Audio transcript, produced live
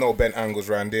No bent angles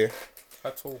round here.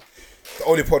 At all. The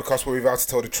only podcast where we've had to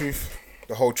tell the truth,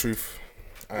 the whole truth,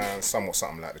 and somewhat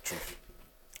something like the truth.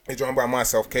 You're joined by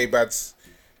myself, K-Bads,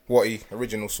 Watty,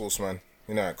 original source man.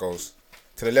 You know how it goes.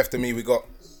 To the left of me, we got...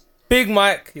 Big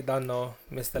Mike, you don't know.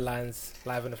 Mr. Lines,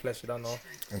 live in the flesh, you don't know.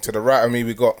 And to the right of me,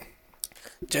 we got...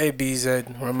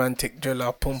 JBZ, romantic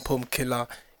driller, pum pum killer,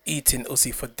 eating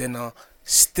ussy for dinner,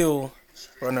 still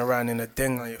run around in a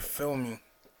dinger, you feel me?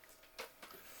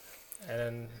 And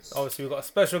then, obviously, we've got a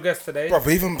special guest today. Bro,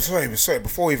 but even... Sorry,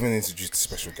 before we even introduce the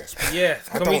special guest... Yeah,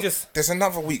 can we just... There's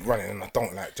another week running and I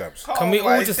don't like jabs. Can we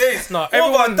all just... No,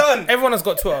 everyone has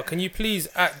got Twitter. Can you please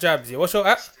at Jabs? Yeah, what's your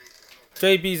at?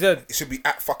 JBZ. It should be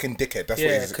at fucking dickhead. That's what it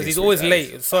Yeah, is. because he's always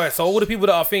late. Sorry, so all the people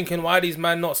that are thinking, why are these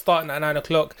men not starting at 9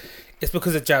 o'clock? It's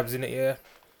because of Jabs, innit, yeah?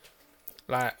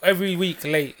 Like, every week,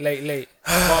 late.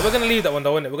 But we're going to leave that one,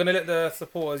 though, innit? We're going to let the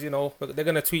supporters, you know, they're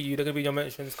going to tweet you, they're going to be in your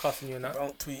mentions, cussing you and that.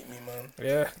 Don't tweet me, man.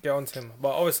 Yeah, get on to him.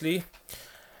 But obviously,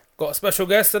 got a special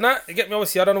guest and that. You get me,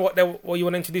 obviously, I don't know what you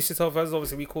want to introduce yourself as.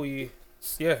 Obviously, we call you...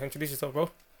 Yeah, introduce yourself, bro.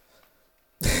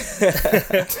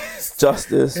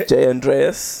 Justice, Jay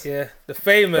Andreas. Yeah, the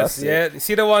famous, yeah. You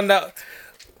see the one that...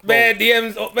 Bare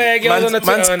DMs, bare girls on the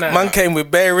Twitter and that. Man came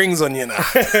with bare rings on you now.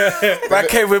 Man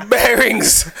came with bare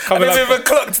rings. I didn't even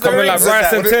clock the coming rings. like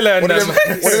Bryce and Tiller and them.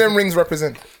 What do them rings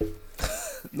represent?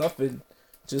 Nothing.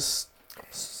 Just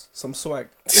some swag.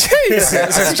 It's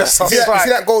just You see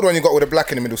that gold one you got with the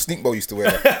black in the middle? Sneakbo used to wear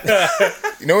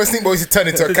that. You know when Sneakbo used to turn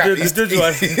into a cat? He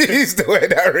used to wear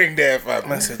that ring there, fam.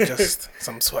 Man said just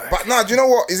some swag. But nah, do you know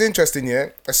what is interesting, yeah?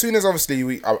 As soon as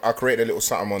obviously I created a little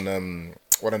something on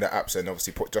one of the apps and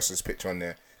obviously put Justice's picture on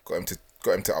there, got him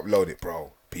to upload it,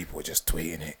 bro. People were just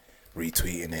tweeting it,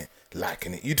 retweeting it,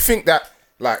 liking it. You'd think that,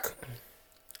 like,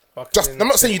 I'm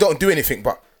not saying you don't do anything,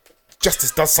 but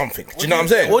Justice does something. Do you know what I'm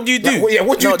saying? What do you do? Like,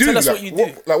 what do you do? Tell us like, what you do.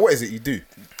 What is it you do?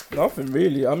 Nothing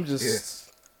really. I'm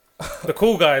just. The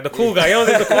cool guy. You know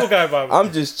the cool guy, man.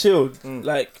 I'm just chilled.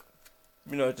 Like,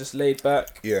 you know, just laid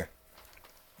back. Yeah.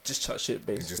 Just chat shit,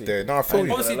 basically. Just there. No, I feel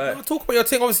you. Obviously, talk about your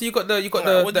thing. Obviously, you got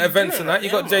the events and that.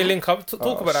 You got Jay Link Up.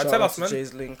 Talk about that. Tell us, man.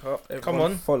 Jay's link up. Everyone Come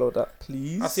on. Follow that,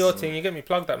 please. That's your thing. You get me,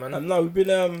 plug that, man. No, we've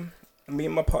been me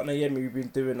and my partner Yemi. We've been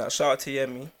doing that. Shout out to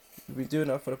Yemi. We've been doing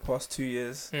that for the past 2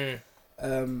 years. You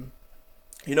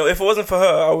know, if it wasn't for her,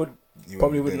 I would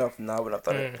probably wouldn't have. I wouldn't have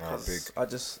done it.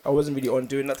 Because I wasn't really on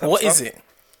doing that type of stuff. What is it?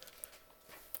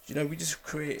 You know, we just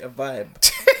create a vibe.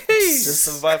 Just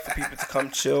a vibe for people to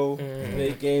come chill,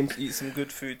 play games, eat some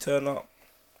good food, turn up.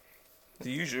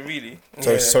 The usual, really.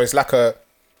 So it's like a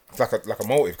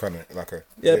motive kind of like a.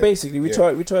 Yeah, basically we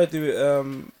try to do it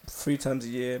 3 times a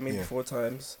year, maybe 4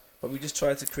 times, but we just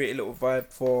try to create a little vibe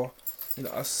for, you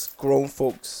know, us grown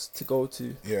folks to go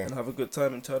to and have a good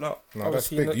time and turn up. No, that's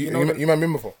big. You might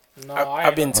been before? No,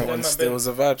 I've been to one. Still was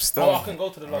a vibe. Still. Oh, I can go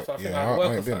to the last one. I think I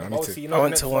work with them. Obviously, you know, I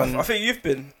went to one. I think you've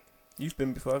been. You've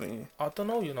been before, haven't you? I don't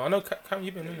know, you know. I know Cam,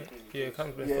 you've been in it. Yeah,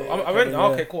 Cam's been. I went.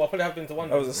 Okay, cool. I probably have been to one.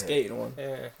 That was a skating one.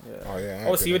 Yeah. Oh yeah.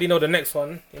 Obviously, you already know the next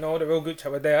one. You know, the real group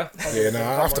chat were there. Yeah, no,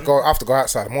 I have to go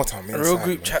outside more time. A real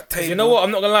group chat table. You know what? I'm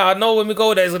not gonna lie. I know when we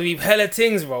go there, it's gonna be hella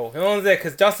things, bro. You know what I'm saying?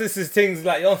 Because Justice's things,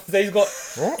 like, you know what I'm saying? He's got.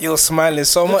 What? You're smiling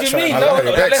so much right now. No, do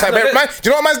you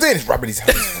know what man's doing? He's rubbing his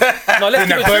hands. No, let's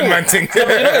keep it chill. Birdman thing. No,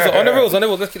 but you know, on the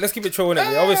rules. Let's keep it chill,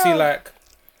 innit? Obviously, like,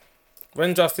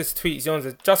 when Justice tweets, you know what I'm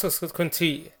saying? Justice can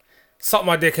tweet. Suck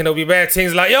my dick and there'll be bare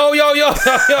things like yo. What? But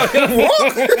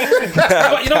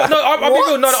you know, no, I'll be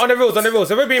real. No, on the rules.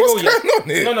 If we're being real, no.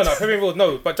 If we're being real,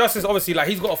 no. But Justice, obviously, like,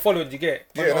 he's got a following. You get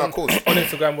of course. On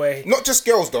Instagram where Not just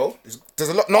girls though. There's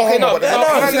a lot.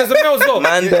 there's the males though.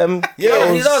 Man, them.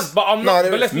 Yeah, he does. But I'm not.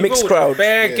 No, But let's be mixed real. crowd.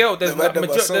 Bare girl. There's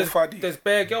There's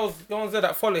bare girls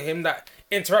that follow him that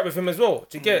interact with him as well.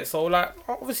 Do you get? So like,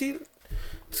 obviously,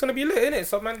 it's gonna be lit, innit?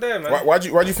 So man, there, man. Why do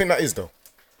you think that is though?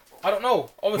 I don't know.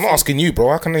 Obviously, I'm not asking you, bro.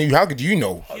 How could you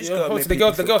know? The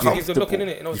girl think he's looking in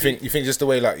it. You think just the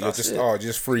way like you're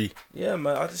just free. Yeah,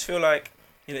 man. I just feel like,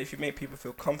 you know, if you make people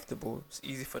feel comfortable, it's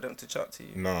easy for them to chat to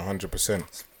you. No,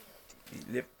 100%.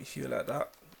 You feel like that.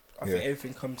 I think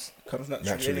everything comes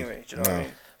naturally anyway. Do you know what I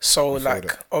mean? So,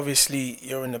 like, obviously,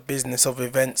 you're in the business of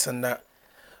events and that.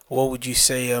 What would you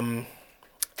say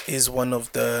is one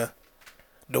of the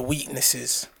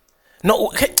weaknesses?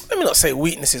 Let me not say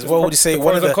weaknesses. What would you say?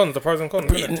 One of the pros and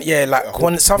cons. Yeah,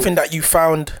 like something that you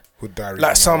found,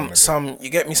 like some you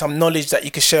get me some knowledge that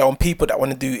you can share on people that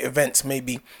want to do events.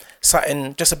 Maybe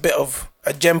something, just a bit of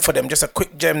a gem for them, just a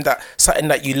quick gem something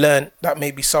that you learn that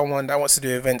maybe someone that wants to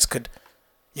do events could,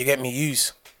 you get me,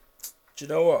 use. Do you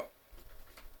know what?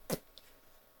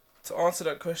 To answer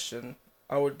that question,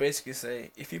 I would basically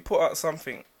say if you put out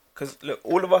something, because look,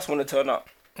 all of us want to turn up.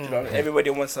 You know, everybody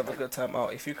wants to have a good time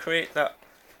out. If you create that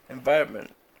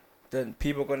environment, then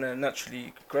people are gonna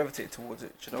naturally gravitate towards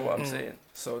it. Do you know what I'm saying?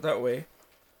 So that way,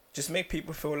 just make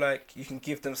people feel like you can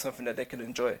give them something that they can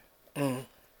enjoy.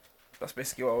 That's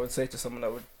basically what I would say to someone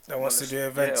that wants to do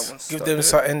events. Give them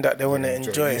something that they want to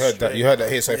enjoy. You heard that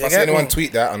here. So if I see anyone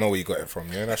tweet that, I know where you got it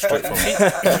from. Yeah, that's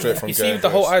straight from. You see the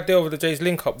whole idea of the Jay's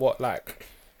link up. What like?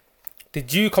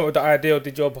 Did you come up with the idea, or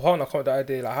did your partner come up with the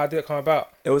idea? Like, how did it come about?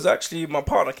 It was actually my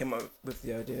partner came up with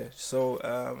the idea. So,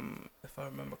 if I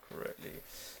remember correctly,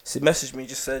 she messaged me,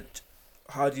 just said,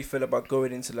 "How do you feel about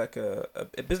going into like a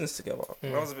business together?"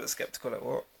 I was a bit skeptical, like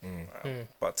what?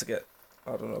 About to get,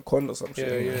 I don't know, a condo or some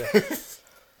shit. Yeah.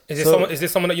 Is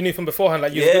this someone that you knew from beforehand?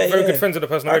 Like you're very good friends with the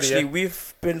person already? Actually,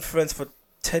 we've been friends for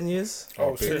 10 years.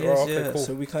 Oh shit! Cool.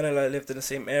 So we kind of like lived in the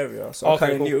same area. So I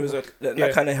kind of knew it was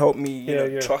that kind of helped me, you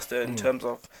know, trust her in terms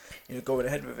of, you know, going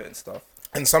ahead with it and stuff.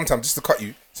 And sometimes, just to cut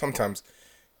you, sometimes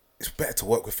it's better to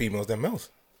work with females than males.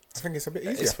 I think it's a bit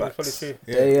easier. It's probably true.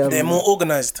 Yeah. They're more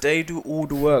organised. They do all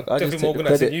the work. I just take more the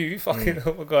organised credit. than you. Fucking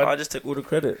oh my god. I just take all the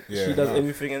credit. Yeah, she does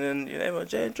everything, and then you know,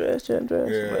 Jay Andreas.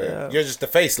 Yeah. You're just the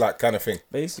face, like kind of thing.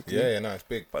 Basically. Yeah, no, it's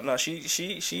big. But no, she's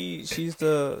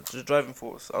the driving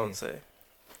force, I would say.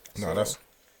 No,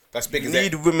 that's big. You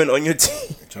need women on your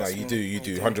team. No, you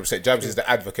do 100%. Jabs is the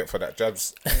advocate for that.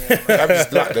 Jabs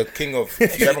is like the king of.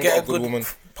 If you haven't got a good woman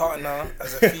partner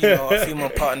as a female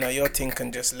partner, your thing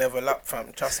can just level up,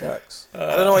 fam. Trust me. I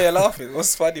don't know why you're laughing.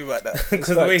 What's funny about that?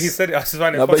 Because the way he said it, I just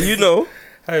find it funny. But you know.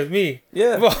 Hey, me?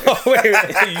 Yeah. Wait,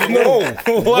 you know.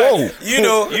 Whoa. You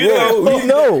know.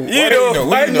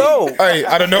 I know. Hey,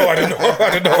 I don't know.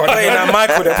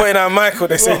 They're putting out Michael.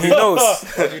 They say he knows.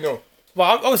 How do you know? Well,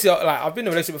 obviously, like I've been in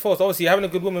a relationship before, so obviously having a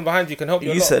good woman behind you can help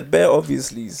you. You said bare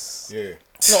obviously. Yeah.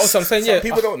 No, also I'm saying, Some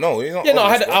people don't know.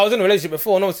 I was in a relationship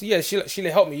before, and obviously, she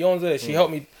helped me. She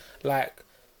helped me like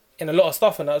in a lot of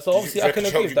stuff and that. So obviously, I can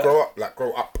agree with that.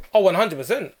 Grow up. Oh,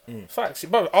 100%. Facts.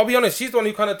 But I'll be honest, she's the one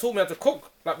who kind of taught me how to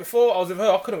cook. Like before I was with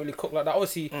her, I couldn't really cook like that.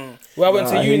 Obviously, where I went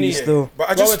to uni,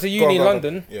 I went to uni in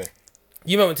London. Yeah.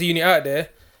 You went to uni out there.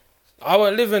 I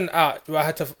wasn't living out where I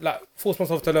had to like force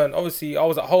myself to learn. Obviously, I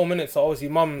was at home in it, so obviously,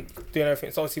 mum doing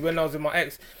everything. So obviously, when I was with my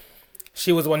ex,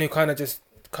 she was the one who kind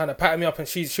of patted me up, and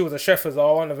she was a chef as well.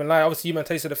 I won't even lie. Obviously, you man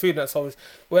tasted the food, and so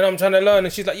when I'm trying to learn,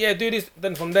 and she's like, "Yeah, do this."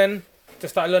 Then from then,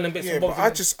 just started learning bits and bobs.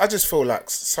 But I just feel like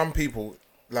some people,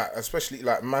 like especially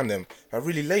like man, them are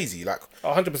really lazy. Like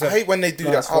 100%. I hate when they do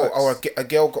that. A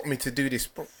girl got me to do this.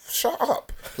 Bro, shut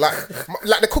up. Like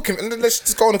the cooking. Let's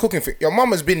just go on the cooking thing. Your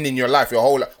mum has been in your life your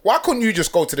whole life. Why couldn't you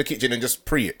just go to the kitchen and just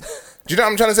pre it? Do you know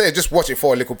what I'm trying to say? Just watch it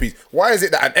for a little piece. Why is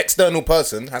it that an external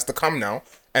person has to come now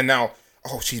and now?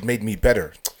 Oh, she's made me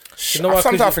better. You know what?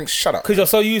 Sometimes I think, shut up. Because you're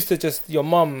so used to just your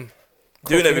mum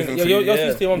doing everything. You're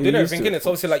used to your mum doing everything, innit?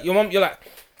 So obviously, like your mum, you're like,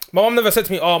 my mum never said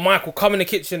to me, "Oh, Michael, come in the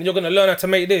kitchen. You're gonna learn how to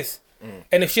make this."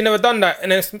 And if she never done that,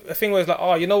 and then the thing was like,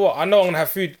 "Oh, you know what? I know I'm gonna have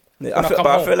food." I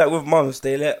feel like with mums,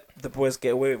 they let the boys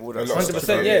get away with all that.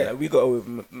 100%, yeah. Like, we got away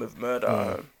with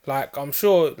murder. Like I'm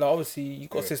sure, like obviously you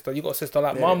got a sister.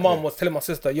 Like my mum was telling my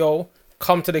sister, "Yo,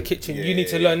 come to the kitchen. You need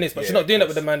to learn this." But she's not doing that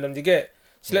with the man. Do you get?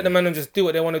 She let the man just do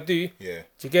what they want to do. Yeah.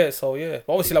 Do you get? So yeah.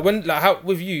 But obviously, how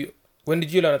with you? When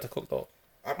did you learn how to cook though?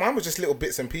 Mine was just little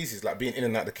bits and pieces, like being in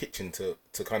and out the kitchen to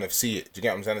kind of see it. Do you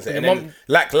get what I'm trying to say? And then,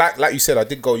 like you said, I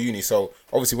did go uni, so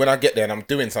obviously when I get there and I'm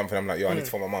doing something, I'm like, yo, I need to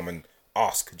phone my mum and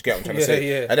ask. Do you get what I'm trying to say?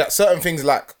 Yeah. And that certain things,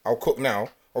 like I'll cook now.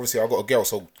 Obviously, I've got a girl,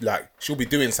 so like she'll be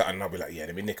doing something, and I'll be like, yeah,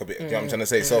 let me nick a bit. Do you know what I'm trying to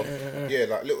say? So yeah,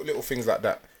 like little things like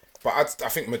that. But I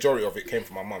think majority of it came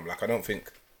from my mum. Like I don't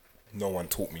think no one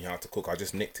taught me how to cook. I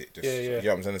just nicked it. You know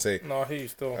what I'm trying to say? No, I hear you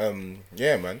still.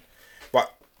 Yeah, man.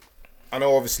 But I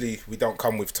know obviously we don't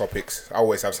come with topics. I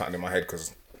always have something in my head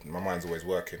because my mind's always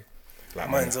working. Like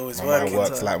mine's always working. Mind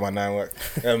works like my nine works.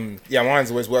 Yeah,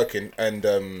 mine's always working. And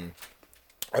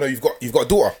I know you've got a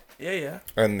daughter. Yeah.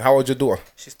 And how old's your daughter?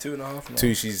 She's 2.5 now.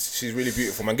 2. She's really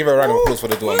beautiful, man. Give her a round of applause for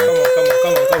the daughter,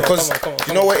 man. Come on. Because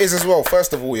you know what it is as well.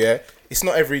 First of all, yeah, it's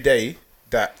not every day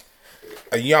that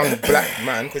a young black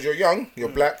man, because you're young, you're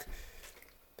black,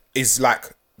 is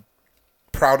like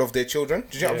proud of their children.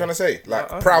 Do you know what I'm trying to say?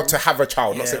 Like proud to have a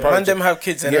child, not say proud. Man, them have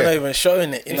kids and they're not even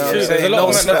showing it. You know what I'm saying? There's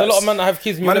a lot of men that have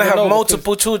kids. Man, that have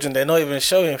multiple children. They're not even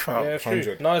showing. Fam. Yeah, it's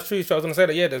true. No, it's true. So I was gonna say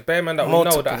that. Yeah, there's bare men that we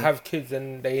know that have kids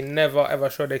and they never ever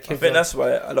show their kids. I think that's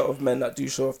why a lot of men that do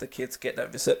show off the kids get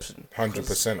that reception.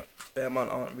 100%. Bare men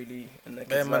aren't really in their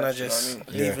kids' bare men are lives, just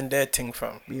leaving their thing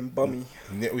from being bummy.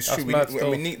 Yeah, it's true.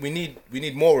 We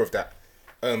need more of that.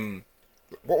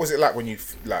 What was it like when you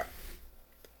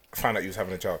found out you was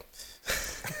having a child?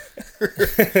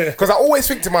 Because I always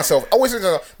think to myself,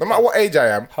 no matter what age I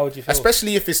am, how would you feel?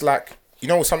 Especially if it's like you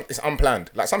know, it's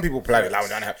unplanned. Like some people plan it,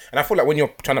 like, and I feel like when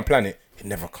you're trying to plan it, it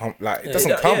never comes. Like it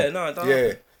doesn't come. Yeah, no, it doesn't.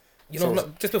 Yeah. You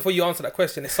know, just before you answer that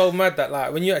question, it's so mad that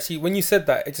like when you said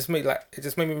that, it just made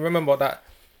me remember that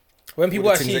when people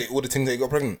all the things that you got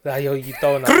pregnant. Like, yo, you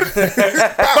don't know.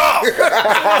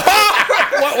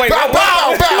 Wait,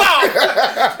 bow.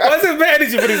 what's the bad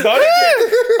energy for this dog?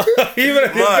 Even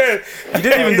you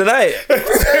didn't even deny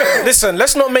it. Listen,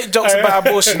 let's not make jokes about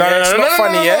abortion. No, it's not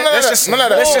funny. Yeah, let's just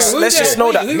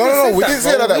know that. No, we didn't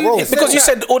say that, bro. Because you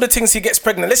said all the things he gets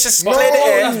pregnant. Let's just play the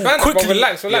air quickly.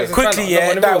 Relax. Quickly,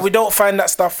 yeah. That we don't find that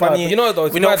stuff funny. You know, though,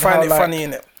 we don't find it funny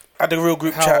in it. At the real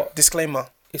group chat, disclaimer.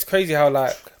 It's crazy how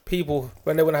like people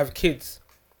when they want to have kids.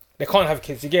 They can't have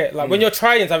kids, you get? Like, when you're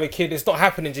trying to have a kid, it's not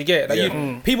happening, you get?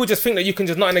 Like, people just think that you can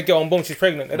just not in a girl and boom, she's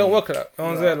pregnant. They don't work like that. You know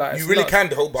what I'm saying? Like, you really can,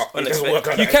 though, but it doesn't work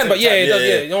like that. You can, but it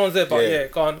does, You know what I'm saying?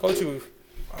 But go on, go to.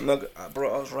 I'm not,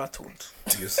 bro, I was rattled.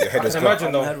 Your head was gone.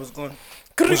 My head was gone.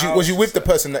 Was you with the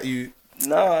person that you...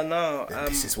 No.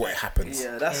 This is what happens.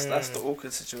 Yeah, that's the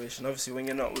awkward situation. Obviously, when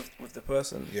you're not with the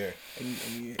person, and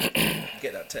you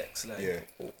get that text like,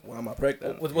 "Why am I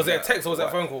pregnant?" Was it a text or was it a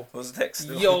phone call? It was a text.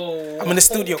 Still. Yo, I'm in the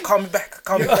studio. Call me back.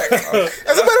 As a matter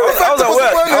of fact, I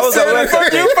was at work.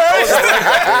 Fuck you first.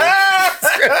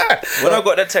 When I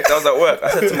got that text, I was at work. I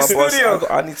said to my boss,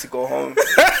 "I need to go home.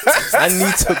 I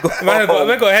need to go home." I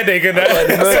got a headache and that. I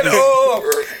said,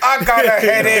 I got a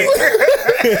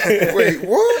headache. Wait,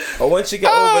 what? But once you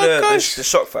get over the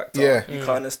shock factor, you Yeah.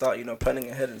 kind of start, planning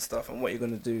ahead and stuff and what you're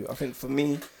gonna do. I think for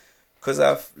me, because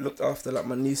I've looked after like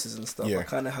my nieces and stuff, I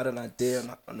kind of had an idea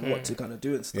on what to kind of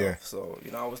do and stuff. Yeah. So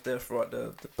I was there throughout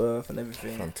the birth and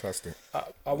everything. Fantastic.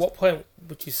 At what point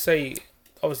would you say,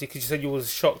 obviously, because you said you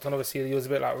was shocked and obviously you was a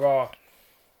bit like raw.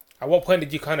 At what point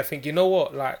did you kind of think, you know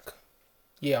what, like,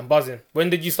 yeah, I'm buzzing? When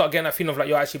did you start getting that feeling of like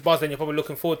you're actually buzzing? You're probably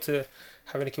looking forward to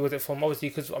having a kid. Was it from obviously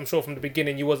because I'm sure from the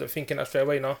beginning you wasn't thinking that straight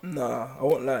away, no? Nah, I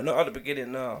won't lie, not at the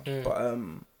beginning, but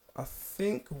I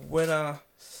think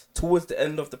towards the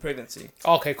end of the pregnancy.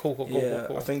 Okay, cool.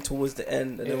 I think towards the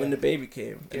end, and then when the baby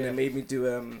came, and they made me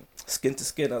do skin to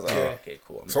skin, I was like, okay,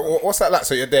 cool. So what's that like?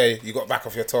 So you're there, you got back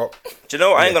off your top. Do you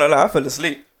know what? I ain't gonna lie, I fell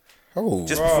asleep. Oh,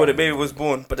 just before the baby was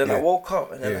born, but then I woke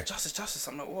up and then like, Justice,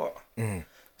 I'm like, what?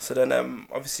 So then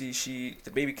obviously the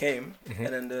baby came, and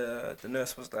then the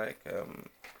nurse was like,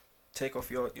 take off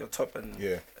your top and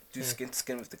do skin to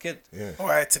skin with the kid. Yeah.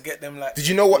 Alright, to get them like. Did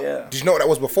you know what? Yeah. Did you know what that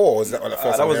was before? Or was that the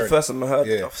first time? That was the first time I heard.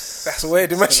 Yeah. That's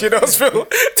weird. Imagine those Phil.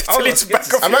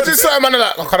 Imagine certain man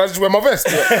like, can I just wear my vest?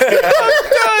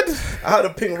 Oh God! I had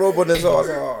a pink robe on as well. I was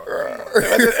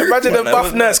like, imagine the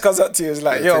buff nurse comes up to you. It's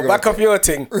like, yo, back off your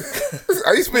thing.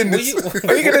 Are you spinning this? What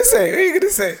are you gonna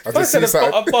say? I said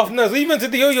a buff nurse. What you meant to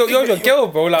do? You're your girl,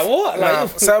 bro. Like what?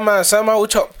 Like some man will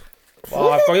chop.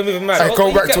 Oh, bro, you're moving mad.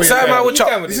 Go back to it. Certain will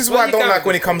chop. This is why I don't like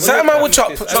when he comes. Certain man will chop.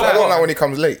 That's why I don't like when he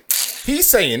comes late. He's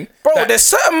saying, bro, there's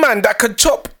certain man that could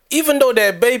chop even though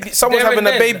they're baby. Someone's having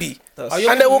a baby,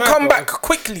 and they will come back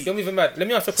quickly. You're moving mad. Let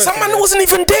me ask you a question. Some man wasn't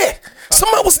even there. Some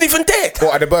man wasn't even there.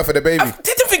 What, at the birth of the baby? They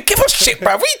didn't even give a shit,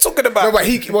 bro. What are you talking about? No, but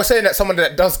he was saying that someone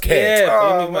that does care.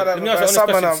 Yeah, let me ask you a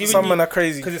question. Some men are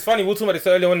crazy. Because it's funny, we were talking about this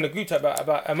earlier on in the group chat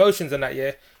about emotions and that.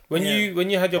 Yeah, when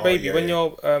you had your baby,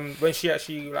 when she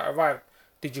actually like arrived,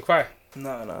 did you cry?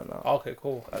 No. Okay,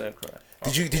 cool. I didn't cry.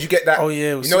 Did you get that? Oh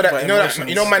yeah,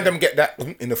 you know man them get that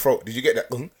in the throat. Did you get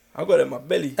that? I got it in my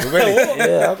belly. Really?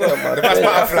 Yeah, I got it in my belly.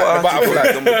 The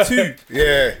butterfly. Number 2.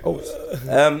 Yeah.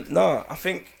 No, I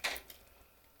think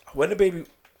when the baby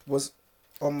was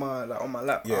on my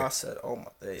lap, I said, "Oh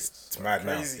my days, it's mad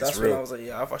now. That's when I was like,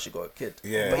 yeah, I've actually got a kid."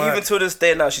 Yeah. But even to this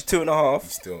day now, she's 2.5.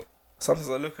 Still. Sometimes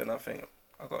I look and I think,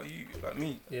 I got you like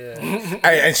me. Yeah.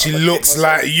 And she looks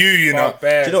like you know. Do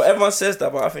you know everyone says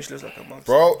that, but I think she looks like a mum.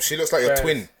 Bro, she looks like your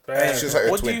twin. She looks like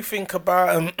your what twin. do you think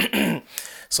about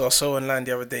so I saw online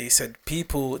the other day, he said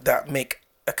people that make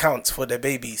accounts for their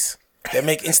babies, they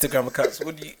make Instagram accounts.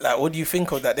 What do you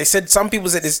think of that? They said some people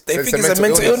said they think it's a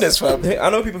mental illness, fam. I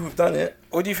know people who've done it.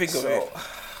 What do you think of it?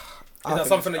 I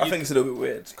think it's a little bit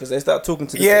weird because they start talking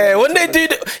to when they do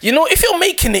if you're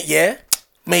making it,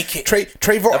 make it.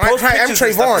 Trayvon. I'm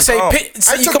Trayvon. Say,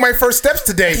 I took my first steps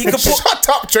today. Shut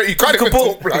up, Trey. You can't even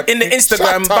talk, blood. In the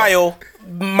Instagram bio,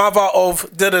 mother of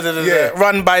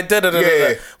run by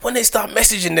when they start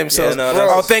messaging themselves,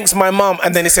 thanks my mom,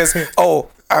 and then it says, oh,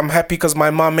 I'm happy because my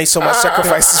mom made so much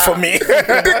sacrifices for me.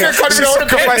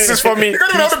 Sacrifices for me. You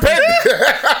can't even hold the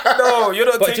pen. No, you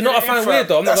don't. But do you know what I find weird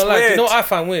though? I'm not gonna lie. Do you know what I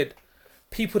find weird?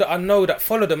 people that I know that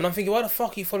follow them, and I'm thinking, why the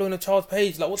fuck are you following a child's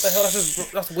page? Like, what the hell?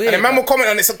 That's weird. And the man will comment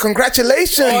on it, so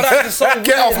congratulations. Oh, that's so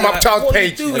Get off weird, my like, child's what are you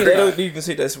page. doing? They don't even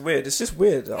say that's weird. It's just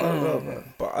weird. I don't know,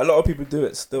 man. But a lot of people do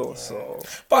it still. So,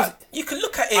 But you can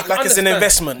look at it I like can it's an understand.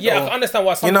 investment. Yeah, or- I can understand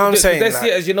why some You know what I'm people do it, 'cause saying? they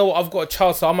see it as, you know what, I've got a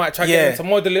child, so I might try to get into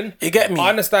modelling. You get me? I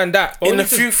understand that. But In when a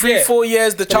you few, just- 3-4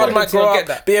 years, the child Yeah, might I grow get up,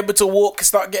 that. be able to walk,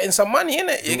 start getting some money in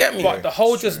it. You get me? But the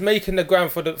whole just making the gram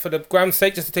for the gram's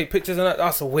sake, just to take pictures and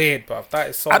that's weird, bruv. That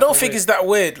is so. I don't think it's that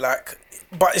weird, like,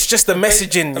 but it's just the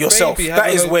messaging a yourself. baby That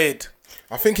is having a- weird.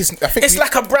 I think It's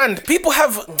like a brand. People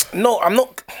have no. I'm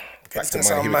not. back It's to gonna money.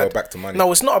 sound Here we mad. go, back to money.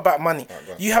 No, it's not about money.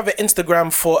 go on. You have an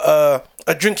Instagram for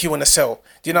a drink you want to sell.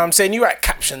 Do you know what I'm saying? You write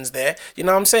captions there. You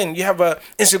know what I'm saying? You have a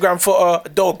Instagram for a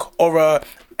dog or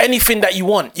anything that you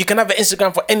want. You can have an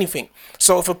Instagram for anything.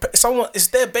 So if someone, it's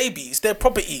their baby, it's their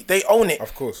property, they own it.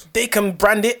 Of course. They can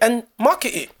brand it and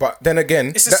market it. But then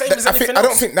again, It's the same as anything I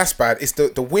don't else. think that's bad. It's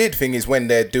the weird thing is when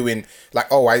they're doing like,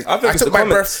 oh, I think it's took the my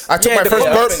comments. birth, I took Yeah, my the first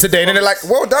comments. birth today, and then they're like,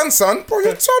 well done, son, bro,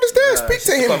 your child is there. Speak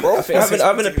to him, bro. I think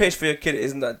having a page for your kid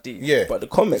isn't that deep. Yeah. But the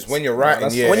comments. When you're writing,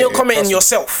 that's- yeah. When you're commenting trust me.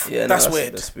 yourself, Yeah, no, that's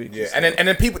weird. spooky. Yeah, and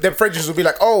then people, their friends will be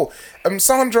like, oh,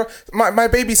 Sandra, my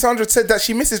baby Sandra said that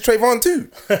she misses Trayvon too.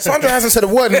 Sandra hasn't said a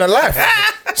word in her life.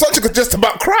 Sandra could just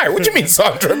about cry. What do you mean,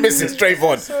 Sandra misses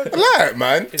Trayvon? Lie,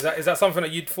 man. Is that something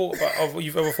that you'd thought about, or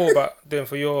you've ever thought about doing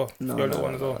for your little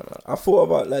one as well? I thought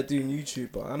about like doing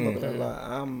YouTube, but I'm not gonna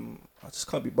lie. I just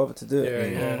can't be bothered to do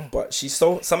it. Yeah. But she's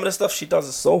some of the stuff she does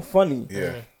is so funny.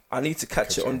 Yeah, I need to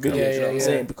catch it on video. Yeah, you know what I'm yeah.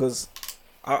 saying? Because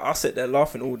I sit there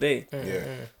laughing all day. yeah.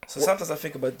 So sometimes I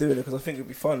think about doing it because I think it'd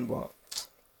be fun. But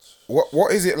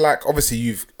What is it like? Obviously,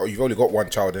 you've only got one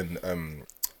child, and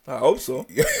I hope so.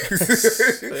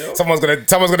 someone's gonna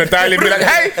dial in and be like,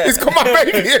 hey, it's got my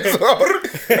baby as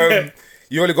well.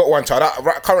 You only got one child.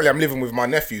 Currently, I'm living with my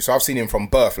nephew, so I've seen him from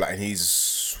birth. Like, and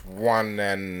he's 1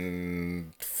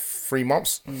 and 3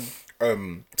 months.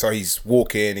 So he's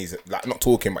walking. He's like not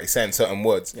talking, but he's saying certain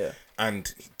words. Yeah.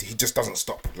 And he just doesn't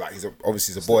stop. Like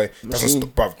obviously he's a boy. Doesn't stop.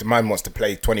 Bruv, the man wants to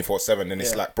play 24/7, and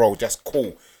it's like, bro, just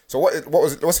cool. So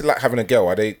what's it like having a girl?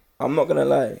 Are they? I'm not gonna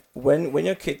lie. When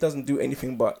your kid doesn't do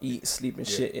anything but eat, sleep, and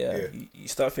shit, you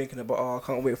start thinking about, oh, I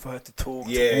can't wait for her to talk. to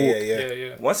walk.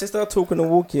 Yeah. Once they start talking and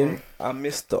walking, I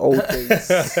miss the old days.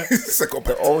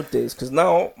 The old days, because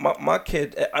now my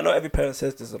kid, I know every parent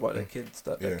says this about their kids,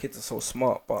 that their kids are so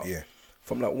smart, but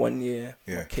from like 1 year,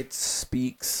 my kid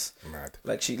speaks. Mad.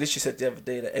 Like she literally said the other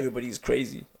day that everybody's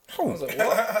crazy. Oh. I was like,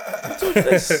 what? Who told you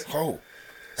this? Oh.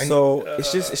 So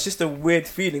it's just a weird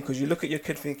feeling because you look at your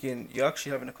kid thinking you're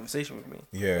actually having a conversation with me.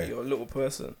 Yeah. Like, you're a little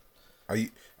person. Do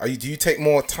you take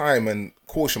more time and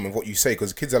caution with what you say?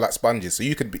 Because kids are like sponges, so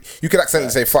you could accidentally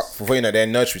say fuck before you know they're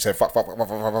in nursery saying fuck.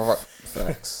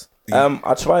 Facts.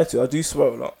 I try to. I do swear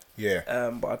a lot. Yeah.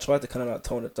 But I try to kind of like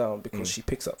tone it down because she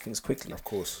picks up things quickly. Of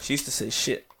course. She used to say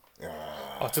shit. I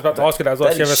was just about to ask you that as well.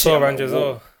 That She ever is saw shit, around you as man.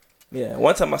 well. Yeah.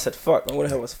 One time I said fuck, and what the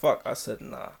hell was fuck? I said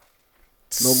nah.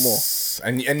 No more.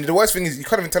 And the worst thing is you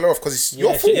can't even tell her off because it's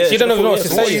your fault. She don't even know what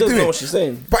she's saying. She doesn't know what she's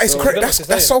saying. But it's So- correct. that's what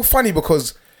That's she's so funny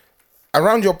because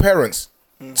around your parents,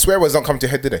 swear words don't come to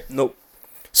your head, do they? Nope.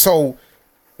 So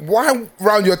why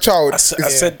around your child? I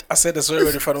said the swear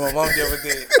word in front of my mom the other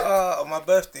day. On my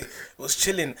birthday, it was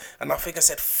chilling, and I think I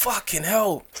said, "Fucking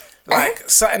hell!" Like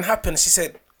something happened. She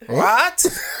said, "What?"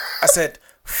 I said,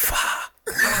 "Fuck."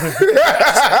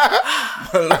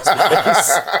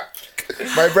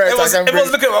 My breath.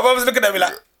 Everyone's looking. My mum was looking at me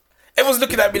like. Everyone's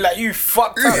looking at me like, you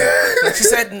fucked up. She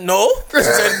said no. She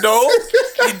said no.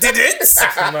 You didn't.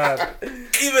 Mad.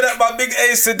 Even at my big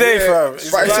age today, fam.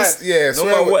 It's But it's mad. just no No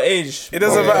matter what age. It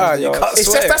doesn't matter. You can't It's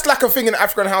swear. just that's like a thing in the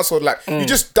African household. Like you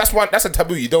just that's a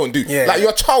taboo you don't do. Yeah. Like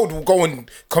your child will go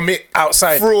and commit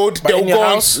Outside. fraud. But They'll in your go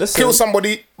and house? Listen. kill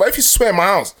somebody. But if you swear in my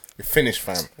house, you're finished,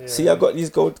 fam. See, I got these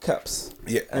gold caps.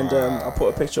 Yeah. And I put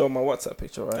a picture on my WhatsApp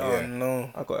picture, right? Oh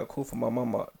no. I got a call from my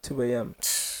mum at 2 a.m.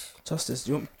 Justice,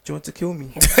 do you want to kill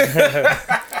me? Do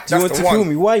you want to kill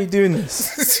me? Why are you doing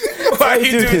this? Why are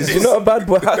you doing this? You're not a bad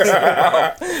boy.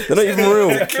 They're not even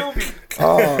real. Kill me.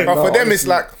 Oh, But no, for them, honestly. it's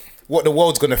like what the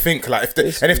world's gonna think. Like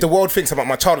if the world thinks about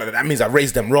my child like that means I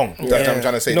raised them wrong. That's what I'm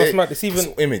trying to say. You know what's They- mad? It's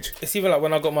even image. It's even like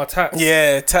when I got my tats.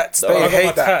 Yeah, tats. When I They got my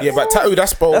hate that. tats. Yeah, but tattoo,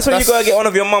 that's bro. That's when you gotta get one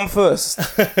of your mum first.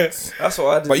 That's what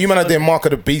I did. But you man are doing Mark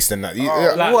of the Beast and that. You,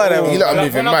 Like, whatever. You lot are like,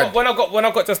 moving mad. when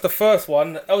I got just the first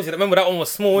one, obviously remember that one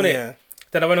was small, innit? Yeah.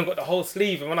 Then I went and got the whole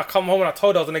sleeve, and when I come home and I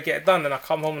told her I was gonna get it done, and I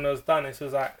come home and it was done, and she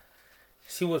was like,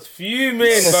 she was fuming,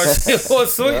 bro. She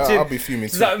was switching. Yeah, I'll be fuming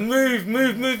She's too. like, move,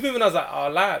 and I was like, oh,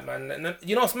 lie, man. And then,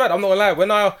 you know what's mad? I'm not gonna lie.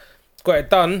 When I got it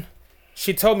done,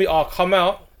 she told me, oh, come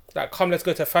out, like, come, let's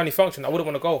go to a family function. I wouldn't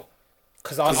want to go.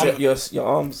 Because your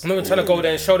arms. I'm not even trying to go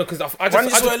there and show them because I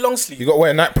just wear long sleeve. You got to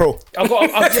wear Night Pro.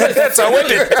 That's a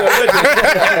wedding.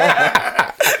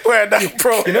 Wear that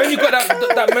Pro. You know, when you got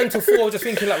that mental thought of just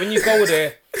thinking like when you go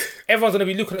there, everyone's gonna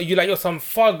be looking at you like you're some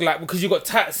thug, like because you got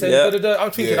tats and I'm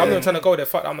thinking I'm not trying to go there.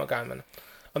 Fuck, I'm not going, man.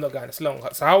 I'm not going. It's long.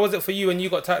 So how was it for you when you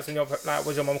got tats and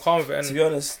was your mum calm with it? And to be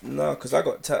honest, no, because I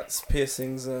got tats,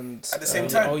 piercings, and at the same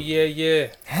time. Oh yeah.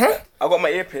 Huh? I got my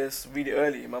ear pierced really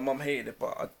early. My mum hated it,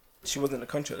 but she wasn't in the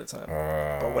country at the time.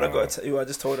 But when I got a tattoo, I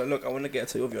just told her, look, I want to get a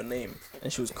tattoo of your name,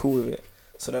 and she was cool with it.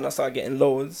 So then I started getting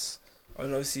loads.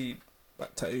 And obviously,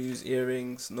 like tattoos,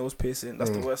 earrings, nose piercing. That's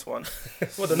the worst one.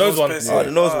 What, the nose one? Oh, the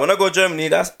nose. When I go to Germany,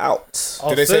 that's out. Oh,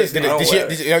 Did they say?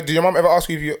 Did your mum ever ask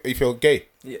you if you're gay?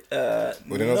 Yeah,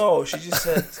 no, she just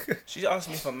said. She asked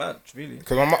me if I'm mad, really.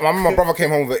 Because my brother came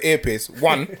home with an earpiece.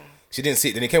 One, she didn't see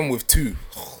it. Then he came home with two.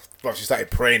 Bro, she started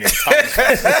praying in tongues.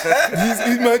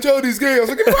 he's my child is gay. I was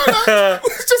like,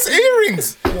 it's just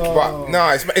earrings. But no,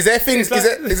 is there things?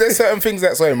 Is there certain things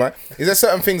that? Sorry, man. Is there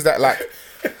certain things that like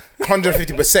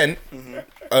 150%?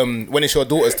 When it's your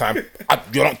daughter's time,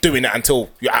 you're not doing it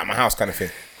until you're out of my house, kind of thing.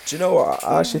 Do you know what?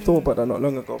 I actually thought about that not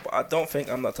long ago, but I don't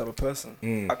think I'm that type of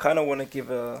person. I kind of want to give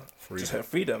her just her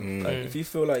freedom. Like, if you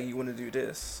feel like you want to do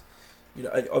this, you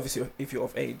know, obviously if you're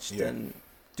of age, then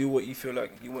do what you feel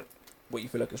like you want. What you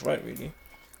feel like is right, really,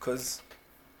 because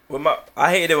I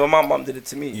hated it when my mum did it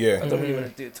to me. I don't really want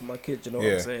to do it to my kids. You know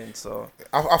what I'm saying? So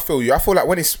I feel you. I feel like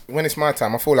when it's my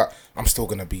time, I feel like I'm still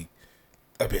gonna be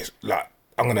a bit like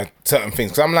I'm gonna certain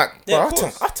things because I'm like, I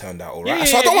turned out alright.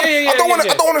 So I don't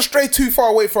want to stray too far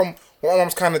away from what my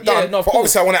mum's kind of done. But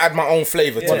obviously I want to add my own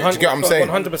flavour to it. Do you get what I'm saying?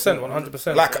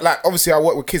 100%. Like obviously I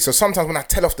work with kids, so sometimes when I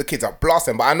tell off the kids, I blast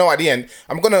them. But I know at the end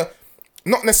I'm gonna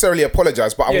not necessarily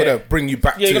apologise, but I'm gonna bring you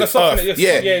back to earth.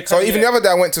 So even the other day,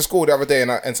 I went to school the other day,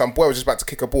 and some boy was just about to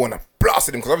kick a ball, and I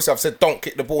blasted him because obviously I've said don't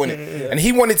kick the ball in it, and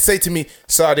he wanted to say to me,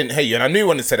 "Sir, I didn't hate you," and I knew he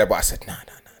wanted to say that, but I said, "Nah."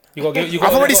 I've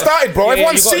already started, bro.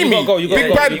 Everyone's seen me.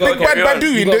 Big bad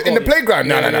Badu in the playground.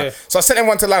 No. So I sent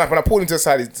everyone to line up, and I pulled him to the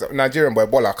side. He's a Nigerian boy,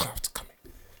 Bola. Come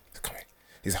here.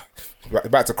 He's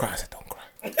about to cry. I said, don't cry.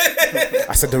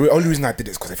 I said the only reason I did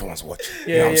it is because everyone's watching.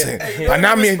 You know what I'm saying?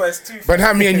 But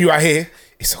now me and you are here.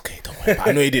 It's okay, don't worry. But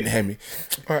I know you didn't hear me.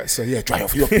 All right, so dry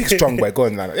off. You're a big strong boy. Go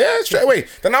on, like that. Straight away.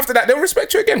 Then after that, they'll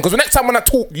respect you again. Because the next time when I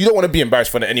talk, you don't want to be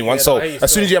embarrassed for anyone. So as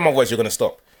soon as you hear my voice, you're gonna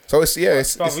stop. So it's.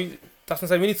 That's what I'm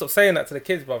saying. We need to stop saying that to the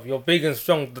kids, bruv. You're big and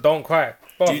strong. Don't cry.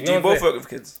 Bruv, do you both work with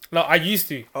kids? No, I used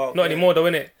to. Not anymore, though,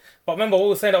 innit? But remember what we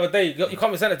were saying the other day, you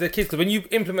can't be saying that to the kids because when you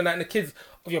implement that in the kids,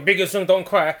 you're big and strong, don't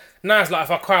cry. Now it's like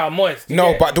if I cry, I'm moist.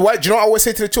 No, but do you know what I always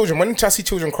say to the children? When I see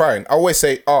children crying, I always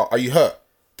say, are you hurt?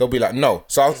 They'll be like, no.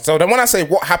 So then when I say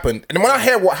what happened, and then when I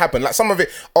hear what happened, like some of it,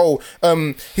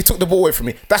 he took the ball away from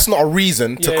me. That's not a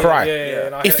reason to cry.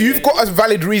 If you've got a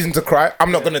valid reason to cry,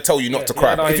 I'm not going to tell you not to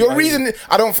cry. If your reason,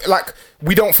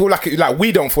 we don't feel like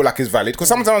it's valid. Because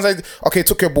sometimes I say, okay,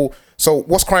 took your ball. So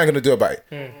what's crying going to do about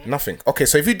it? Nothing. Okay,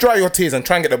 so if you dry your tears and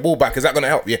try and get the ball back, is that going to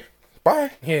help? Yeah. Bye.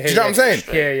 Do you know what I'm saying?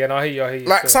 No, I hear you.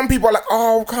 Like some people are like,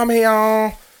 oh, come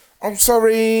here. I'm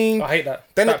sorry. I hate that.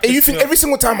 Then you think every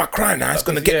single time I cry now, it's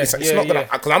gonna get me. It's not gonna,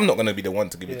 because I'm not gonna be the one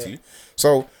to give it to you.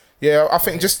 So I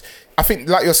think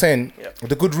like you're saying,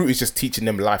 the good route is just teaching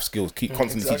them life skills. Keep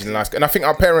constantly teaching life skills. And I think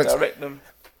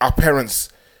our parents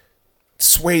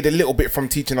swayed a little bit from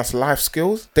teaching us life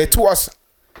skills. They taught us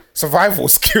survival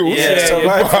skills. It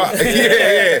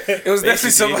was definitely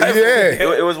survival.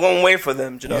 It was one way for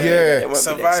them. Do you know? It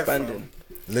wasn't really expanding.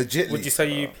 Legit. Would you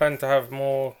say you plan to have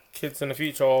more kids in the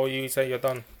future, or you say you're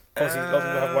done? Obviously, a lot of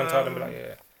people have one child and be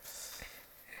like,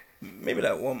 maybe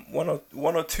like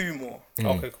one or two more.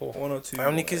 Okay, cool. 1 or 2. How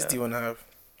many kids do you want to have?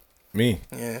 Me?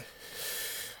 Yeah.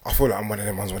 I feel like I'm one of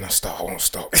them ones when I start, I won't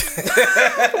stop.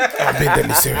 I'm being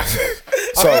deadly serious.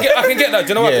 So I can get that. Do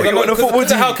you know what?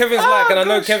 Because of how Kevin's like, and I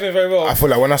know Kevin very well. I feel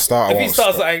like when I start, I won't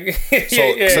stop. If he starts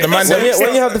like, So the man,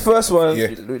 when you have the first one,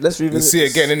 let's revisit. We'll see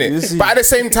again, innit? But at the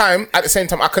same time,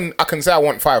 I can say I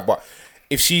want 5, but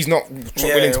if she's not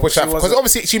willing to push out, because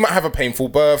obviously she might have a painful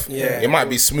birth. It might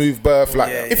be smooth birth.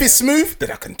 Like if it's smooth, then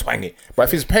I can twang it. But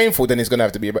if it's painful, then it's gonna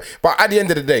have to be a bit. But at the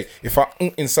end of the day, if I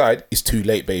inside, it's too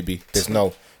late, baby. There's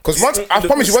no. Because once I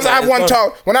promise you, when I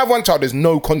have one child, there's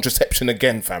no contraception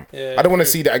again, fam. I don't want to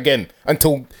see that again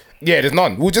until there's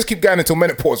none. We'll just keep going until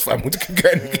menopause, fam. We'll just keep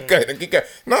going.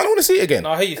 No, I don't want to see it again.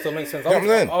 No, I hear you. Still makes sense. You know what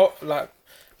I'm saying? Like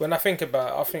when I think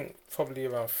about it, I think probably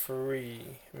around 3,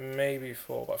 maybe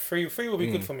 4. But 3 will be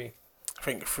good for me. I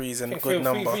think 3 is a good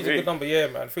number. 3 is a good number, yeah,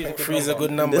 man. 3 is a good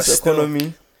number. This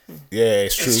economy. Yeah,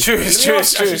 it's true. It's true.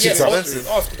 It's expensive.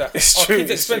 Ask that. It's true.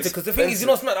 Kids expensive because the thing is, you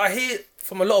know what's mad? I hear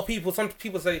from a lot of people. Some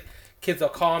people say kids are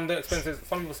calm, they're expensive.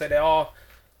 Some people say they are.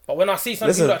 But when I see some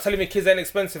people that telling me kids ain't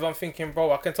expensive, I'm thinking,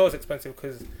 bro, I can tell it's expensive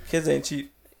because kids ain't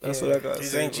cheap. That's what I got.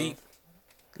 Kids ain't cheap.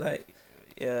 Like,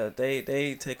 yeah,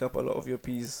 they take up a lot of your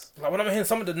peas. Like when I'm hearing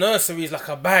some of the nurseries, like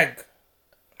a bag.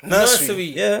 Nursery.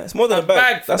 Yeah, it's more than a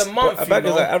bag. For the month. A bag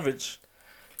is like average.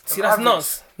 See, that's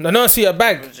nuts. The nursery a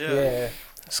bag. Yeah.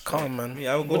 It's calm, man.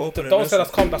 Yeah, I would go open. Don't say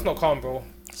that's calm. That's not calm, bro.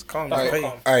 It's calm. That's not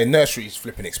calm. Aye, nursery is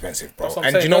flipping expensive, bro.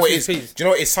 And do you know what it is? Do you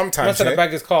know what it is? Sometimes Don't say the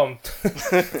bag is calm.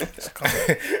 It's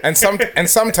calm. and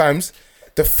sometimes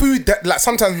the food that like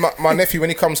sometimes my nephew when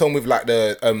he comes home with like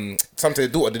the sometimes the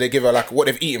daughter, do they give her like what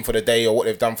they've eaten for the day or what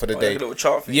they've done for the day? Like a little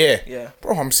chart thing. Yeah,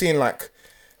 bro. I'm seeing like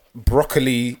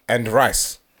broccoli and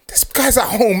rice. This guy's at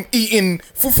home eating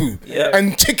fufu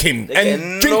and chicken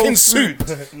and drinking soup.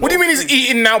 What do you mean he's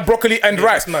eating now broccoli and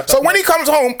rice? So when he comes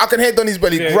home, I can hear Donny's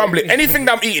belly grumbling. Anything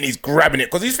that I'm eating, he's grabbing it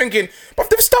because he's thinking, but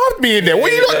they've starved me in there.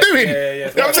 What are you not doing? You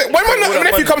know what I'm saying? When my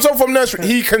nephew comes home from nursery,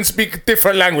 he can speak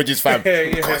different languages, fam.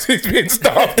 Because he's being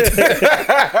starved.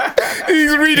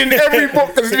 He's reading every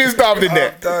book because he's being starved in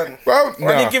there. Well,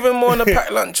 Why do you give him more on a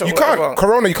packed lunch or you whatever? can't.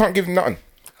 Corona, you can't give him nothing.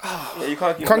 Yeah, you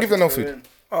can't give them no food.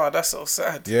 Oh, that's so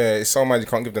sad. Yeah, it's so mad you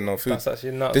can't give them no food. That's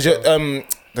actually nuts.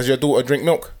 Does your daughter drink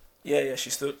milk? Yeah, she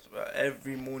still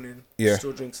every morning. Yeah. She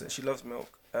still drinks it. She loves milk.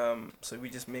 So we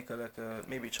just make her like a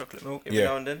maybe chocolate milk every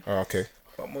now and then. Oh, okay.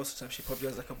 But most of the time she probably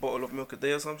has like a bottle of milk a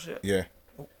day or some shit. Yeah.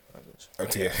 Oh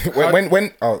dear.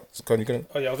 When oh, go on, you gonna?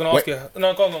 Oh yeah, I was gonna ask you.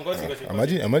 No, go on.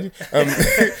 Imagine.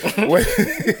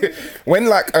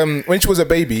 When she was a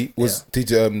baby, did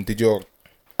your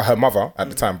her mother at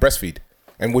the time breastfeed?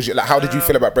 And was you like, how did you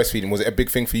feel about breastfeeding? Was it a big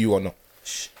thing for you or not?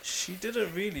 She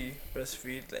didn't really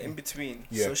breastfeed, like in between.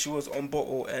 Yeah. So she was on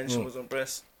bottle and she was on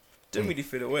breast. Didn't really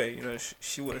feel away, you know.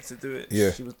 She wanted to do it.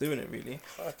 Yeah. She was doing it really.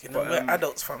 Fucking we're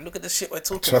adults, fam. Look at the shit we're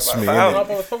talking Trust about.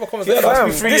 me, Fam,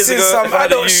 this is some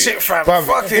adult shit, fam.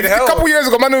 Fucking hell. A couple years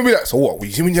ago, man would be like, so what? You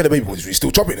see when you had a baby, was you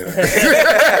still chopping it?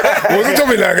 Wasn't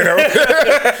chopping like it, no,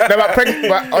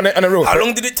 but on a real. How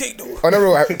long did it take though? On a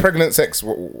real, pregnant sex.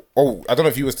 Oh, I don't know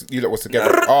if you lot was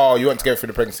together. Oh, you weren't together through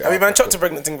the pregnancy. Have you man chopped a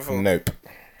pregnant thing before? Nope.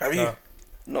 Have you?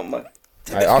 Not much.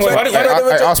 I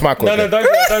asked Michael. No, don't do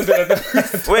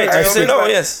that. Wait, you said no?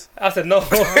 Yes. I said no.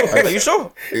 Are you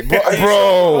sure?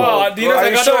 Bro. Do you know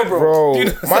that bro?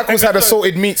 Michael's had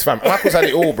assorted meats, fam. Michael's had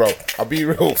it all, bro. I'll be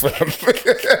real, fam.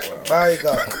 My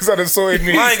God. Michael's had assorted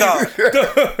meats. My God.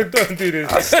 Don't do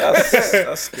this.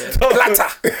 That's good. Platter.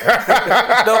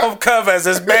 No of curvers,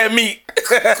 there's bare meat.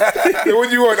 What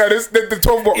do you want? The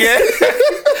 12 box. Yeah.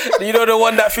 You know the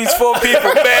one that feeds 4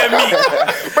 people, bare meat.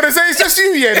 But they say it's just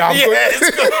you, yeah. Now, Yeah,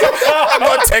 it's good. I'm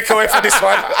not take away for this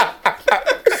one.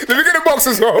 Let me get the box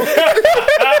as well.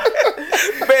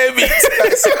 Bare meat.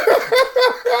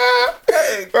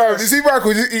 Bro, you see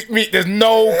Michael just eat meat. There's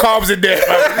no carbs in there,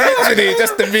 fam. Literally,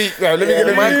 just the meat. Bro. Let me get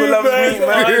the Michael meat. loves meat,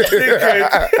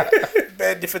 man.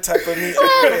 Bare different type of meat.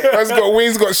 Man's got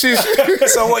wings, got shish.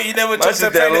 So what, you never touched a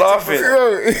They're pregnant laughing.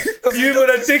 You got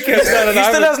a dickhead. He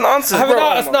still hasn't answered. I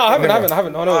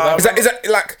haven't. Oh, no,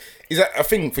 Is that a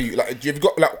thing for you? Like, you've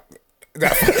got like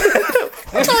that.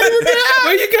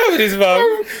 where you going with this, man?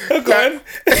 Go on.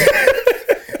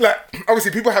 Like,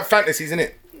 obviously, people have fantasies,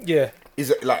 innit? Yeah. Is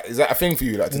that a thing for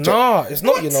you? Like, to Nah, it's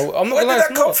not. You know, I'm not Where gonna lie. did that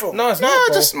It's come not. from? No, it's not. Nah,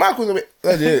 Bro. just Michael's a bit. Go.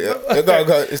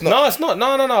 It's not. No, it's not. No.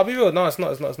 I'll be real. No, it's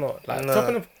not. Like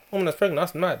dropping a woman that's pregnant.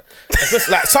 That's mad.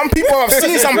 Like some people, I've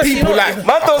seen some people like.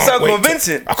 Man don't sound wait.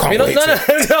 convincing. I can't You know, wait.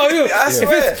 no. I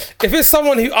swear. If it's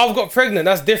someone who I've got pregnant,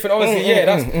 that's different. Obviously,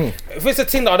 that's. If it's a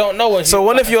thing that I don't know, and So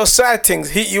one of your side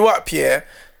things hit you up, yeah?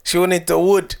 She wanted the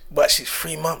wood, but she's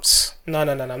 3 months. No.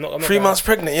 I'm not. 3 months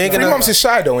pregnant. You ain't 3 gonna. months is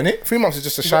shy though, innit? 3 months is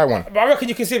just a shy one. But I reckon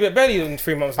you can see a bit belly in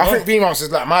 3 months. I no? think 3 months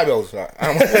is like my bells. Like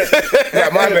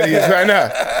my belly is right now.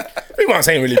 3 months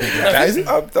ain't really big like that, is it?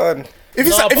 I'm done. If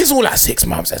it's all like 6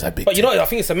 months, that's a big. But you know, I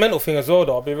think it's a mental thing as well,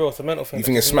 though. I'll be real, it's a mental thing. You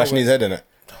think it's smashing his head in it?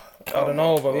 I don't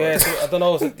know, but yeah, I don't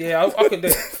know. Yeah, I could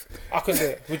do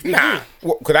it. Would you Nah.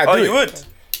 What could I do? Oh, you would?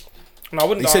 No, I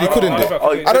wouldn't. You said you couldn't do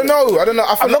it. I don't know.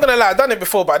 I'm not gonna lie, I've done it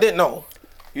before, but I didn't know.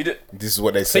 You did. This is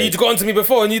what they So say. you got onto me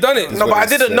before and you done it? No, but I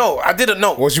didn't know.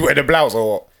 Was you wearing the blouse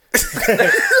or what?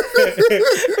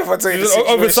 If I tell you the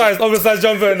situation, Oversized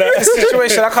jumper and the that.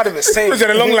 situation, I can't even say. You had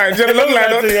a long line.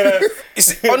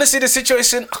 Honestly, the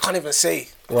situation, I can't even say.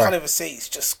 Why? I can't even say. It's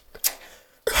just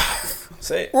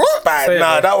Say it. What? bad. Say it,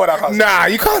 Nah, bro. that one I can't say. Nah,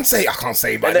 you can't say. I can't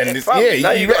say. But And then if this, I'm- yeah,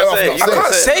 now you you better gotta off say not it. I saying.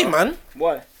 can't Say it, say, man,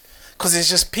 Why? because it's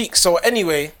just peak. So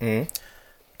anyway,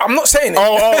 I'm not saying it.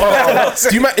 Oh.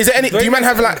 Do you man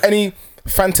have like any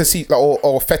fantasy like,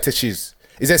 or fetishes?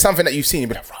 Is there something that you've seen? You'd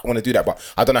be like, I want to do that, but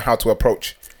I don't know how to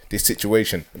approach this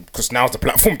situation, because now's the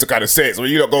platform to kind of say it. So when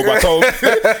you don't go back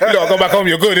home,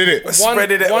 you're good, innit?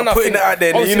 Spreading it, putting it out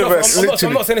there in the universe.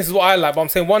 I'm not saying this is what I like, but I'm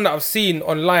saying one that I've seen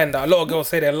online that a lot of girls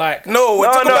say they like. No, we're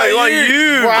talking about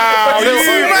you. Wow, I've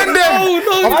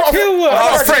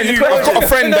got a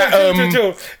friend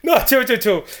that No,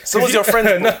 chill. So what's your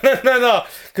friend? No.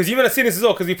 Because you've never seen this as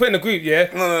well. Because you put in the group, yeah.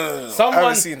 No. Someone, I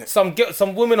haven't seen it.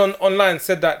 some women online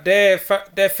said that their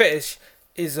fetish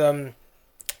is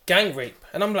gang rape,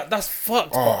 and I'm like, that's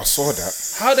fucked. Oh, I saw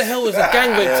that. How the hell is a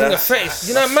gang rape thing a fetish?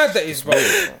 You know how mad that is, bro.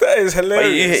 That is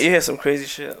hilarious. But you hear some crazy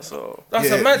shit. So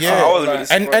That's a mad shit. I wasn't really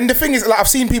surprised. And the thing is, like, I've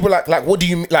seen people like, what do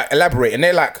you like? Elaborate, and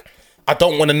they're like, I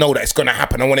don't want to know that it's gonna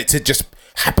happen. I want it to just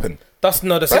happen. That's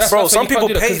not bro. Some people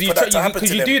pay for that to happen to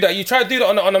because you them. do that. You try to do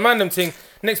that on a random thing.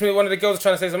 Next minute, one of the girls is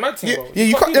trying to say some mad thing, bro. Yeah,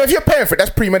 you can't, if you're paying for it, that's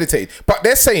premeditated. But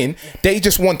they're saying they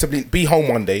just want to be home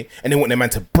one day and they want their man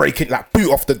to break it, like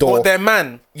boot off the door. Or their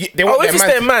man. Yeah, they want if it's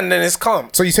their man, then it's calm.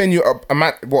 So you're saying you're a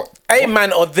man? What? A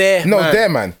man or their man? No, their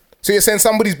man. So you're saying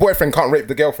somebody's boyfriend can't rape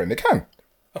the girlfriend? They can.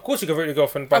 Of course you can rape your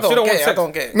girlfriend, but I she don't want get it. sex. I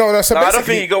don't get it. No. So I basically, don't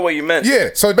think you got what you meant. yeah.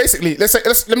 So basically, let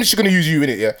me just gonna use you in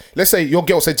it. Yeah. Let's say your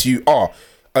girl said to you,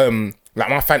 like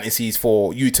my fantasy is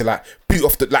for you to like boot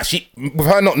off the, like, she, with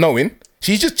her not knowing,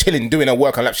 she's just chilling doing her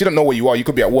work, and like she don't know where you are. You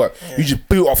could be at work. You just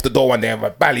boot off the door one day, have a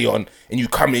bally on, and you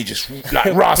come in, just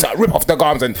like ras out, rip off the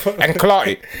garms and clot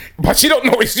it. But she don't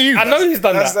know it's you. I know he's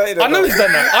done that. I know he's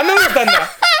done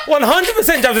that.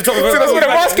 100% jabs the top of her. So that's where the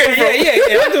mask came from. Yeah,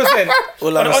 100%.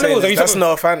 All I'm saying is that's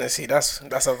not a fantasy. That's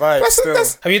a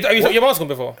vibe. Have you took your mask on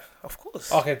before? Of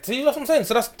course. Okay, see, that's what I'm saying.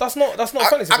 So that's not a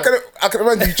fantasy. I can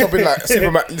imagine you chopping like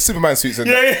Superman suits and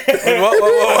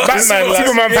What? Batman, like,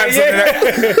 Superman pants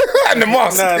and the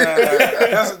mask.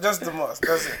 No. Just the mask.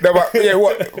 That's it. No, but yeah,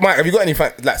 what, Mike? Have you got any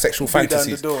like sexual down the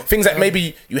fantasies? door. Things that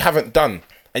maybe you haven't done,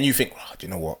 and you think, do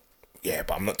you know what? Yeah,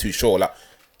 but I'm not too sure. Like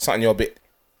something you're a bit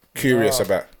curious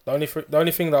about. The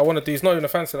only thing that I want to do is not even a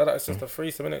fantasy like that. It's just a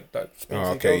threesome, innit?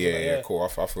 Okay, yeah, cool. I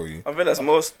feel you. I think that's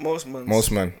most men.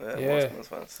 Most men. Yeah.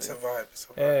 Most men's It's fantasy. a vibe.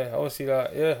 Yeah, obviously,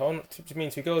 like, I want to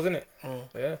mean 2 girls, innit?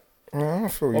 Yeah. I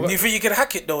feel you. Do you think you could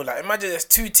hack it though? Like, imagine there's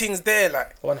 2 things there.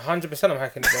 Like, 100% I'm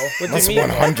hacking it, bro. What do That's you mean?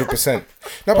 100%.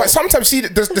 No, but sometimes see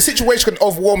the situation can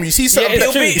overwhelm you. You see some,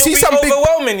 it's true. you see It'll some be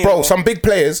overwhelming, you big, bro. know. Some big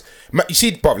players. You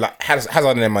see, bro, like Hazard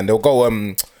and them, man. They'll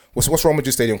go. What's Real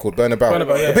Madrid stadium called?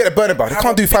 Bernabeu. Yeah. A bit of Bernabeu. They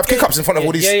can't do 5 kick-ups in front of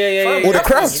all these, all the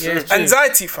crowds. Yeah, it's true.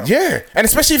 anxiety, fam. Yeah, and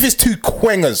especially if it's 2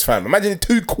 quengers, fam. Imagine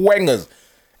 2 quengers.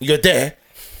 You're there.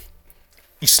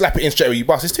 You slap it in straight away. You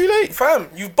bust. It's too late. Fam,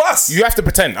 you bust. You have to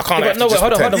pretend. I can't. Yeah, but no, wait,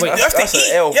 hold on, wait. You have to That's an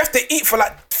eat. L. You have to eat for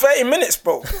like 30 minutes,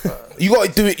 bro. You got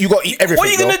to do it. You got to eat everything. What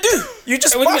are you gonna do? You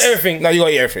just What do you mean bust. everything? No, you got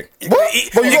to eat everything. You gotta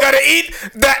eat. But You gotta eat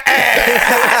the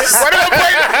ass. Why do I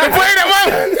play that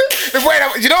one?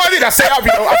 You know what I did? I set up,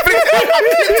 you know. I flicked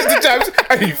it to Jabs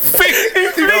and he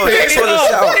flicked. No, this was a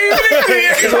setup.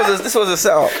 This was a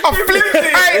setup. I flicked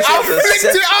it. I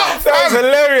flicked it up. That was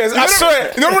hilarious. I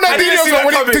swear. You know when I didn't see that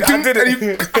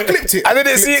coming. I clipped it. I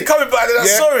didn't see it coming, but I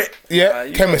saw it. Yeah,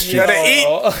 chemistry. You gotta eat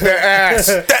The ass.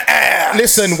 the ass.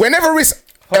 Listen, whenever it's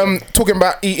talking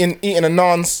about eating a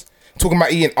nans, talking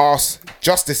about eating arse,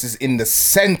 Justice is in the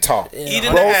center.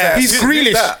 Eating Bro, the ass. he's Who's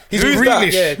Grealish. that? He's Who's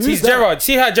Grealish. Yeah, he's Gerrard.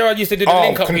 See how Gerrard used to do the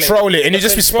link up control link? it, and you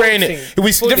just be Control spraying thing. it.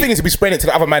 The thing is, to be spraying it to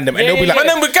the other man, them, and Yeah, they'll be yeah, like, And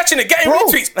then we're catching it, getting bro,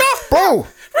 retweets. bro.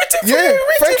 Yeah,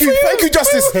 thank you,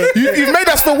 Justice. You've made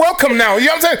us feel welcome now. You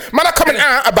know what I'm saying? Man are coming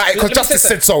out about it because Let me Justice say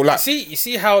said so. Like, you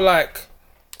see how, like,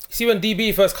 see when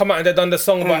DB first come out and they done the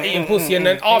song about eating pussy, and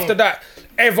then after that,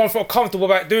 everyone felt comfortable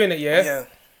about doing it. Yeah.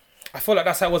 I feel like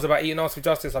that's how it was about eating arse with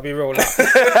Justice. I'll be real. Like,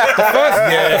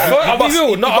 I'll be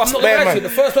real. No, I'm not gonna lie to you. The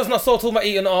first person I saw talking about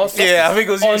eating arse, Yeah, I think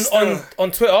it was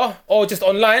on Twitter or just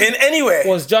online in anywhere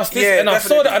was Justice, Yeah, and I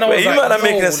saw that and I was Wait, you like, might not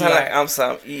making yo, it sound like like, I'm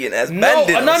some eating as no,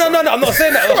 bandit. no, I'm not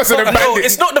saying that. No,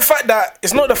 it's not the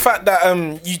fact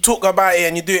that you talk about it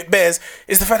and you do it bears.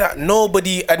 It's the fact that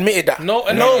nobody admitted that.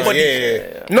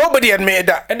 Nobody admitted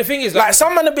that. And the thing is, like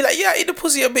some man will be like, yeah, eat the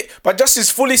pussy a bit, but Justice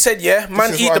fully said, yeah,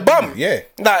 man, This is eat what the I bum. do, yeah.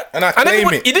 Like, And I claim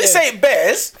it. You didn't say it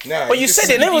bears, Nah, but you you just said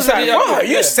it. And it was said like, it, wow,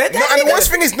 yeah. you said No, that. and the worst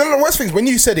thing is, the worst thing is when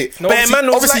you said it. Bear man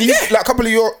was obviously, like, yeah. like a couple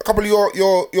of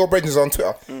your brethren on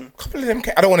Twitter. A couple of them.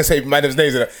 I don't want to say madam's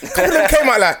names. A couple of them came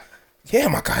out like, yeah,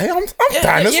 my guy, I'm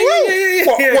down as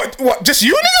well. What? Just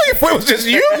you, nigga? If it was just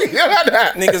you, like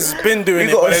that. Niggas been doing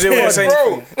it, got but a they didn't want to say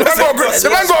Bro, anything. the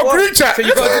man got a group chat.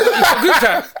 you got a group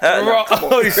chat.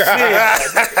 Oh shit!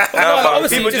 Nah, but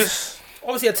obviously people just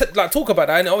obviously, like talk about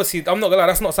that, and obviously, I'm not gonna lie,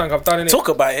 that's not something I've done. Innit? Talk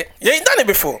about it. You ain't done it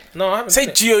before. No, I haven't. Say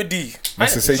done it. G-O-D.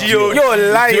 You're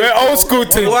lying. You're old school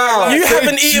thing. Wow. You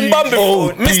haven't eaten bun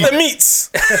before. Mr. Meats.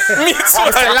 Meats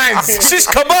lines. Shish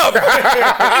kebab. You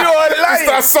are lying.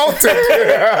 Mr. Salted.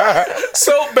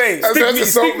 Salt base.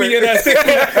 Stick me.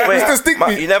 Wait, Stick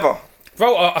me. you never.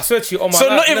 Bro, I swear to you, on my So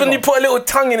life, not even never. you put a little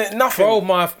tongue in it, nothing. Bro,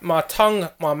 my tongue,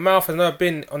 my mouth has never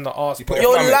been on the arse. Bro.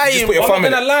 You're lying. Just put your I'm thumb not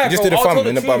in gonna it. lie, You just bro. do the I'll thumb tell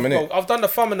in the truth, bum, bro. innit? I've done the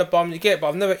thumb in the bum, you get, but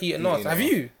I've never eaten nans. Have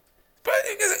you?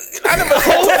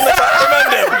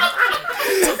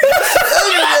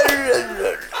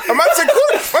 Imagine,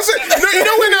 you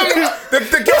know when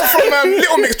the girl from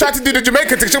Little Mix tried to do the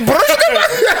Jamaican thing.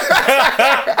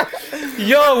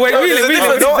 Yo, wait, really?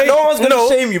 No one's gonna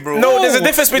shame you, bro. No, there's a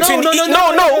difference between No.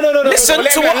 Listen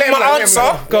to what my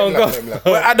answer. Go on.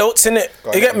 We're adults, innit?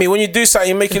 You get me? When you do something,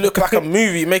 you make it look like a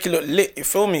movie, you make it look lit, you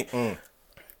feel me?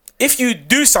 If you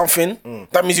do something,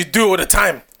 that means you do it all the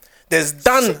time. There's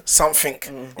done something.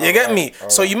 You get me?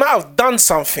 So you might have done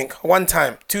something 1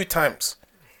 time, 2 times.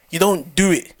 You don't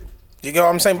do it. You get what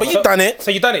I'm saying? But you done it. So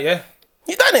you done it, yeah?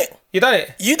 You done it. You done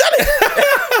it? You done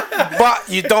it. But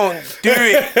you don't do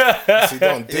it. You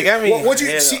don't do You get me? What do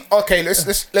you see? Okay, let's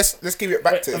give it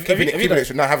back to keeping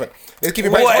it. No, I haven't. Let's keep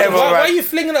it back. Whatever. Why are you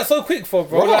flinging that so quick for,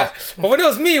 bro? What? Like, but when it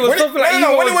was me, it was something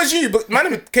like when it was you, but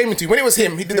man came into you. When it was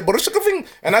him, he did the Borussia thing,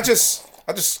 and I just,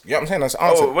 you know what I'm saying? That's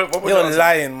answered. What was your You're answer?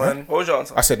 lying, man. What was your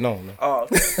answer? I said no. Oh,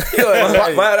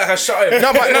 You're man, I shot him. No,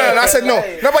 I said no.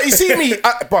 No, but you see me,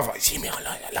 brother. You see me. I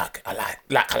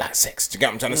like sex. Do you get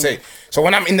what I'm trying to say? So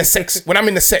when I'm in the sex,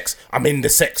 I'm in the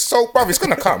sex. So, brother, it's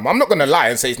gonna come. I'm not gonna lie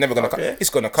and say it's never gonna come. It's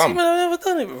gonna come. I've never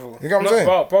done it before. You get what I'm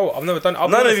saying? Bro, I've never done it.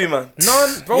 None of you, man.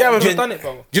 None, bro. Yeah, I've never but- done it,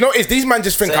 bro. Do you know what it is? These man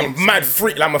just think Same, I'm mad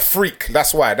freak. Like I'm a freak.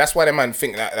 That's why they man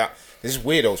think like that. This is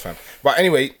weirdos, fam. But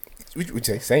anyway, would you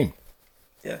say same?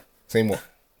 Yeah. Same what?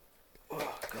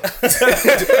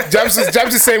 Jabs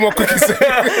is saying what Cookie said.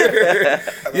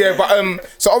 Yeah, but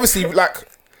so obviously like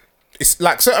it's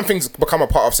like certain things become a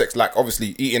part of sex. Like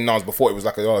obviously eating naans before it was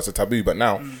like it's a taboo, but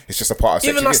now it's just a part of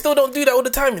sex. Even I still don't do that all the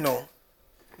time, you know.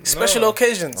 Special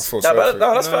occasions. feel Nah, sorry but for you.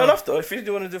 no, that's fair enough though. If you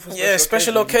do want to do for Yeah,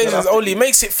 special occasions only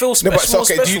makes it feel No, special. but it's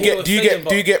okay. special.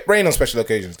 Do you get brain on special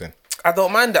occasions then? I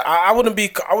don't mind that. I wouldn't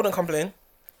complain.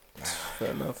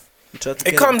 Fair enough.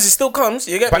 It comes, it still comes.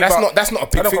 You get But me? that's not a I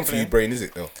big don't thing for you, complain. brain, is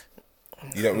it though?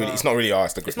 You don't really. It's not really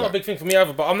ours. It's not a big thing for me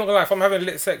either, but I'm not gonna lie. If I'm having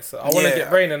lit sex, I want to Yeah. get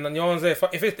brain, and you know what I'm saying.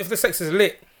 If the sex is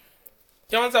lit,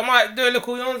 you know what I'm saying. I might do a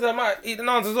little. You know what I'm saying. I might eat the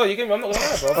naans as well. You get me? I'm not gonna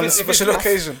lie, bro. On a special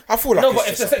occasion. I feel like No, it's but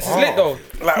if the just sex is lit though,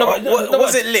 Like, what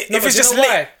was it lit? If but it's you just know lit.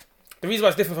 why? The reason why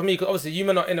it's different for me because obviously you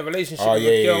men are in a relationship Oh with yeah,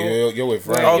 a girl. you're with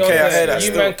Right. right. Okay, I hear that. You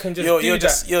still. man can just you're do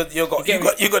just that. you got get me?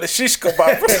 you got the shish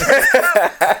kebab.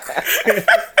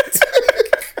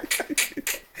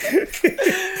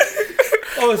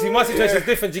 Obviously, my situation is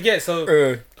different. You get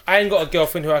so. I ain't got a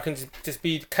girlfriend who I can just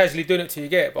be casually doing it to. You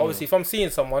get, but obviously, if I'm seeing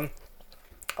someone,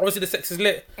 obviously the sex is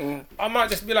lit. I might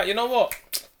just be like, you know what,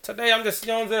 today I'm just,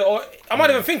 you know what I'm saying, or I might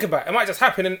even think about it. It might just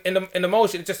happen in the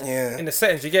motion, just in the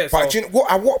settings. You get. But So, do you know,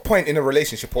 at what point in a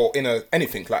relationship or in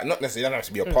anything, like not necessarily, it doesn't have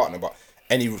to be a partner, but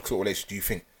any sort of relationship, do you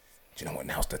think, do you know what,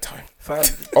 now's the time?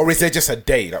 Or is there just a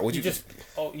day? Like, would you just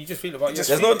feel about it.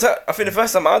 There's no time. I think the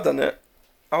first time I done it,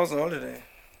 I was on holiday.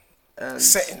 And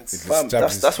Settings. fam,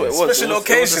 that's what it was. Special It was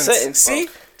the occasions. settings, See?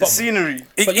 fam. The scenery.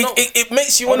 But you know- It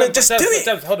makes you want to just do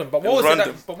it. Hold on, but It was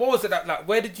random. what was it that like?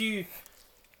 Where did you?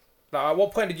 Like, at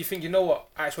what point did you think, you know what,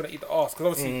 I actually want to eat the arse? Because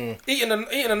obviously, eating the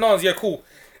naans, yeah, cool.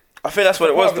 I think that's what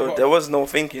it was What have you though. got? There was no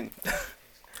thinking.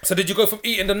 So did you go from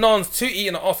eating the naans to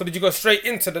eating the arse, or did you go straight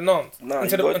into the naans? Nah,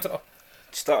 into you the, got- into the,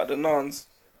 Started the nuns.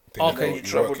 Okay. You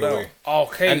travel work your down. way.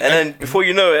 okay. And then before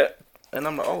you know it, and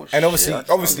I'm like, oh shit. And I obviously, just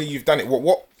obviously you've done it.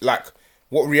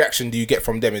 What reaction do you get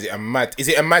from them? Is it a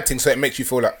mad thing? So it makes you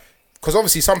feel like, because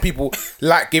obviously some people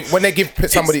like when they give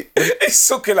somebody. It's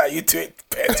looking like you do it.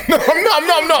 No,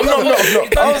 I'm not.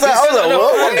 I was like,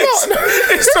 what?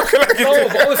 It's looking like you do No, it.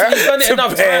 but obviously you've done it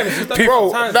enough bear times. You've done it Bro,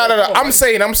 enough times. no. I'm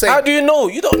saying. How do you know?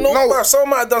 You don't know. No. Bro. Someone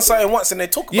might have done something once and they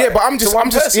talk about it. Yeah, but I'm just, To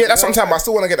one person, yeah, that's you what I'm know? saying. But I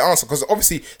still want to get the answer because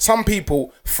obviously some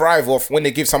people thrive off when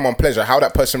they give someone pleasure. How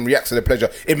that person reacts to the pleasure,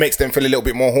 it makes them feel a little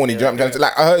bit more horny. Do you know what I'm saying?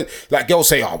 Like I heard, like girls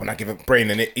say, "Oh, when I give a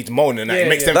brain and it's moaning," and it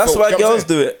makes them. That's feel, why do you know what I'm girls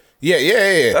do it. saying?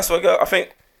 Yeah. That's why girls. I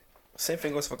think same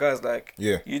thing goes for guys. Like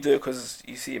Yeah. you do it because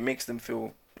you see it makes them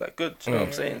feel like good. Do you know what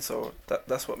I'm saying? So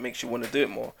that's what makes you want to do it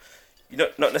more. You know,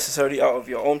 not necessarily out of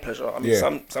your own pleasure. I mean,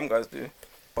 Yeah. some guys do,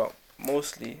 but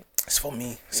mostly It's for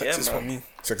me. Sex Yeah, is man. for me.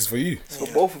 Sex is for you. it's for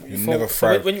both of you. You never So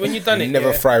thrive. when you done You it, never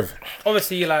yeah, thrive.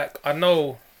 obviously, like I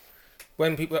know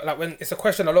when people like when it's a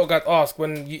question a lot of guys ask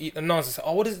when you eat the naans, they say,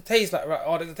 "Oh, what does it taste like?" Right?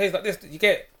 Oh, does it taste like this? You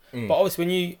get. But obviously,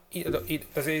 when you eat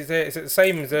is it the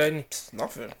same? Is there any?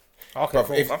 Nothing. Okay, Bruv,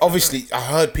 cool. if, obviously, I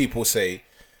heard people say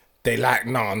they like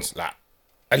naans like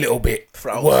a little bit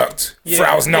worked.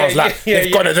 Frow's naans like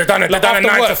they've done a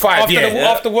 9 to 5.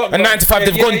 After work, a 9 to 5.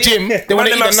 They've gone gym. They want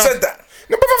to eat the naans. said that.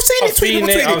 No, but I've seen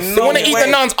it. They want to eat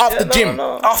the naans after gym.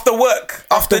 After work.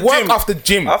 After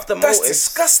gym. After That's motives.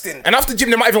 disgusting. And after gym,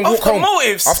 they might even walk home.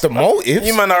 Motives. After motives?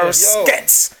 You man are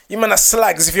skets. You man are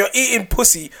slags. If you're eating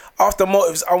pussy after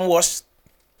motives unwashed,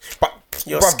 But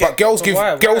girls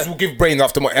will give brains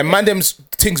after motives. And man, them's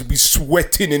things be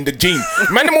sweating in the jeans.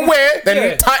 Man, them will wear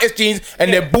their tightest jeans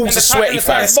and their balls are sweaty,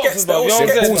 fam. skets,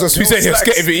 Their balls are sweaty. Saying you're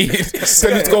scared of it.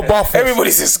 Then it's go bathroom.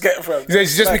 everybody's a sket, fam. You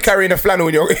just be carrying a flannel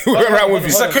when you're around with you.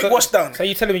 It's a quick wash down. So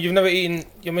you telling me you've never eaten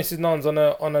your Mrs. Naans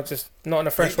on a just not on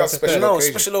a fresh that's rice? special. No,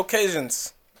 occasion. special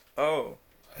occasions. Oh.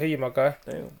 I hear you, my guy.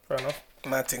 Damn. Fair enough.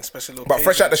 Man, thing special occasions. But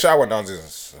fresh out the shower naans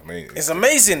is amazing. It's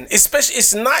amazing. It's special.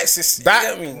 It's nice. It's you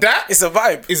get me? that It's a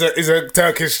vibe. is a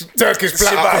Turkish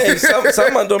platter. Hey,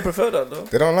 some man don't prefer that though.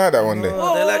 They don't like that one day.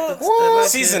 Oh, they like the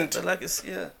Seasoned. They like it,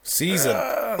 yeah. Season.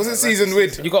 What's it seasoned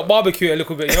with? You got barbecue a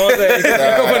little bit. You know what I'm saying? You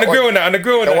got on the grill now. On the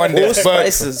grill That one now. there's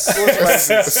bird. Spices.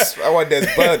 That one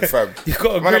there's bird, fam. You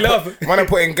got to Man, grill I'm up. man, I'm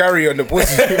putting Gary on the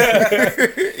pussy.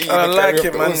 I like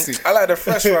it, man. I like the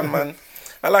fresh one, man.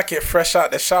 I like it fresh out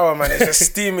the shower, man. It's just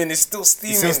steaming. It's still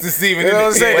steaming. It's still steaming, You know what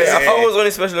I'm innit? saying? Wait, I thought it was only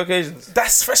special occasions.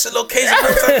 That's special occasion.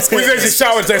 We said your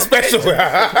showers are special.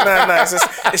 Nah.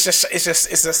 It's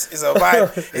a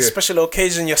vibe. It's special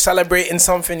occasion. You're celebrating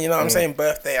something. You know what I'm saying?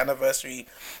 Birthday, anniversary.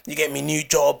 You get me, new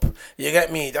job. You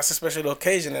get me. That's a special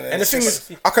occasion. And the thing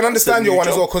is, I can understand your one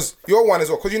as well, because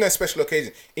you know, special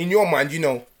occasion. In your mind, you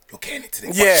know, you're getting it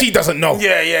today. Yeah. But she doesn't know.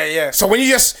 Yeah. So when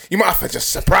you might have to just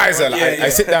surprise her. Like, Yeah. I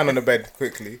sit down on the bed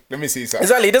quickly. Let me see something.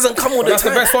 Exactly. It doesn't come all the That's the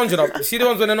time. best ones, you know. You see the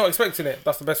ones when they're not expecting it.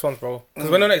 That's the best ones, bro. Because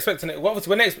when they're not expecting it, well, obviously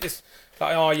when it's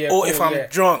like, oh yeah. Or cool, if I'm yeah.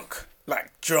 drunk.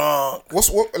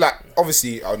 What like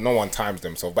obviously no one times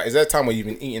themselves, but is there a time where you've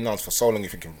been eating naans for so long you're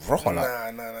thinking raw like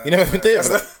Nah. you never been there?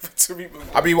 Two people.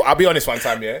 I'll be honest one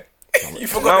time, yeah. You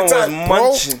forgot the time.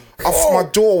 Bro, my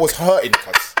jaw was hurting,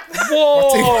 cuz.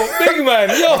 Whoa, big man,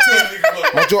 yo.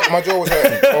 My jaw was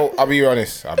hurting. Oh, I'll be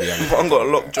honest. I've got a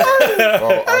locked jaw.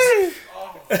 Bro,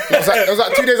 it was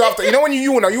like 2 days after. You know when you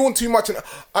yawn too much and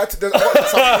I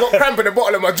got cramp in the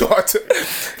bottom of my jaw.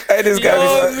 Hey, this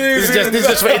guy. This is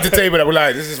just for entertainment. I'm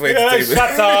lying. This is for entertainment.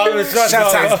 Shut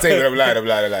up. Entertainment. I'm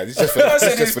lying. It's just for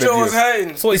the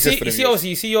viewers. So you It's just for the see, obviously,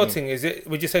 you see your thing. Is it?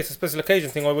 Would you say it's a special occasion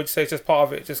thing, or would you say it's just part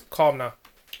of it? Just calm now.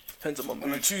 Depends on my On a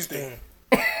mood. Tuesday.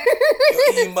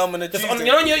 You're eating bum on a Tuesday.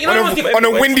 On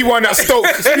a windy one at Stoke.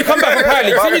 You come back from Power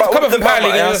League. You come back from Power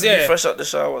League. It has to be Yeah. fresh out the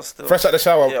shower still. Fresh out the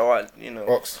shower. Yeah, right, you know.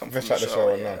 Ox, come fresh from out the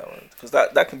shower now. Because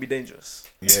that can be dangerous.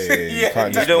 Yeah. You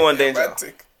can't You don't want danger.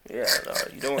 Romantic. Yeah, no,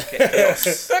 you don't want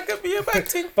chaos. That could be a bad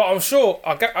thing. But I'm sure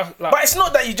But it's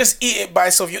not that you just eat it by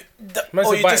itself. Man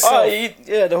Or said you by just.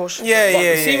 itself. The whole shit.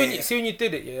 Yeah. See when you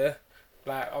did it, yeah.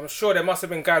 Like I'm sure there must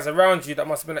have been guys around you that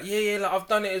must have been like, yeah, like I've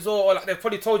done it as well, or like they've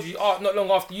probably told you, not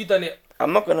long after you done it.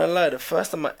 I'm not gonna lie. The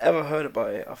first time I ever heard about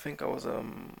it, I think I was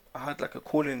I had like a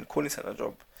calling center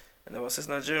job, and there was this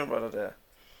Nigerian brother there,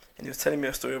 and he was telling me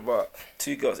a story about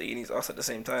 2 girls eating his ass at the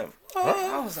same time.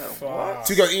 I was like, what?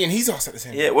 2 girls eating his ass at the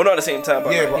same time. Yeah, well not at the same time,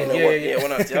 but Yeah, like, but-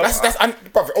 one after the That's other.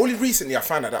 but only recently I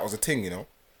found out that was a thing. You know,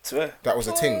 Swear. that was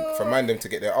a thing for man them to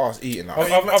get their ass eaten.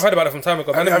 Like, I've heard about it from time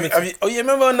ago. You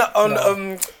remember on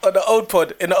the old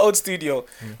pod in the old studio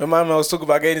when my man was talking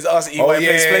about getting his ass eaten while he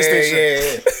plays PlayStation?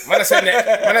 Yeah. Man,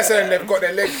 I said they've got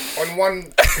their leg on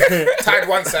one tied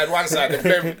one side. They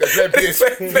play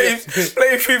PS.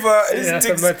 Playing FIFA. His that's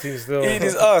dicks a mad thing still. eating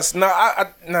his ass. I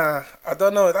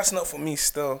don't know. That's not for me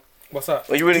still. What's that?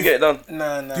 Well, you wouldn't get it done.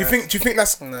 Nah. Do you think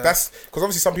that's because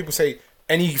obviously some people say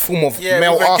any form of Yeah,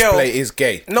 male with a ass girl. play is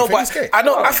gay. No, You think it's but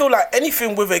gay? I feel like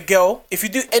anything with a girl, if you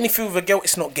do anything with a girl,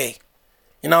 it's not gay.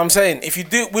 You know what I'm saying? If you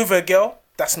do it with a girl,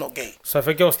 that's not gay. So if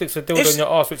a girl sticks a dildo If- on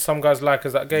your ass, which some guys like,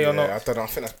 is that gay or Yeah, not? I don't know. I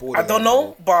think that's I borderline. don't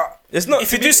know, but It's not.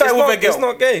 If you do something with a girl, it's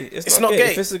not gay. it's not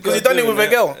gay. If it's a Because girl you done it doing with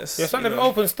a girl. it's, You're starting you to know,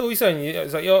 open still. You saying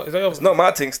is that your? It's not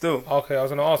my thing still. Okay, I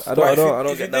was gonna ask. I don't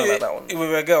if you get do down like it that one.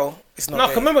 with a girl, it's not No,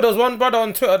 gay. I remember there was one brother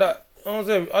on Twitter that I don't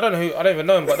know who, I don't even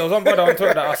know him, but there was one brother on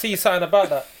Twitter that I see something about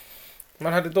that.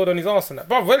 Man had the door on his ass and that.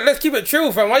 Bro, let's keep it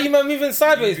chill, fam. Why you man moving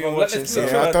sideways, You've been bro? Let's watching keep it some-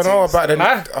 chill. I don't know about the.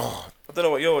 Huh? Oh, I don't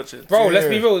know what you're watching. Bro, let's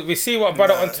be real. We see what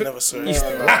brother on I Twitter. never saw it. No,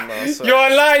 sorry. You're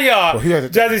a liar. who had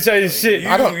it? Jazz is showing shit.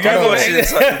 I don't. You're I don't watching know.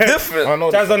 something I different. don't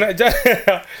know. Jazz on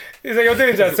it. He's like, you're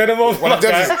doing Jazz. Send him over. One of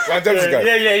Jazz guys.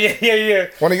 Yeah.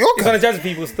 One of your He's on guys. the Jazz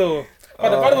people still. But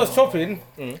the brother was chopping.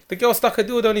 The girl stuck a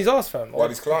dildo on his ass, fam. While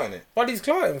he's clotting it. While he's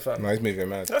clotting, fam. No, he's moving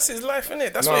mad. That's his life,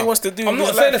 innit? That's what he wants to do. I'm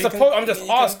not saying it's a problem. I'm just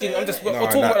asking. I'm just. We're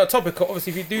talking about the topic.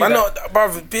 Obviously, if you do Man, that. no,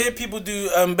 bruv, bare people do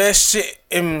bare shit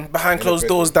in behind closed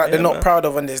doors that they're not proud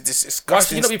of, and there's this Why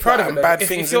disgusting should you not be proud of and it? bad If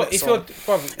things. you're,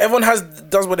 Bruv, everyone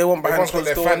does what they want behind Everyone's got closed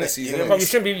their doors. fantasies, innit? Bro,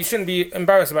 you shouldn't be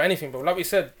embarrassed about anything, bro. Like we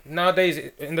said, nowadays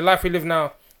in the life we live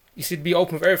now, you should be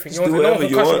open with everything. Just do whatever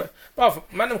you want. Bro,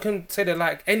 man, can say they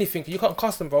like anything. You can't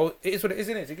cuss them, bro. It is what it is,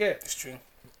 innit? You get? It's true.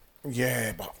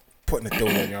 Yeah, but putting a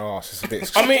dildo in your ass is a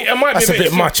bit. I mean, it might That's be a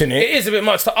bit much, innit? It is a bit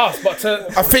much to us, but to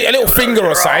I think a little finger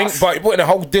or something, but putting a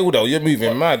whole dildo, you're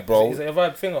moving mad, bro. is it a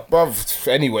vibe finger? Bruv,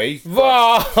 anyway.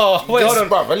 Wow, wait, hold on.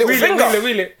 Bruv, a little Wheel finger.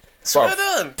 Wheel it. Well Bruv,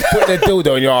 done. putting a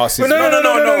dildo in your ass is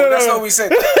No. That's what we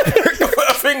said. Put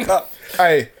a finger.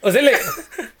 Hey, Was it lit?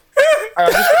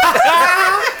 I've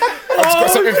just got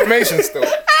some information still.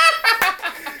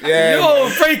 Yeah. Yo,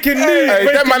 breaking news. Hey,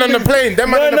 that man on the plane. That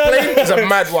man on the plane is a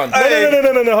mad one. No,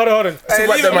 hold on. Hey,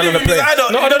 about that man on the plane. I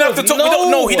don't. No, we don't have to talk. no. We don't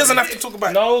know. He doesn't have to talk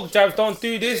about it. No, Jabs, don't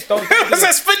do this. Don't do this.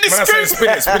 Let's spin this Man, I said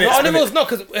script. spin it. No, on the reels, no,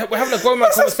 because we're having a grown man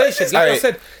conversation. Like I Hey.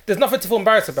 said, there's nothing to feel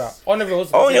embarrassed about. On the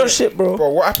reels. Own your shit, bro. Bro,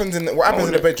 what happens in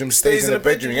the bedroom stays in the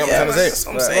bedroom. You know what I'm trying to That's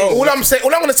what I'm saying.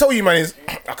 All I'm gonna tell you, man, is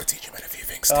I could teach you, man, a few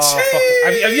things. Oh, fuck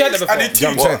it. Have you had that before? I did You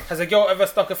know what I'm saying? Has a girl ever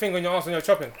stuck a finger in your ass when you're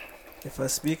chopping? If I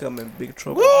speak, I'm in big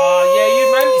trouble. Oh, yeah,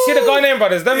 you man. You see the Ghanaian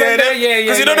brothers? Them man there? Yeah.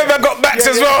 Because you don't know if I got backs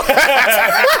as well. You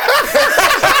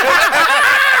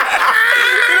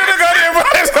know the Ghanaian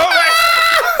brothers got backs.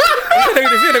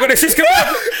 They got the shish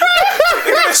kebab.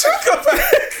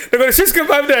 They got the shish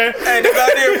kebab there. Hey, the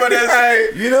Ghanaian brothers. Hey,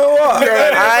 You know what?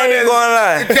 I ain't gonna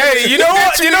lie. Hey, you know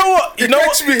what? You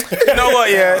know what?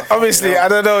 Yeah, obviously, I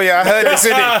don't know. Yeah, I heard this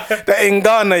in it. That in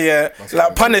Ghana, yeah,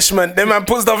 like punishment, them man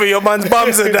put stuff in your man's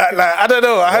bums and that. Like, I don't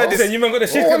know. I heard this. You man got the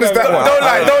shish What kebab. is that one? Don't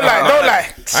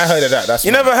lie. I heard of that. That's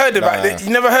You never heard about it. You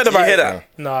never heard about hear it, that?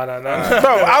 No.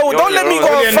 bro. Don't let me go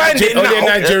and find it Only a now.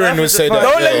 Nigerian would say that.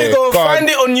 Don't let Yeah, me go and go on. find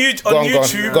it on YouTube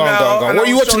Go on. now. and What are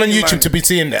you I'll watching show on you, YouTube man. to be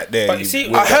seeing that there? But you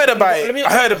see, I heard about it. Let me-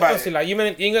 I heard about honestly, it. like you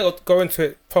ain't gonna go into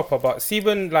it proper, but see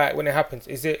when it happens,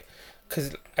 is it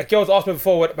because a girl's asked me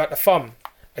before about the thumb?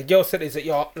 A girl said, "Is it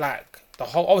your like the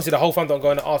whole thumb don't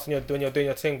go in the arse when you're doing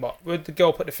your thing, but would the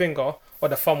girl put the finger or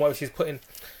the thumb, whatever she's putting,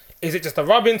 is it just a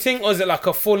rubbing thing or is it like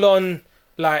a full on?"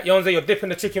 Like, you know what I'm saying? You're dipping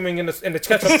the chicken wing in the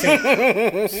ketchup thing.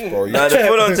 Bro, you- Nah, the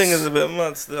full-on thing is a bit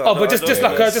mad still. Oh, but just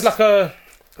like a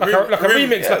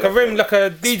remix, like a rim, like a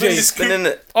DJ. spinning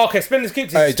it. Okay, spin the scoop.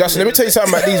 Hey, Justin, let me tell you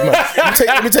something about these man.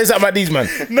 Let me tell you something about these man.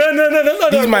 No.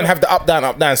 These man have the up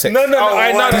down sex. No.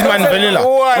 These man vanilla.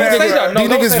 These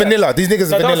niggas vanilla. These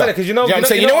niggas No, don't say vanilla. that, 'cause You know what I'm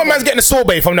saying? You know what man's getting a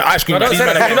sorbet from the ice cream? No, These don't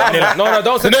man say are getting that. vanilla. No,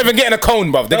 don't say They're not that. even getting a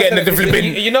cone, bruv. They're getting the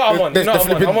flipping. You know I'm on. the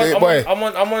flipping boy. I'm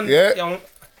on. Yeah. I'm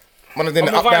Man are doing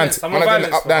the on up down. violence. I'm on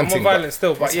violence. I'm on violence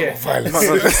still, but yeah.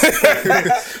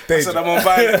 I said I'm on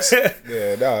violence.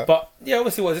 Yeah, nah. But yeah,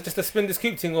 obviously, was it just a spin the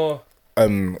scoop thing or?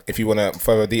 If you want to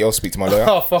further details, speak to my lawyer.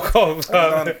 Oh, fuck off.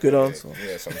 Good answer.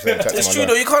 Yeah, so I'm saying, chat to It's my true lawyer.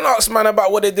 though. You can't ask man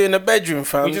about what they do in the bedroom,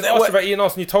 fam. We just asked about eating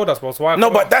ass and you told us, bro. So why?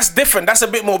 No, but that's different. That's a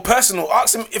bit more personal.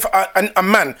 Ask him if a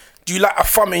man, do you like a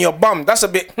thumb in your bum? That's a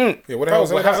bit. Yeah, what the Bro, hell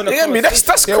is we're that? having a You get me?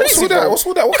 That's Yeah, what's crazy, all that? bro. What's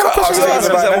all that? What kind of can't question ask is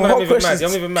that. that? I'm What not even mad.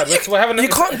 questions? I'm even mad. We're having a. You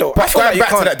can't though. I feel Going like you back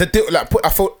to can't. that, I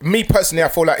feel me personally. I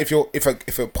feel like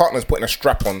if a partner's putting a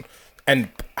strap on and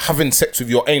having sex with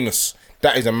your anus,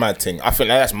 that is a mad thing. I think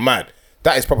that's mad.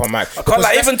 That is proper mad. I can't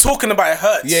like even talking about it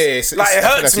hurts. Yeah, it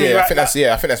hurts me. I think that's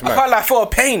I mad. can't like feel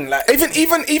pain. Like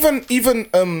Even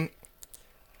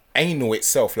anal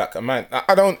itself, like a man.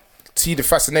 I don't see the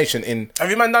fascination in have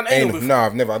you man done anal anal. before? No,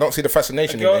 I've never. I don't see the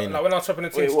fascination in Girl, anal. like when I was chopping the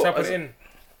thing, Wait, what? strap it in.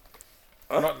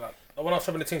 Not like when I was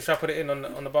chopping the thing, strap it in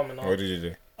on the bum and all. What did you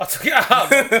do? I took it out.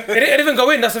 Bro. It didn't even go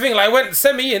in. That's the thing. Like, it went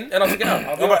semi in and I took it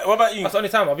out. What about you? That's the only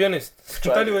time. I'll be honest.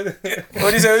 What do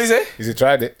you say? Has he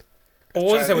tried it? Or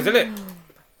what was it? Was it lit?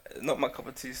 Not my cup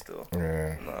of tea still.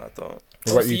 Yeah. No, I don't.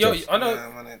 What about you, Yo, Jabs? I know.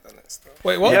 Man, I ain't done that stuff.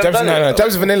 Wait, what? Yeah. Jabs, done it. no,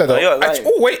 Jabs vanilla though. No, you're lying. Actually,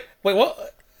 oh wait, Wait,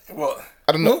 what? What?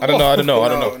 I don't know. No, I don't know. I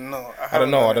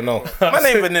don't know. My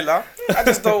name vanilla. I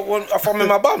just don't want a thumb in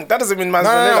my bum. That doesn't mean man's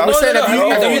No, vanilla. I'm saying,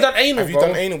 Have you done anal, Have you bro?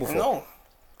 done anal before? No,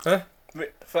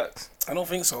 Facts. I don't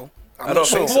think so. I don't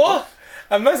think so. What?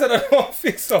 A man said I don't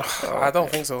think so. I don't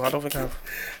think so. I don't think I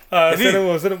have.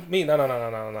 Said it me.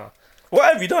 No.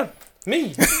 What have you done?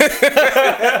 Me.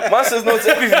 Man says no to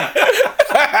everything.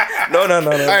 No.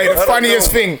 Hey, the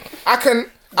funniest thing, I can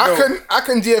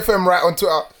GFM right on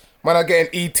Twitter. Man, I'm getting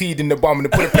ET'd in the bum and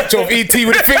they put a picture of ET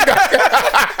with a finger.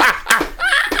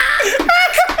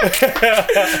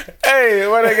 Hey,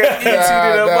 when I get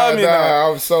ET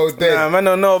now. I'm so dead. Nah, man,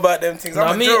 don't know about them things.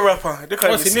 I'm a drill rapper. They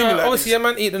can't see me like obviously, yeah,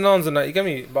 man, eat the naans and that. You get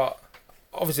me? But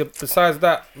obviously, besides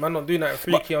that, man, not doing that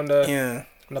freaky on the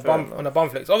on the bum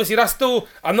flex. Obviously, that's still.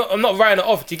 I'm not writing it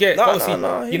off. Do you get?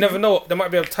 Obviously, you never know. There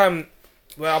might be a time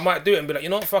where I might do it and be like, you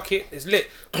know what, fuck it, it's lit.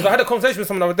 Because I had a conversation with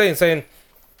someone the other day and saying,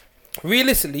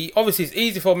 realistically, obviously, it's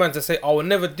easy for a man to say, I will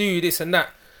never do this and that.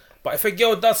 But if a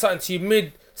girl does something to you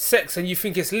mid-sex and you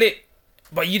think it's lit,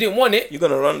 but you didn't want it, you're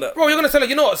gonna run that, bro. You're gonna tell her,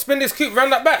 you know what? Spin this coupe, run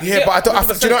that back. Yeah, but do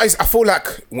you know? I feel like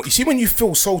you see when you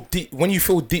feel so deep, when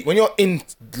you're in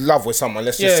love with someone.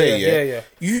 Let's just say,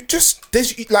 you just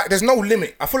there's no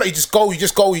limit. I feel like you just go. When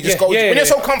you're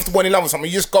so comfortable and in love with someone,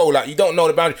 you just go. Like you don't know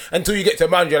the boundary until you get to the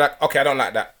boundary. You're like, okay, I don't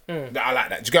like that. I like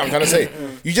that. Do you get what I'm trying to say?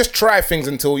 You just try things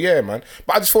until man.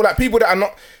 But I just feel like people that are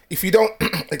not, if you don't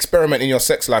experiment in your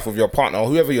sex life with your partner or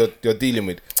whoever you're dealing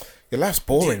with. Your life's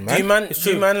boring, man.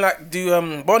 Do you man like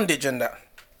do bondage and that?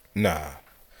 Nah.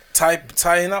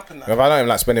 Tying up and that? If I don't even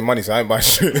like spending money, so I ain't buying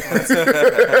shit.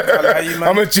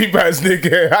 I'm a cheap ass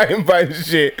nigga. I ain't buying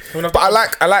shit. But I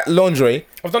like lingerie.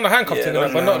 I've done the handcuff thing,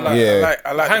 but not like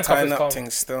I like the tying up thing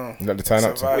still. You like the tying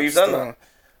up thing? You've done that?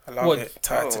 I love it.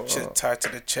 Tied to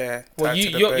the chair. Well,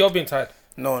 you're being tied.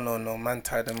 No, man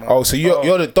tied them up. Oh, so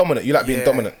you're the dominant. You like being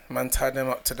dominant. Man tied them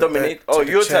up to the bed. Oh,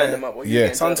 you're tying them up.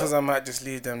 Yeah. Sometimes I might just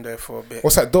leave them there for a bit.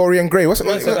 What's that? Dorian Gray. What's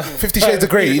it? 50 Shades of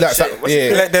Grey. You like that?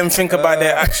 Yeah. Let them think about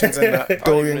their actions and that.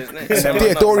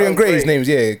 Dorian Gray. His name's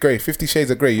Gray. 50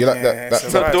 Shades of Grey. You like that?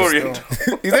 It's not Dorian.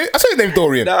 I said his name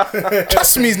Dorian.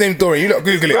 Trust me, his name Dorian. You not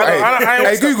Google it.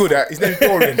 Hey, Google that. His name's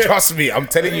Dorian. Trust me. I'm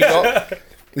telling you not.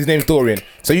 His name's Dorian.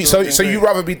 So you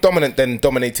rather be dominant than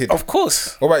dominated? Of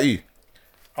course. What about you?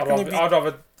 I'd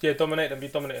rather dominate than be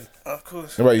dominated. Of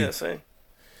course. What about you? Yeah, same.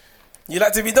 You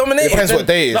like to be dominated? Depends what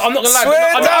day it is. No, I'm not gonna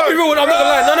lie. I'll be real. I'm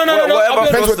not gonna lie. No.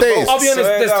 Depends what day it is. I'll be honest.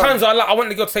 There's times I want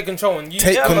the girl to take control and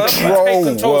take control. Take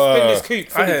control. Spin this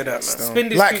coupe. I hear that. Spin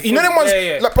this like coupe. you know them ones.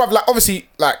 Like, bruv, like obviously,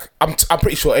 like I'm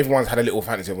pretty sure everyone's had a little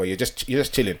fantasy where you're just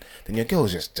chilling, then your girl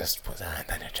just puts her hand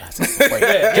on your chest. You know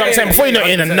what I'm saying? Before you're not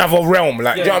in another realm,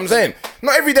 like you know what I'm saying?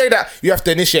 Not every day that you have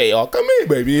to initiate. Oh, come here,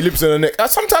 baby. Your lips on the neck.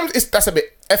 Sometimes that's a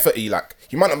bit efforty. Like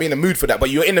you might not be in the mood for that, but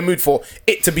you're in the mood for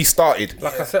it to be started.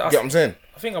 Like I said, you know what I'm saying?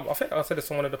 I think I said this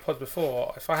on one of the pods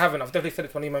before. If I haven't, I've definitely said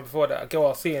it to an email before that a girl I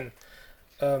was seeing,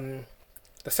 the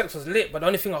sex was lit, but the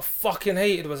only thing I fucking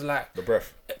hated was like the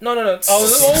breath. No. I was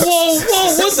whoa,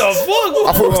 what the fuck?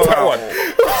 I thought it was that one.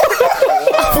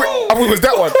 I thought it was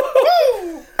that one.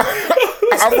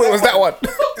 I thought it was that one.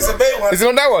 It's a bait one. Is it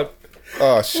on that one?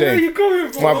 Oh shit. Where are you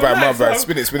going for? My bad.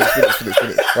 Spin it.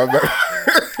 My bad.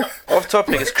 Off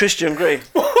topic, it's Christian Grey.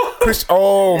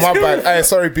 Oh, my bad. Hey,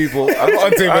 sorry, people. I got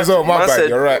on to him as well. My bad.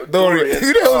 You're right. Dorian.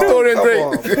 You know it was Dorian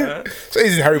Gray. So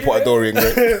he's in Harry Potter, Dorian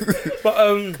Gray. But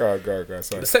go.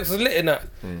 Sorry. the sex was lit in that.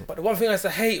 But the one thing I used to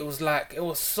hate was like it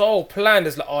was so planned.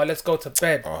 It's like, oh, let's go to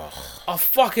bed. I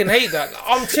fucking hate that. Like,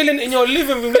 I'm chilling in your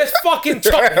living room. Let's fucking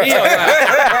chop here.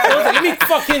 Like, let me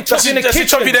fucking chop in the kitchen. Does she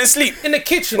chop you then sleep? In the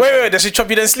kitchen. Wait. Does she chop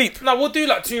you then sleep? No, we'll do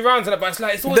like 2 rounds of that. But it's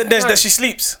like it's always. Then she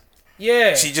sleeps.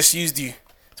 Yeah. She just used you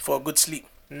for a good sleep.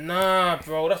 Nah,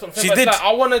 bro, that's what I'm saying. She did. Like,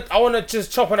 I wanna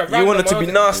just chop on it. You want it to be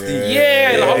nasty.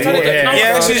 Yeah, like, I'm trying to get.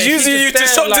 Yeah, she's using you to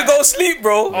shop to go sleep,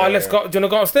 bro. Oh, let's go. Do you wanna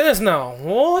go upstairs now?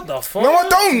 What the fuck? No, I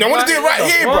don't. I want to do it right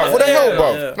here, bro. What the hell,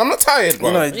 bro? I'm not tired, bro.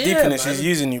 You know, deep in it, she's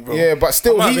using you, bro. Yeah, but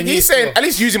still, he's saying at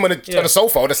least use him on the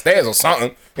sofa or the stairs or something. You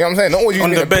know what I'm saying? Not always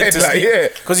using on the bed to like, sleep. yeah.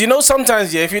 Because you know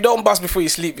sometimes, if you don't bust before you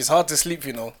sleep, it's hard to sleep.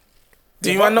 You know.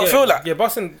 Do you not feel that? Yeah,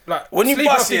 busting like when you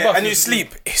bust and you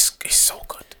sleep, it's so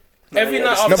good. Every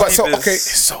night. No, but so okay,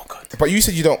 it's so good. But you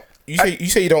said you don't. You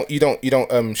say you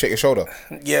don't shake your shoulder.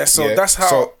 Yeah, so that's how.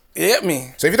 So, you get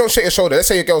me? So if you don't shake your shoulder, let's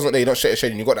say your girl's not there, you don't shake your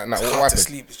shoulder, and you got that night. What Hard to happens?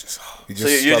 sleep. It's just. So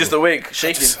you're just awake,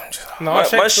 shaking.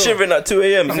 I'm shivering at 2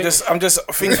 a.m. I'm just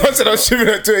thinking. I said I was shivering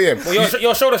at 2 a.m. Well,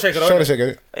 your shoulder shaking. Shoulder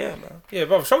shaking. Yeah, man. Yeah,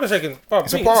 bro, shoulder shaking. Bro,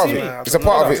 It's a part of it. It's a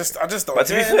part of it. I just don't. But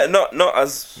to be fair, not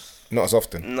as. Not as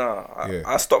often. Nah,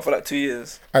 I stopped for like 2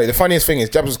 years. Hey, the funniest thing is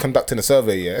Jabs was conducting a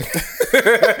survey, yeah.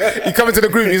 He come into the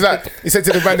group, he said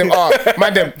to the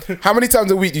man, how many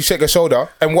times a week do you shake your shoulder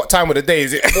and what time of the day?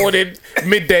 Is it morning,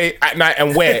 midday, at night,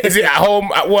 and where? Is it at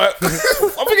home, at work? I'm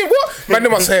thinking, what? Man,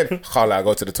 them are saying, I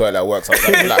go to the toilet at work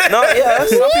sometimes. Like, no, yeah,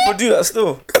 some people do that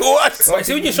still. What? Wait,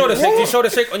 see when you shoulder shake, do you shoulder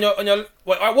shake on your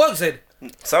at work, Zed?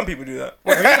 Some people do that.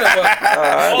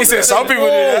 He said some people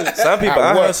do that. Some people.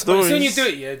 I heard stories. So when you do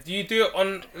it, yeah, do you do it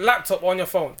on laptop or on your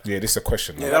phone? Yeah, this is a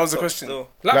question. Yeah, that was the question.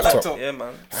 Laptop. Yeah,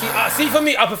 man. See, for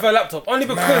me, I prefer laptop only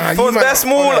because phone's that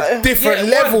small, like, different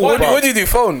level. What do you do?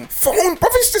 Phone, bro.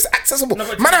 It's just accessible. Man,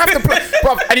 I have to plug,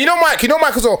 bro. And you know Mike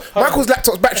as well. Michael's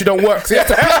laptop's battery don't work, so you have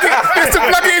to plug it. You have to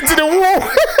plug it into the wall.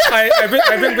 I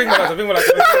bring my laptop. You have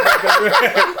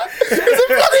to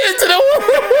plug it into the wall.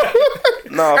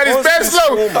 Nah, and it's very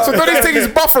slow. So this thing is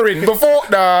buffering before.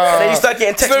 Then you start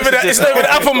getting text messages. it's not even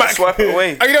the Apple Mac. Swipe it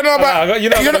away. You don't know about you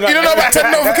don't know about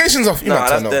 10 notifications off.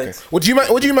 That's dead. What do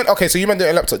you man? Okay, so you man do it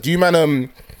on laptop. Do you man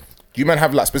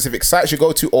have like specific sites you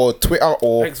go to or Twitter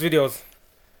or X videos?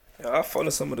 Yeah, I follow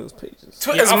some of those pages.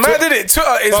 Twitter's mad, isn't it?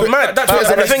 Twitter is mad.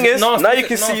 The thing is, nasty, now you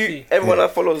can nasty. see everyone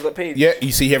that follows the page. yeah,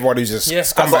 you see everyone who's just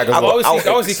scumbag as I well.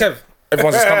 always see Kev.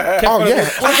 Everyone's just oh yeah.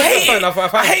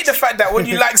 I hate the fact that when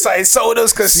you like something, so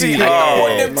others can see. I don't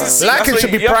want them to see. Liking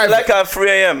should be You have to private. like at 3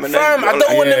 a.m. Fam, I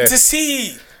don't want them to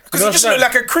see. Because you just look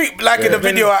like a creep, like in the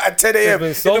video at 10 a.m. There's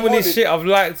been so many shit I've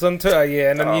liked on Twitter,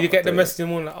 yeah, and then you get the message in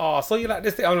the morning, like, oh, so you like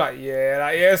this thing? I'm like,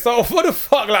 yeah, so what the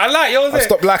fuck? Like, I like, you know what I'm saying? I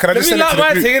stopped liking, I just sent it to the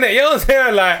group. Thing, innit? You know what I'm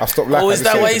saying? Like, I stopped liking. Oh, is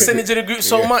that why you send it to the group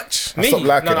so much? I stopped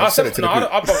liking, I sent it to the group.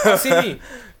 I see me.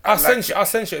 I send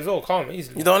shit as well, calm,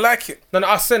 easily. You don't like it? No,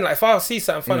 I send, like, if I see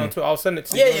something funny on Twitter, I'll send it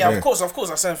to you. Yeah, of course,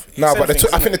 I send. No, but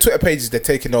I think the Twitter pages, they're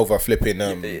taking over flipping.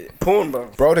 Porn, bro.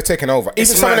 Bro, they're taking over.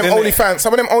 Even some of them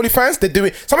OnlyFans, they're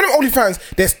doing. Some of them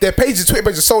OnlyFans, their pages, Twitter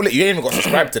pages are so lit, you ain't even got to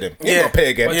subscribe to them. You ain't got to pay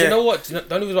again. But you know what?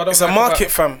 The only reason I don't it's a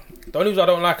market, fam. The only reason I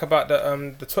don't like about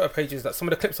the Twitter pages is that some of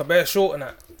the clips are very short and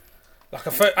that. Like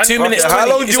a 2 minutes. How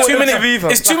long do you want it to be?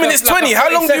 It's 2 minutes 20.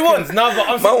 How long do you want? No, but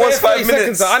I'm wants 5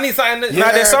 minutes. I need something.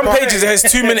 Nah, there's some pages that has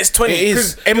 2 minutes 20. It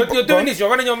is. You're doing this. You're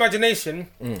running your imagination.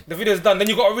 The video's done. Then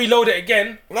you got to reload it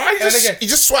again. You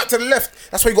just swipe to the left.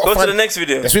 That's why you got to find the next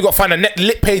video. That's why you got to find the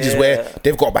lit pages where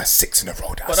they've got about 6 in a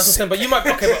row. But that's what I'm saying. But you might.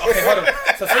 Okay, hold on.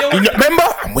 So say remember,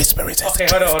 I'm whispering. Okay,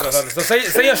 hold on. So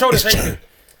say your shoulder shaking.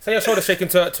 Say your shoulder shaking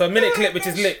to a minute clip, which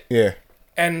is lit. Yeah.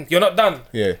 And you're not done.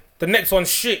 Yeah. The next one's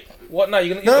shit. What now?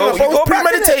 You're gonna no, bro, it's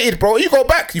premeditated, bro. You go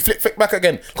back, you flick back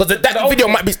again, because that video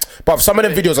might be. But some of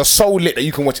them videos are so lit that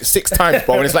you can watch it 6 times,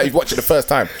 bro. And it's like you watch it the first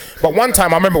time. But I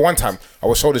remember one time I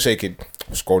was shoulder shaking,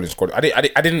 scrolling.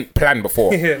 I didn't plan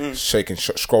before. Shaking,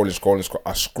 scrolling.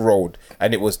 I scrolled,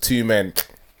 and it was 2 men.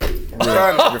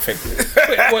 Everything.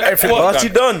 What you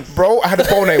done, bro? I had a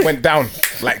bone and it went down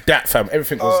like that, fam.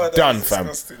 Everything was done,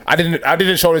 fam. I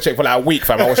didn't shoulder check for like a week,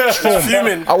 fam. I was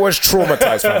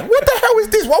traumatized, fam. What the hell is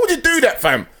this? Why would you do that,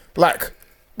 fam? Like,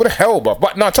 what the hell, bro?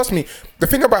 But no, trust me. The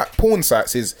thing about porn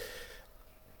sites is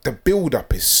the build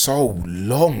up is so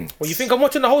long. Well, you think I'm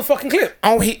watching the whole fucking clip?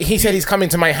 Oh, he said he's coming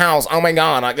to my house. Oh my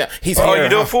god, he's here. Oh, you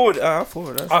don't forward? I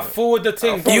forward. I forward the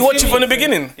thing. You watch it from the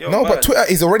beginning? No, but Twitter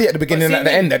is already at the beginning and at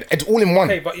the end. It's all in one.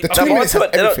 The 2 minutes have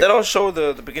everything. They don't show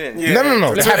the beginning.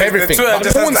 No. They have everything. But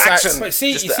the porn sites. But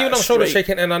see when I'm shoulder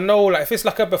shaking, and I know like if it's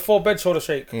like a before bed shoulder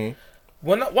shake.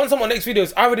 Once I'm on next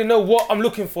videos, I already know what I'm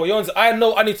looking for. You know, I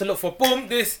know I need to look for boom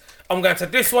this. I'm going to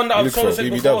this one that I've shoulder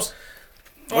shaking before.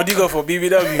 What do you go for?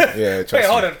 BBW? Yeah, trust Wait,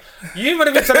 hold on. You might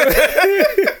have been telling me.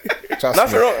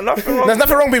 Nothing wrong. There's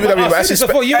nothing wrong with BBW, but actually, some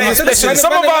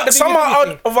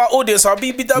of our audience are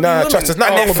BBW nah, women. trust us,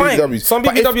 not all BBWs. Some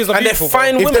BBWs are beautiful.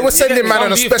 If they were sending man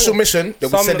on a special mission, they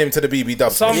would send him to the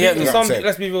BBW.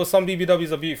 Let's be real. Some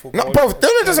BBWs are beautiful. No, bro, it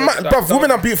doesn't matter. Bro,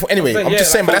 women are beautiful anyway. I'm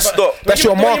just saying, but that's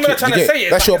your market.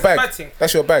 That's your bag.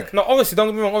 That's your bag. No, obviously, don't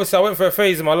get me wrong. Obviously, I went for a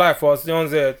phase in my life where I was on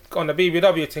the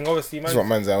BBW thing. Obviously, man. That's what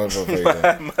man's I went for a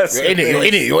phase. You're in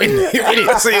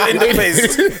it. So you're in the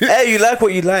phase. Hey, you like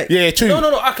what you like. Yeah, true.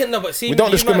 No. I can but see. We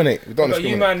don't discriminate.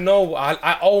 You man know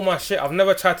I owe my shit. I've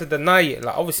never tried to deny it.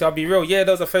 Like obviously, I'll be real. Yeah,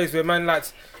 there was a phase where man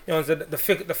liked, you know, the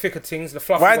thicker things, the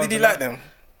fluffy. Why did he like them?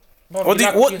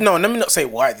 No, let me not say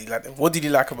why did he like them. What did he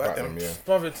like about them? Yeah.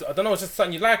 Brother, I don't know. It's just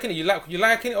something you liking it. You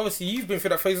like it. Obviously, you've been through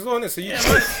that phase as well, innit? So you.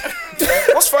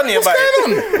 What's funny about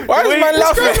it? Why does man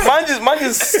laughing? Man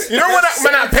just. You know when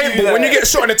that paintball, when you get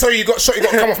shot and they tell you you got shot, you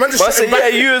got to come off. Man just shot him back.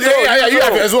 Yeah, you as well. Yeah, you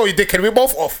have it as well. You dickhead. We're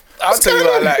both off. I'll tell you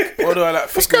what I like. What do I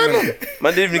like? What's going on?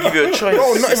 Man didn't even give you a choice.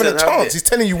 No, not even a chance. He's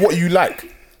telling you what you like.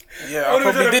 Yeah, I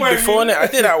probably did before, innit? I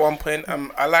did at one point.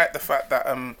 I like the fact that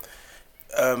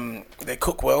they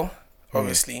cook well.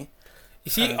 Obviously,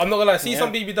 you see, I'm not gonna lie. See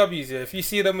some BBWs, yeah. If you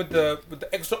see them with the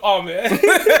extra arm, yeah.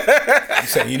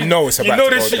 You know it's about. You know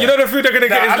the shit. You know the food they're gonna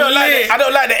get. I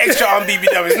don't like the extra arm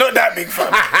BBW. It's not that big,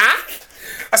 fam.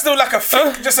 I still like a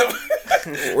thick,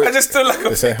 I just still like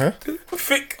a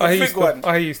thick one.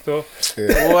 I hear you still.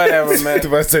 Yeah. Whatever, man.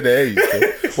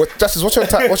 Justice, what's your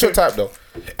type? What's your type though?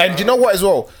 And you know what as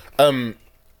well?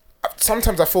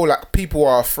 sometimes I feel like people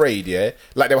are afraid, yeah,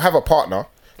 like they'll have a partner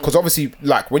because obviously,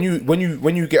 like when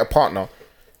you get a partner,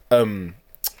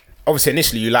 obviously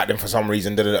initially you like them for some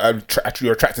reason,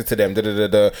 you're attracted to them,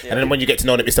 and then when you get to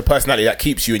know them, it's the personality that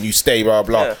keeps you and you stay, blah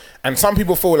blah. Yeah. And some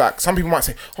people might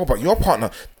say, oh, but your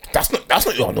partner, that's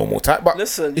not your normal type, but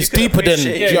listen, it's deeper than,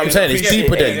 you know what I'm saying? It's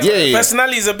deeper than, yeah.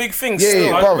 Personality is a big thing.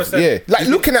 Yeah. Like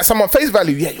looking at someone face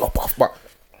value, yeah, you're buff, but.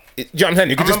 Do you know what I'm saying?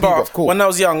 You could just be buff, cool. When I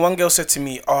was young, one girl said to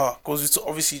me, because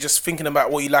obviously just thinking about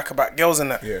what you like about girls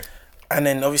and that. Yeah. And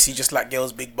then obviously just like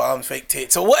girls, big bums, fake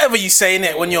tits, or whatever you say in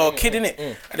it when you're a kid in it.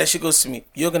 And then she goes to me,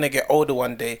 you're gonna get older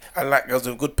one day and like girls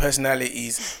with good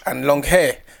personalities and long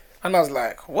hair. And I was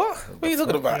like, what? What are you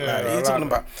talking about? Like, what are you talking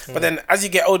about? But then as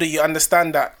you get older, you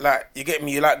understand that, like, you get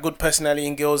me, you like good personality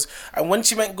in girls. And when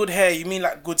she meant good hair, you mean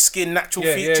like good skin, natural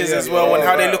features as well, and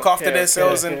how they look after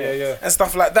themselves and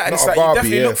stuff like that. And it's like, you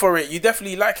definitely look for it. You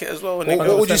definitely like it as well.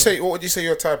 What would you say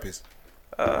your type is?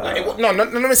 No,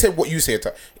 let me say what you say your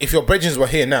type. If your brethren were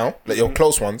here now, like your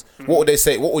close ones, what would they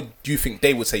say? What would you think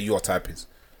they would say your type is?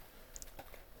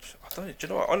 Do you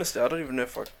know what? Honestly, I don't even know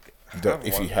if I...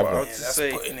 If you have one, that's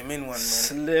putting him in one, man.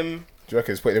 Slim. Do you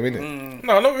reckon it's putting him in it?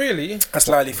 No, not really. That's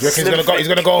slightly. Do you reckon he's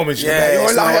gonna go home and shit? Yeah, you're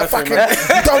a liar, fucking.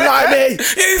 You don't like me.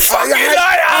 You fucking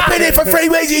liar. I've been here for 3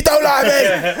 weeks. You don't like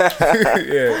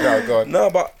me. Yeah, no, God. No,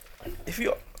 but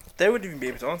they wouldn't even be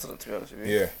able to answer that, to be honest with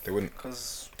you. Yeah, they wouldn't.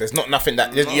 Because there's nothing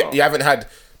that you haven't had,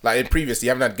 like in previous.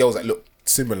 You haven't had girls that look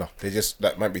similar. They just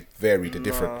that might be varied, they're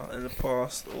different. In the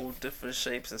past, all different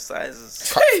shapes and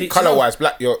sizes. Color wise,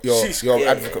 black. You're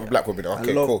advocate for black women.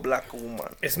 Okay, I love cool. Black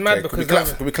woman. It's mad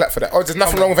because can we clap for that? Oh, there's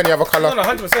nothing wrong with any other color. No,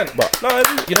 100%.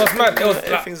 But you know what's mad? It was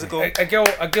everything's a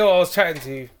girl I was chatting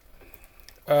to.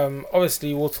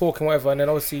 Obviously, we were talking whatever, and then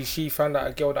obviously she found out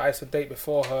a girl that I used to date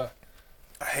before her.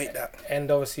 I hate that. And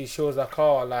obviously she was like,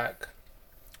 like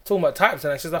talking about types,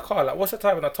 and she's like, like, what's your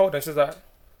type? And I told her, she's like,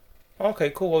 okay,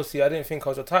 cool. Obviously, I didn't think I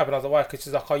was your type, and I was like, why? Because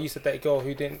she's like, I used to date a girl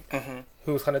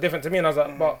who was kind of different to me, and I was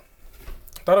like, but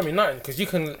that don't mean nothing, because you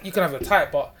can have your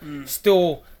type, but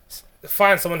still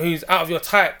find someone who's out of your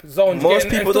type zone. Most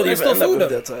people don't even end up with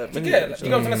their type. You know what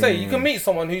I'm trying to say? You can meet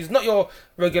someone who's not your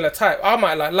regular type. I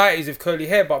might like lighties with curly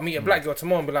hair, but meet a black girl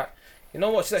tomorrow and be like, you know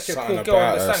what? She's actually a cool girl,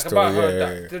 and there's something about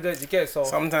her that you get. So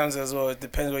sometimes as well, it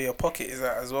depends where your pocket is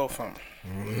at as well, fam.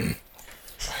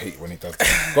 I hate when he does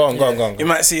that. Go on. You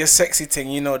might see a sexy thing,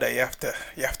 you know that you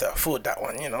have to afford that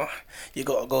one, you know. You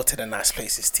gotta go to the nice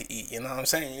places to eat, you know what I'm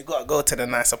saying? You gotta go to the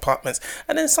nice apartments.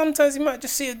 And then sometimes you might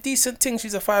just see a decent thing.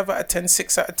 She's a 5 out of 10,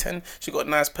 6 out of 10. She got a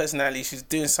nice personality, she's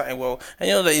doing something well. And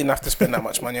you know that you don't have to spend that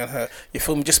much money on her. You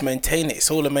feel me? Just maintain it. It's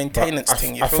all a maintenance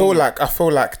thing. I feel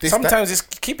like this. Sometimes it's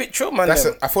keep it true, man.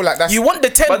 I feel like that's you want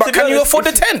the 10, but can you afford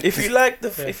the 10? If you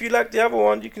like the other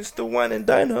one, you can still wine and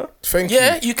dine her. Thank you.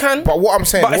 Yeah, you can. But what I'm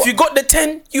saying, if you got the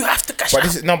 10, you have to cash out.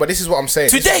 This is what I'm saying.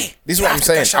 Today, this is what I'm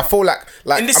saying. I feel like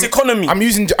in this economy, I'm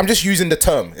just using the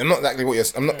term. I'm not exactly what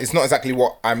it's not exactly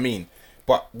what I mean.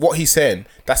 But what he's saying,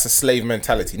 that's a slave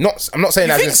mentality. I'm not saying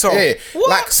that. Think so? Yeah,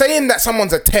 like saying that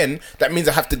someone's a 10, that means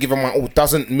I have to give him my all.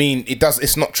 Doesn't mean it does.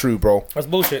 It's not true, bro. That's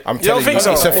bullshit. I'm telling you, it's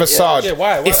a facade. Yeah,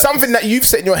 why? It's something that you've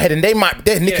set in your head, and they're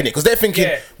nicking it because they're thinking,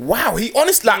 wow, he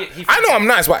honestly, I know I'm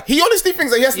nice, but he honestly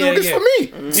thinks that he has to do this for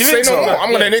me. You think so? No,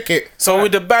 I'm gonna nick it. So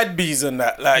with the bad bees and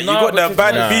that, like you got the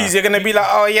bad bees, you're gonna be like,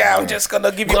 oh yeah, I'm just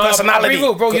gonna give you personality,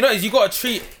 bro. You know, you gotta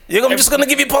treat. I'm just gonna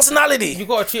give you personality. You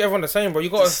gotta treat everyone the same, bro. You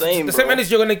got the same energy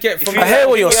you're gonna get from. I hear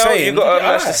what you're saying. You gotta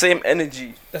match the same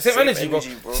energy. The same energy, bro.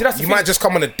 See, you might just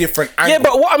come on a different angle. Yeah,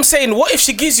 but what I'm saying, what if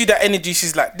she gives you that energy?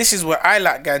 She's like, this is where I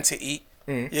like going to eat.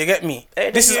 You get me?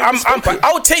 This is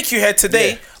I'll take you here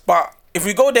today, but if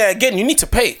we go there again, you need to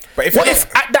pay. But if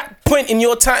at that point in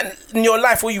your time in your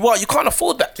life where you are, you can't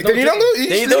afford that, then you don't go.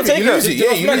 You don't take her.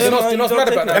 You're not mad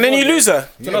about that. And then you lose her.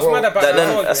 You're not mad about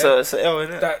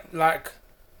that. That like.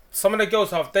 Some of the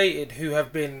girls I've dated who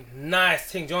have been nice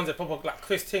things, John's a proper like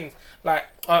Chris things, like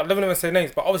I don't even say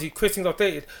names, but obviously Chris things I've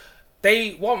dated,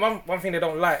 they one thing they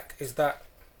don't like is that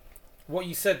what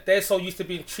you said, they're so used to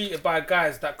being treated by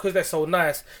guys that because they're so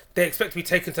nice, they expect to be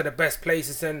taken to the best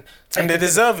places and they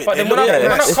deserve it. But then when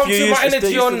I come to my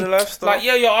energy on like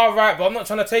you're alright, but I'm not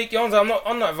trying to take you on. I'm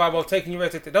not vibe of taking you where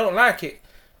they don't like it.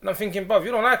 And I'm thinking, bruv,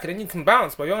 you don't like it, then you can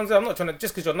bounce, bro. You know what I'm saying? I'm not trying to,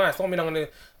 just because you're nice, don't mean I'm going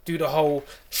to do the whole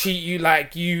treat you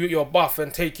like you're buff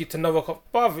and take you to another cup.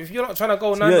 Bruv, if you're not trying to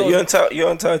go you're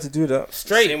entitled to do that.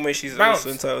 Straight. Same way she's bounce. also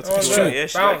entitled to do that. Yeah,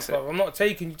 she bounce, likes it. bruv. I'm not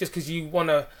taking you just because you want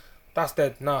to, that's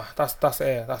dead. Nah, that's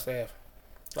air. That's air.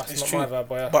 That's it's not true. my vibe,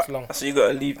 boy. That's long. So you got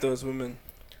to leave those women.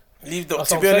 Leave those.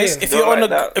 To be honest, if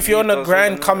you're on a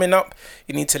grind coming up,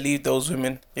 you need to leave those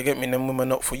women. You get me? Them women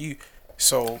not for you.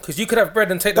 So because you could have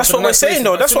bread and take. That's what we're saying,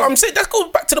 though. That's what I'm saying. That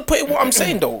goes back to the point of what I'm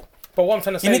saying, though. But what I'm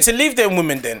trying to say, you need to leave them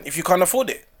women then if you can't afford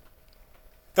it.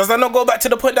 Does that not go back to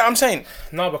the point that I'm saying?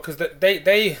 No, because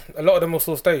they a lot of them will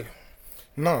still stay.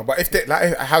 No, but if they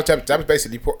like how Jab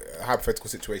basically put a hypothetical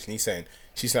situation, he's saying,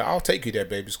 she's like, I'll take you there,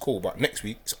 babe, it's cool, but next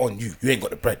week it's on you. You ain't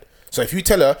got the bread. So if you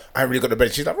tell her I ain't really got the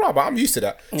bread, she's like, right, but I'm used to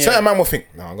that. Yeah. Certain man will think,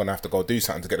 no, I'm gonna have to go do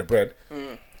something to get the bread.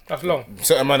 That's long.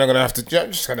 Certain man are gonna have to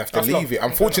just gonna have to leave it.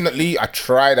 Unfortunately, I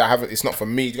tried. I haven't. It's not for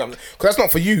me. Because that's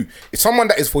not for you. It's someone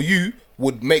that is for you.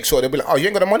 Would make sure they'll be like, oh, you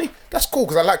ain't got the money? That's cool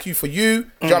because I like you for you. Do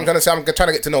you know what I'm trying to say? I'm trying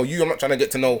to get to know you. I'm not trying to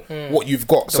get to know what you've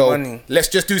got. The so money. Let's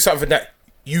just do something that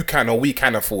you can or we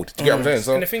can afford. Do you get what I'm saying?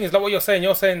 So, and the thing is, like what you're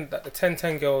saying that the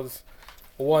 10-10 girls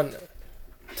want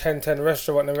 10-10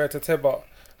 restaurant and red to tip, but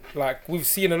like we've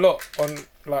seen a lot on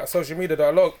like social media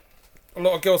that a lot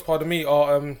of girls, pardon me,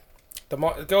 are the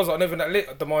girls that are never that lit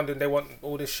are demanding they want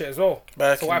all this shit as well.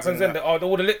 So what happens then? All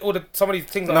the some of these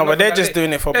things. No, but they're just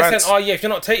doing it for bands. Oh yeah, if you're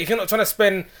not trying to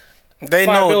spend, they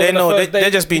know. They're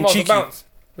just being cheeky. What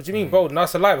do you mean, bro?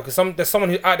 That's a lie because there's someone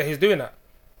who's out there who's doing that.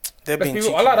 They're being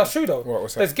cheeky. I like that's true though.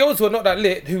 What's that? There's girls who are not that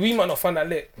lit, who we might not find that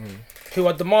lit, who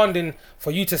are demanding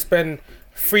for you to spend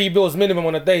 3 bills minimum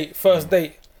on a date, first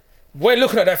date. We're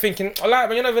looking at that thinking, I like,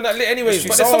 man, you're not even that lit anyways.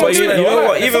 But there's someone doing it. You know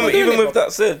what? Even with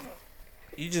that said,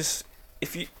 you just.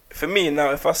 For me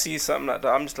now, if I see something like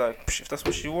that, I'm just like, if that's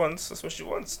what she wants, that's what she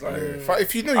wants. Like,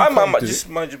 if you know, I might just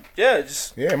mind your,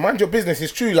 mind your business.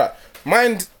 It's true. Like,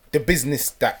 mind the business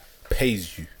that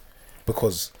pays you,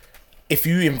 because if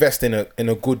you invest in a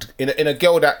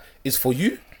girl that is for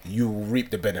you, you will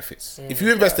reap the benefits. If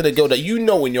you invest in a girl that you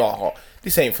know in your heart,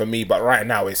 this ain't for me, but right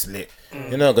now it's lit.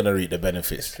 You're not gonna reap the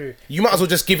benefits. It's true. You might as well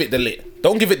just give it the lit.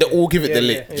 Don't give it the all. Give it the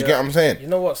lit. Do you get what I'm saying? You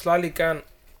know what? Slightly gone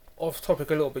off topic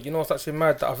a little bit. You know what's actually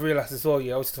mad that I've realised as well,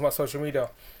 I was talking about social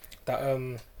media,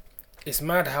 that it's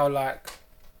mad how like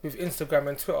with Instagram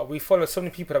and Twitter we follow so many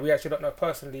people that we actually don't know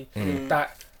personally,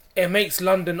 that it makes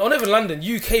London, or not even London,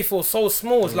 UK feel so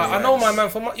small. It's like I know my man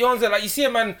from, you know what I'm saying? Like you see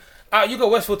a man out, you go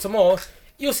Westfield tomorrow,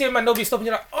 you'll see a man, they'll be stopping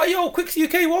you like, oh yo, Quicks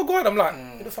UK, what going? I'm like,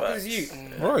 who the fuck is you?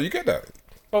 Bro, you get that?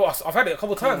 Bro, I've had it a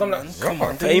couple of times. I'm like, come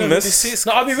on, famous.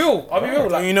 No, I'll be real.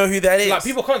 Like, you know who that is? Like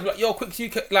people come like, yo, Quicks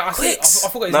UK. Like I forgot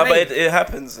his name. But it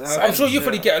happens. I'm sure you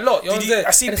probably get a lot. You know what I'm saying?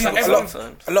 I see people.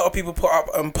 A lot of people put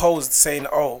up posts saying,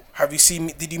 "Oh, have you seen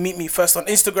me? Did you meet me first on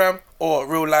Instagram or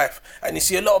real life?" And you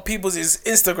see a lot of people's is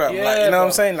Instagram. Yeah, like, you know what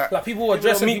I'm saying? Like people are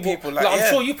addressing people. Like, I'm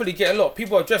sure you probably get a lot.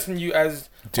 People are addressing you as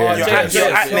your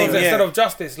name instead of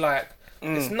Justice. Like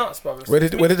it's nuts, brother. Where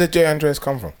did the Jay Andreas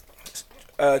come from?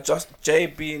 Just Jay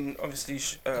being obviously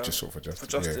just short for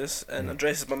justice, and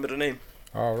Andreas is my middle name.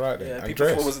 Oh right then. Yeah, people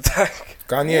thought it was a tag.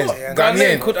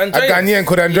 Ghanaian called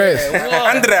Andreas.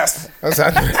 Andreas. That's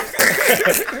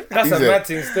Andreas. That's a mad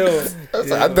thing still.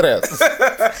 That's Andreas.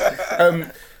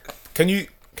 Can you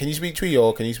speak Tree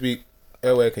or can you speak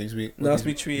Airway? Can you speak? No, I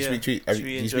speak Tree. You speak Tree. Do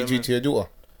you speak Tree to your daughter?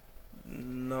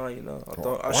 No, I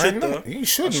don't. I should though. You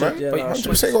should, man. Yeah, but you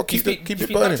 100% got to keep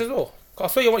it burning. Dutch as well? I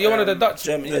saw you're one of the Dutch.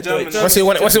 What's it?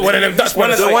 One of them Dutch?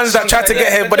 One of the ones that tried to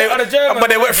get here, but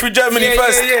they went through Germany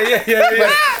first. Yeah.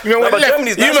 You know what?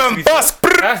 Germany's nice. You man bust.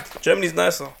 Germany's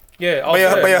nicer. Yeah. But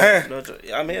your hair. No,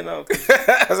 I'm here now.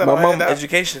 My mum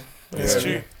education. It's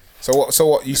true. So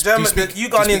what? You speak? You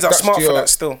Ghanaians are smart for that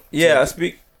still. Yeah, I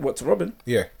speak. What, to Robin?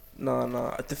 Yeah.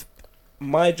 No.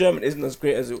 My German isn't as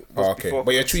great as it was before.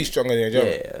 But your Tree stronger than your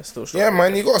German. Yeah, still strong. Yeah,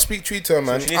 man, you gotta speak Tree to her,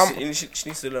 man. So she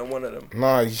needs to learn one of them.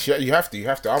 Nah, you have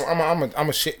to. I'm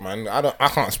a shit, man. I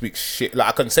can't speak shit. Like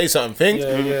I can say certain things,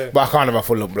 but I can't have a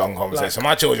full blown conversation. Like, so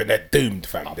my children, they're doomed,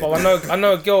 fam. But I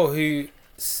know a girl who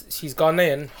she's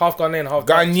Ghanaian, half Ghanaian, half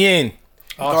Ghanaian.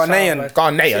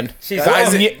 Ghanaian. She's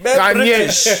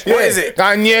Ghanaian. What is it?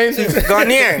 Ghanaian. She's half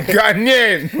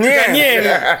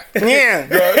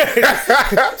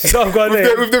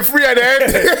Ghanaian. With the free at the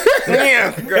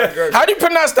end. How do you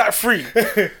pronounce that free?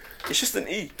 It's just an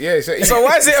E. Yeah, it's an E. So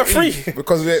why is it a free?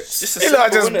 Because it's just you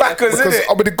lot just backwards, isn't it?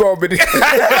 I'm gonna go, baby.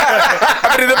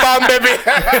 I'm in the barn, baby.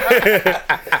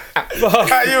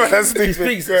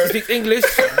 She speaks English,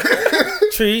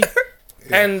 Tree,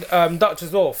 and Dutch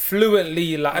as well,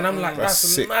 fluently. Like, and I'm like,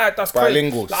 that's mad. That's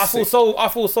crazy. Bilinguals. Like, I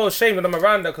feel so ashamed when I'm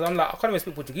around her because I'm like, I can't even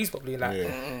speak Portuguese properly. Like, you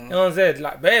know what I'm saying?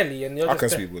 Like barely. And you're I just can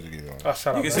speak Portuguese. Man. Oh,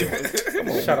 shut up, man.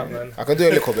 Shut up, man. I can do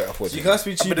a little bit of Portuguese. You can't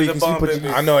speak cheap, but you can speak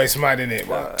Portuguese. I know it's mad, innit?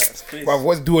 But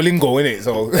what's Duolingo, innit?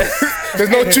 So there's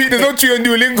no tree on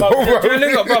Duolingo, bro.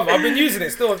 Duolingo, bro. I've been using it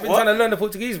still. I've been trying to learn the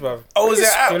Portuguese, bro. Oh, is it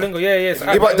app? Duolingo, yeah.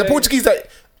 Yeah, but the Portuguese that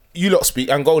you lot speak,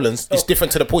 Angolans, it's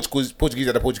different to the Portuguese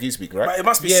that the Portuguese speak, right? But it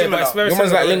must be similar. But it's very Your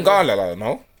man's like similar. Lingala, like,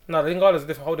 no? No, Lingala's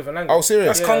a whole different language. Oh,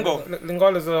 serious? That's Congo.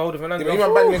 Lingala's a whole different Yeah, language.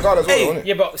 but you man bang Lingala as well, isn't it?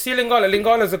 Yeah, but see,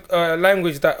 Lingala's a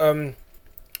language that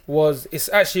it's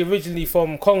actually originally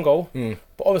from Congo,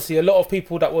 but obviously a lot of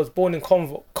people that was born in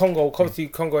Congo, obviously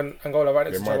Congo and Angola right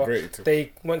next to each other,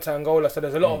 they went to Angola, so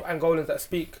there's a lot of Angolans that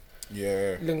speak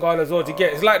Lingala as well. Do you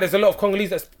get? It's like there's a lot of Congolese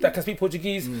that can speak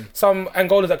Portuguese, some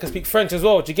Angolans that can speak French as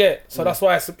well. Do you get? So that's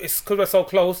why it's because we're so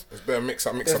close. There's a bit of mix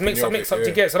up. Do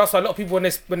you get? So that's why a lot of people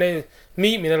when they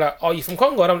meet me, they're like, "Oh, you from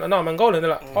Congo?" And I'm like, "No, I'm Angolan."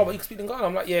 They're like, "Oh, but you can speak Lingala."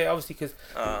 I'm like, "Yeah, obviously because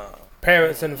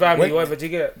parents and family, whatever." Do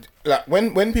you get? Like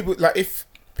when people if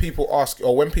people ask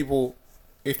or when people.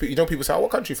 If people say, "Oh, what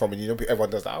country you from?" and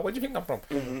everyone does that. Oh, where do you think I'm from?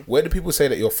 Where do people say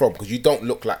that you're from? Because you don't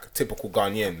look like a typical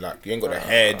Ghanaian. Like you ain't got the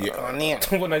head. No,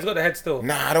 he's got the head still.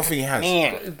 Nah, I don't think he has.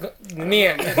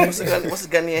 What's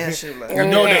the Ghanaian shit, man? You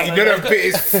know that bit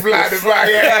is flat, right?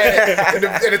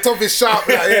 And the top is sharp,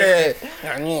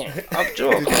 I'm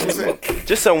joking.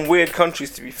 Just some weird countries,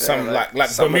 to be fair. Some like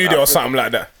Bermuda or something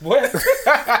like that. What?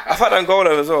 I've had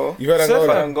Angola as well. You've had Angola?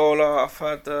 I've had Angola. I've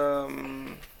had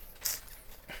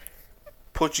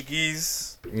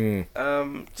Portuguese.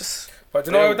 Just. But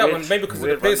do you know that one? Maybe because of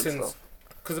the piercings.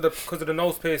 Because of the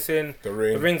nose piercing, the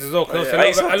rings as well.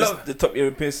 I love the top ear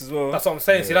piercing as well. That's what I'm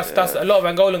saying. See, that's a lot of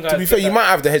Angolan guys. To be fair, you might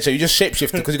have the headshot. You just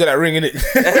shapeshift because you got that ring in it.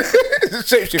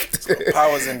 Shapeshift.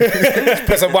 Powers in it.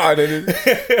 Press a button and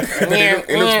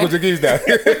it looks Portuguese now.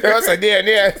 I was like,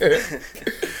 yeah.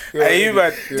 Hey, you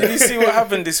man, did you see what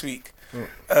happened this week?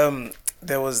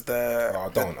 There was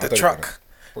the truck.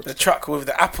 The truck with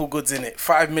the Apple goods in it,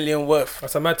 5 million worth.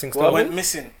 That's a mad thing. Went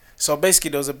missing. So basically,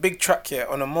 there was a big truck here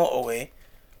on a motorway.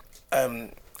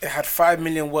 It had 5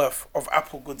 million worth of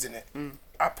Apple goods in it.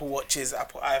 Apple Watches,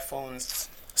 Apple iPhones.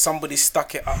 Somebody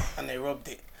stuck it up and they robbed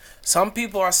it. Some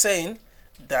people are saying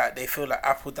that they feel like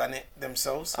Apple done it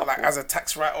themselves, like as a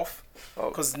tax write-off,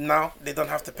 because now they don't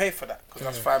have to pay for that because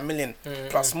that's 5 million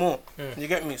plus more. You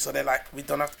get me? So they're like, we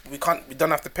don't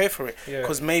have to pay for it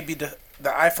because maybe the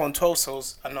iPhone 12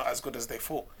 sales are not as good as they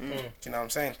thought. Do you know what I'm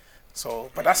saying? So,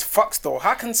 but that's fucked though.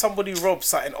 How can somebody rob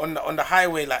something on the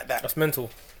highway like that? That's mental.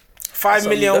 5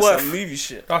 million worth. That's some movie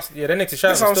shit. They need to shout.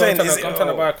 That's what I'm saying. I'm trying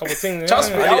to buy a couple of things.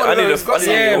 Trust me, I need to watch.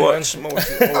 I want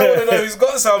to know who's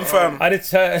got some, fam. I need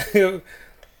to.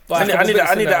 I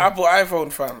need the Apple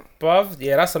iPhone, fam. Bruv,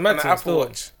 yeah, that's a mad thing. Apple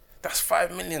Watch. That's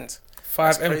 5 million.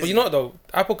 5 M. But you know what though?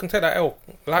 Apple can take that L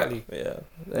lightly. Yeah,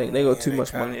 they got too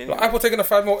much money. Like, Apple taking a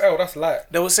 5 mil L, that's light.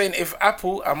 They were saying if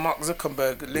Apple and Mark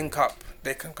Zuckerberg link up,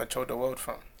 they can control the world,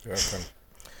 fam. Yeah,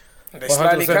 they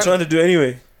slightly can. Trying to do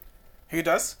anyway. Who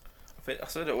does? I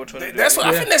said that we're trying to do. That's what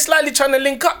I think. They're slightly trying to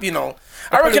link up. You know,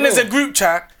 I reckon there's a group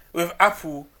chat with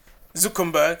Apple,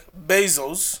 Zuckerberg,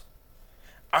 Bezos.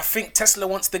 I think Tesla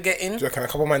wants to get in. Do you reckon a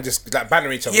couple of men just like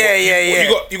banner each other? Yeah.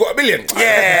 You got a billion?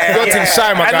 Yeah. You're Ting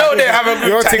Shy, my guy. I know they have a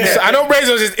group chat. I know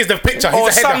Bezos is the picture.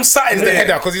 He's the header. He's the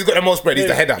header because he's got the most bread. He's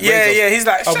the header. Yeah. He's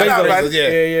like, shut up, man.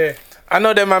 Yeah. I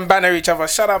know them man banner each other.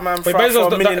 Shut up, man. But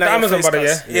Bezos, the Amazon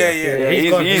brother,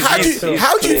 Yeah.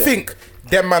 How do you think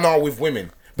them man are with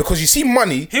women? Because you see,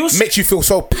 money makes you feel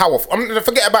so powerful. I'm gonna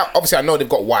forget about. Obviously, I know they've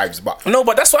got wives, but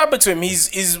but that's what happened to him.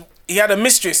 He had a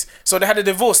mistress, so they had a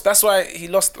divorce. That's why he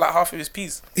lost like half of his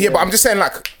peas. Yeah, but I'm just saying,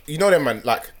 like, you know, them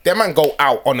man go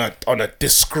out on a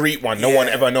discreet one. No one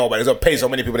ever know, but there's pay so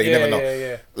many people that you never know.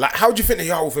 Yeah. Like, how do you think they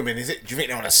are with women? Do you think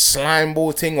they're on a slime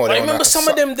ball thing or? I remember some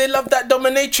of them. They love that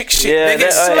dominatrix shit. They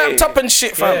get slapped up and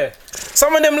shit, fam. Yeah.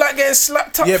 Some of them like getting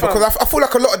slapped up. Yeah, fam. because I feel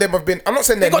like a lot of them have been. I'm not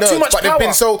saying they're got nerds, too much but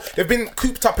power. they've been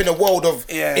cooped up in a world of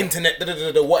internet,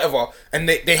 whatever, and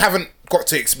they haven't got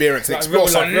to experience and explore.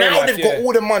 So now they've got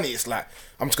all the money. It's like,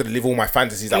 I'm just gonna live all my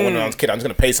fantasies like when I was a kid. I'm just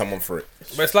gonna pay someone for it.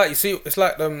 But it's like, you see, it's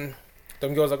like them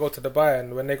girls that go to Dubai,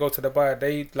 and when they go to Dubai,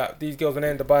 they like these girls when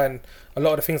they're in Dubai, and a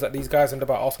lot of the things that these guys in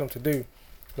Dubai ask them to do,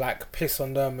 like piss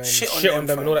on them and shit on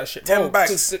them and all that shit. 10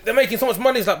 bags. They're making so much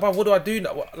money. It's like, bro, what do I do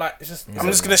now? Like, it's just. I'm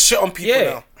just gonna shit on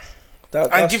people now.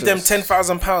 And give them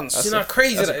 £10,000. You know how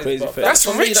crazy that is. Crazy that's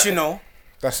rich, you know.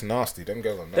 That's nasty. Them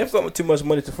girls are nasty. They've got too much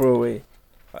money to throw away.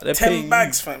 Like, 10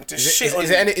 bags, fam. To shit on.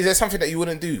 Is there something that you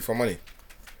wouldn't do for money?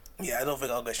 Yeah, I don't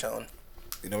think I'll get shit on.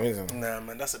 You know what I mean? Nah,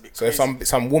 man, that's a bit so crazy. if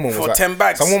some woman was for like 10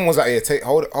 bags, some woman was like, yeah,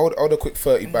 hold a quick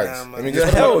 30 bags. Nah, I mean, man.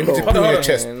 just put it in your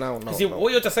chest. No. See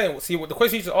what you're just saying. See what the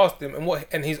question you just asked him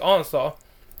and his answer.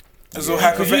 It's all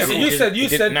hypothetical.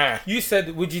 You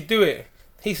said, would you do it?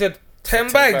 He said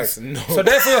 10 bags. No. So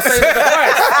therefore, you're saying the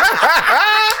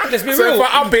price. Let's be real. If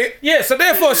I up it, yeah. So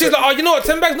therefore, she's like, oh, you know what?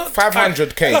 10 bags, not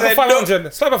 500k. Slap a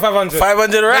 500. Slap a 500.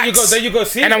 500 racks. There you go.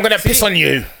 See, and I'm gonna piss on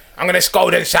you. I'm gonna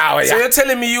scold and shower. So you're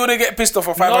telling me you wouldn't get pissed off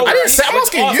for 500? I didn't say. I'm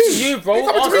asking you, bro. You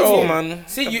coming to me for? Man.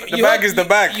 See, the bag is the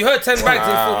bag. You heard 10 bags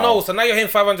in full. No, so now you're hitting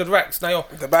 500 racks. Now you're.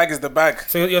 The bag is the bag.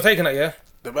 So you're taking that, yeah?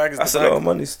 The bag is That's the a bag. lot of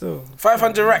money still.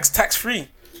 500 racks tax free.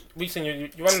 We saying you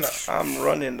running that? I'm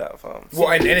running that, fam.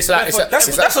 What? And it's like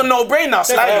That's a no-brainer.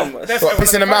 Slide. what,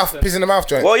 piss in the mouth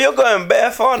joint. Well, you're going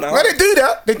bare far now. No, they do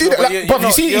that. They do that. Like, bruv,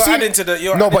 you see, adding to the.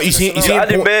 no, but you see in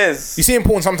porn. bears. You see in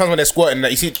porn sometimes when they're squirting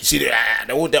that you see they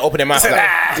open their mouth. Like,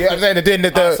 you know what I'm saying? They're doing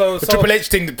the Triple H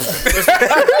thing. It's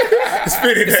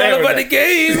all about the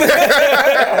game.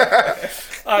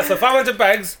 Alright, so 500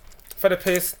 bags for the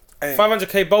piss,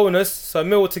 500k bonus, so a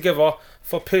meal together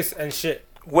for piss and shit.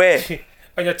 Where?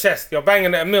 On your chest, you're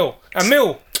banging at a meal.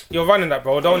 You're running that,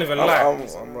 bro. Don't even lie.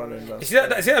 I'm running that. You see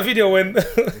that video when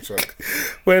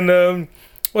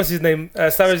what's his name?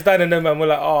 Savage Dan and them man were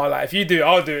like, oh, like if you do it,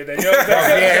 I'll do it then. You know what I'm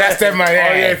saying? Yeah, that's them, man. Oh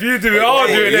yeah, if you do it, I'll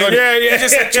do it then. Yeah. You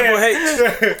just said Triple H.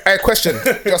 Hey, question.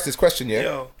 Justice, question, yeah?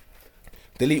 Yo.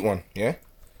 Delete one, yeah?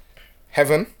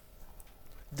 Heaven,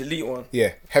 Delete one.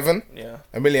 yeah. Heaven, Yeah.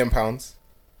 £1 million.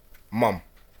 Mum.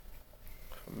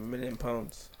 £1 million.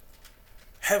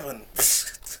 Heaven.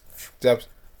 Jabs.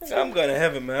 I'm going to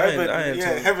heaven, man. I ain't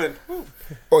talking. heaven.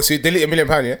 Oh, so you delete £1 million,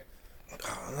 yeah?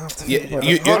 I'm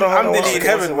deleting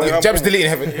heaven. Jabs deleting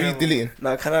heaven. Who you deleting?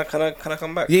 Nah, can I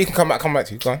come back? Yeah, you can come back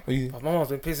to you. Go on. My mum's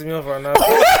been pissing me off right now.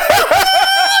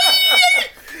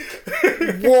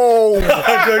 Whoa.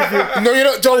 No, you're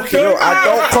not joking. No, I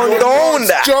don't condone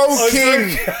that.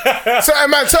 Joking. Certain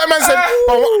man said,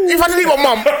 if I delete my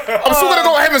mum, I'm still gonna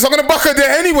go to heaven, so I'm gonna buck her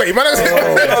there anyway, man.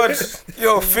 God,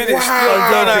 you're finished.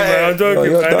 I'm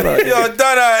joking, man. You're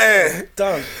done out here.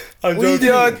 Done. I'm joking.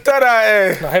 You're done out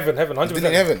here. No, heaven, 100%.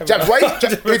 Deleting heaven. Jabs, why?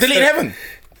 You're deleting heaven.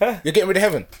 You're getting rid of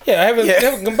heaven. Yeah, heaven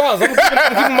can bounce. I'm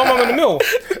giving my mum in the mill.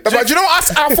 But do you know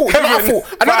what I thought? I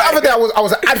know the other day I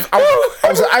was an advocate.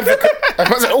 I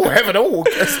was like, oh heaven, oh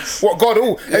what God,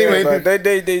 oh. Anyway,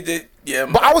 They yeah.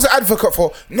 but I was an advocate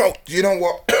for no. You know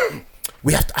what?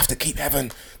 We have to keep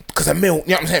heaven. Because a mill, you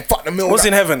know what I'm saying? Fuck the mill. What's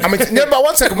in heaven? I mean, no, but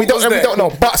 1 second, we don't know.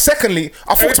 But secondly,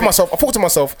 I thought to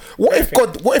myself, what if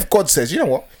God says, you know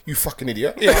what? You fucking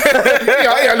idiot. Yeah,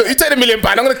 look, you take the £1 million,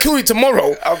 I'm gonna kill you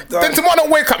tomorrow. Then tomorrow I don't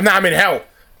wake up, now I'm in hell.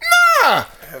 Nah.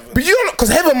 But you don't, because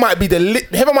heaven might be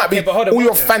all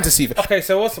your fantasy. Okay,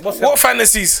 so what's what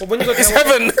fantasies? Well, when you go to it's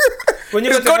heaven. When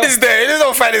you go to God is there. There's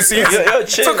no fantasies. You're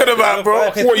chill. Talking about, bro.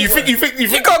 Okay, What you think? You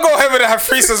can't go heaven and have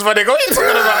threesomes, man. What are you talking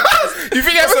about? You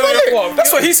think heaven's not lit?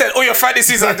 That's what he said. All your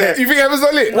fantasies are there. You think heaven's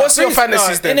not lit? What's your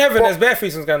fantasies then? In heaven, there's bare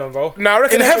threesomes going on, bro. Nah, I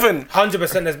reckon In heaven.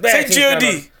 100%, there's bare Say things going on.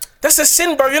 God. That's a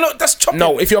sin, bro. You know that's chopping.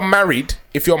 No, if you're married,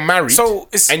 So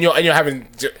it's- and you're having,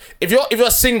 if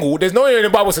you're single, there's no way in the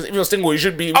Bible says if you're single you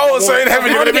should be. Oh, so in heaven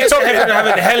you're gonna be chopping. Heaven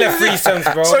having hella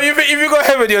threesomes, bro. So if you go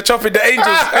heaven, you're chopping the angels.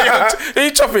 Are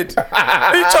you chopping?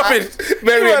 Are you chopping?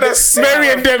 Mary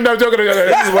and them. No, joking.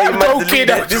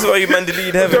 This is why you man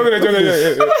delete heaven.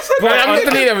 But I'm not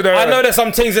deleting heaven. I know there's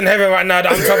some things in heaven right now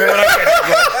that I'm chopping when I get there,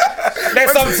 bro.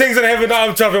 There's some things in heaven that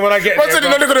I'm chopping when I get there,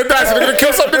 bro. They're gonna die, so they're gonna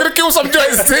kill some. They're gonna kill some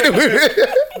joints. They're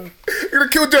gonna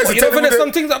kill joints. You know, there's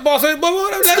some things that boss. But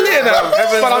I'm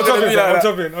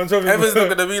chopping. Heaven's not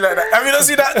gonna be like that. Have you not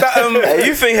seen that? Hey,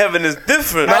 you think heaven is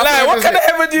different? What kind of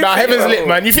heaven do you think? Heaven's lit,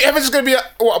 man. You think heaven's just gonna be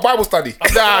a Bible study?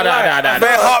 Nah.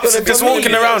 Bare harps and just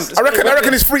walking around. I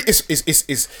reckon it's free. It's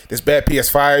there's bare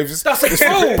PS5s. That's it,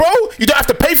 bro. Bro, you don't have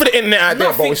to pay for the internet out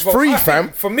there, bro. It's free, fam.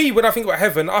 For me, when I think about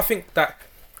heaven, I think that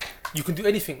you can do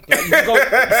anything. Like, you can go, you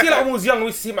see, like when I was young, we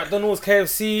used to see McDonald's,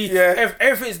 KFC. Yeah.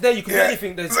 Everything's there. You can do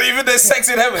anything. There's So even there's sex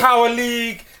in heaven. Power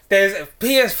League. There's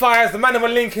PS5s. The man are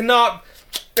linking up.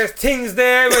 There's things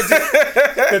there.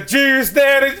 The Jews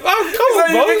there. Oh, come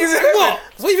on, bro. What?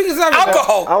 What do you think is heaven?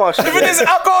 Alcohol. Even there's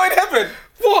alcohol in heaven.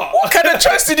 What kind of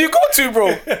church did you go to, bro?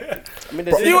 I mean,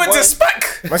 You went to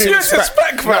SPAC. You went to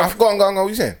SPAC, man. Go on. What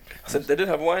you saying? I said they did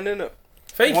have wine in it.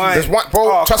 Fake. There's wine,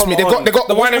 bro. Oh, trust me, they got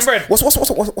the wine and bread. What's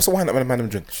the wine that man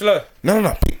drink? Slow.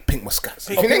 No. Pink Moscato.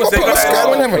 Pink They got Pink Moscato.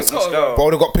 Moscato in heaven. Moscato.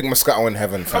 Bro, they got Pink Moscato in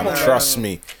heaven, fam. Trust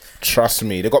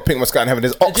me. They got Pink Moscato in heaven.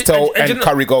 There's oxtail and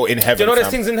curry goat in heaven. Do you know there's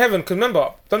fam. things in heaven? Because remember,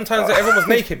 sometimes everyone was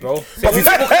naked, bro. So you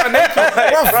think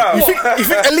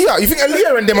You think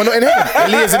Aaliyah and them are not in heaven?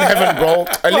 Aaliyah's in heaven, bro.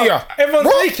 Aaliyah. Everyone's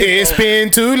What? naked, bro. It's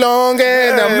been too long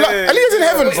and Aaliyah's in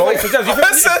heaven, bro. So Jazz, you think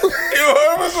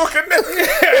Everyone's walking there.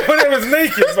 everyone's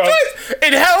naked, bro?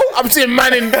 In hell, I'm seeing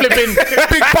man in flipping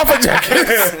big puffer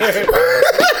jackets.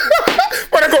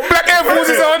 When I got black Air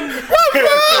Forces on.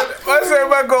 I said,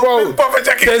 man, Bro, puffer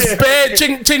jacket. there's bare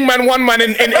ching man, one man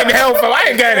in hell, bro. I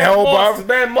ain't getting hell, bro.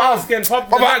 Bare mask and pop.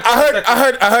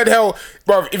 I heard hell,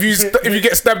 bro. If you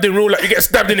get stabbed in real life, you get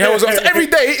stabbed in hell. Every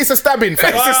day it's a stabbing.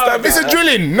 It's a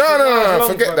drilling. No.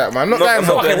 Forget that, man. I'm not going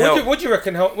hell. Okay, what do you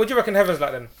reckon? What do you reckon heaven's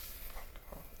like then?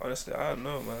 Honestly, I don't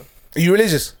know, man. Are you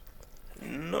religious?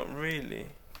 Not really.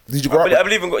 Did you grow up? I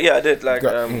believe in God. Yeah, I did. Like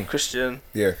Christian.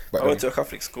 Yeah. I went to a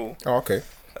Catholic school. Oh, okay.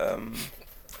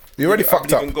 You already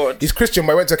fucked up. He's Christian,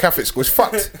 but he went to a Catholic school. It's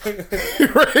fucked. you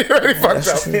already fucked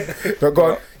up. But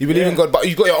God, you believe in God, but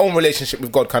you got your own relationship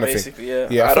with God, kind of thing. Basically,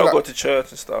 yeah. I don't go to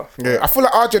church and stuff. Yeah, I feel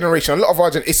like our generation, a lot of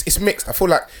our generation, it's mixed. I feel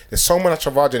like there's so much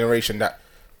of our generation that,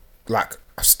 like,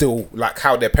 are still like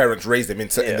how their parents raised them in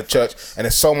the church, and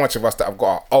there's so much of us that have got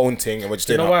our own thing, and we're just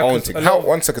doing our own thing.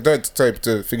 One second, don't to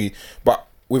thingy. But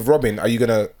with Robin,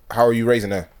 how are you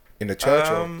raising her? In the church?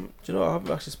 Do you know, I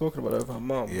haven't actually spoken about it with her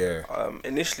mum. Yeah.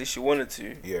 Initially, she wanted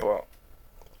to, but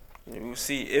we'll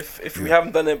see. If we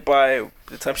haven't done it by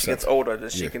the time she gets older,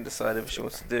 then she can decide if she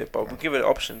wants to do it. But we'll give it an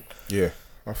option. Yeah,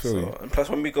 I feel you. And plus,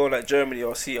 when we go like Germany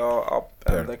or see our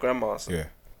their grandmas,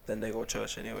 then they go to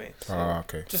church anyway. So.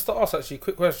 Okay. Just to ask, actually,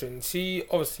 quick question. See,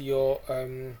 obviously, your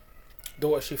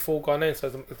daughter, she full Ghanaian, so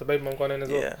is the baby mum Ghanaian as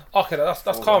well? Yeah. Okay, that's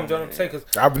calm. Do you know what I'm saying?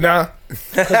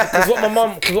 Because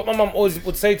what my mum always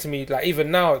would say to me, like even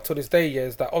now to this day,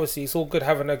 is that obviously it's all good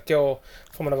having a girl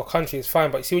from another country, it's fine.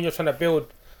 But you see, when you're trying to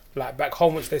build like back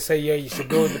home, which they say you should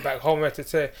build it back home,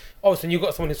 obviously when you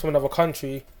got someone who's from another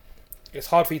country, it's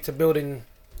hard for you to build in.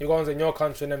 You go in your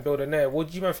country and then build in there. What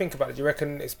do you man think about it? Do you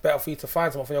reckon it's better for you to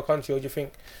find someone from your country, or do you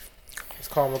think it's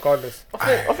calm regardless?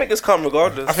 I think it's calm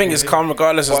regardless. I think it's calm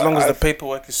regardless as long as the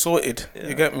paperwork is sorted. Yeah.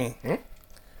 You get me?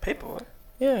 Paperwork?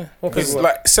 Yeah. Because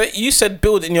like, say you said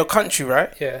build in your country,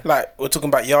 right? Yeah. Like we're talking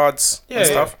about yards and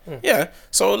stuff. Yeah.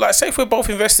 So like, say if we're both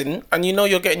investing and you know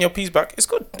you're getting your piece back, it's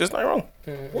good. There's nothing wrong.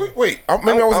 Wait.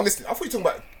 Maybe I wasn't listening. I thought you were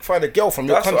talking about find a girl from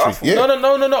your country. Yeah.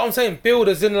 No. I'm saying build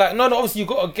as in like no. Obviously you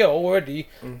got a girl already,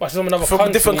 but she's from another country. From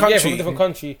a different country. Yeah, from a different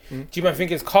country. Do you man think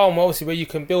it's calm? Obviously, where you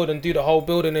can build and do the whole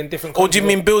building in different. Or do you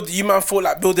mean build? You man thought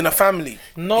like building a family?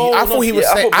 No, I thought he was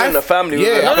saying building a family.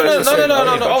 Yeah.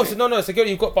 No. Obviously, no. It's a girl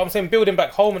you've got, but I'm saying building back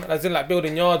home, as in like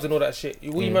building yards and all that shit.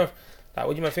 What do you man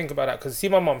think about that? Because see,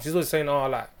 my mum, she's always saying,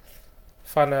 like.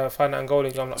 Find an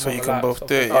Angolan girl. So you can both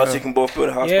do it. So you can both build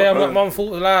a house. Yeah, I'm like, mum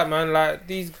thought like, man, like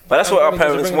these. But that's what our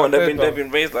parents want. They've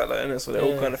been raised like that, innit? So they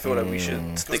all kind of feel that we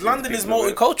should stick. Because London is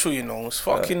multicultural, you know. It's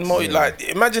fucking like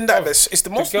imagine that. It's the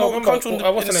most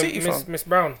multicultural in the city. Miss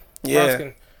Brown. Yeah.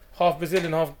 Half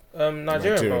Brazilian, half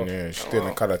Nigerian, bro. Yeah, she's doing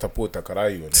the cara taputa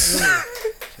caralho.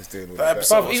 She's doing all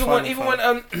that.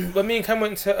 Even when me and Cam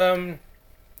went to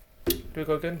do we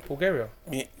go again? Bulgaria.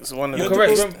 It's one of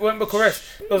Bucharest. Went Bucharest.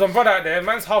 There was a brother out there.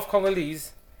 Man's half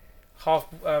Congolese, half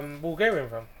Bulgarian,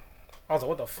 fam. I was like,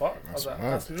 what the fuck? I was like,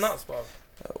 that's nuts, bro.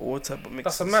 What type of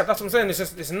mix? That's what I'm saying.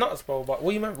 It's nuts, bro. But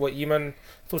what you man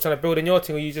still trying to build in your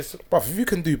thing, or you just? But if you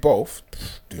can do both,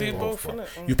 do both.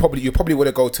 You probably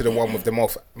would go to the one with the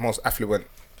most affluent,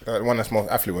 the one that's most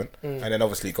affluent, and then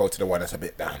obviously go to the one that's a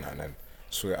bit down and then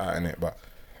sort it out in it. But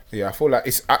yeah, I feel like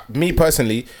it's me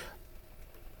personally.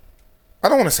 I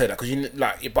don't want to say that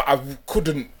because but I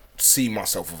couldn't see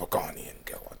myself with a Ghanaian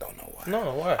girl. I don't know why.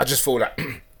 No, why? I just feel like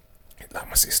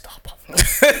my sister.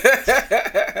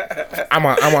 I'm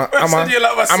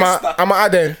a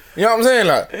Aden. You know what I'm saying?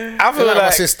 Like I feel like my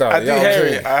sister. I do hear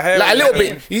it. Like a little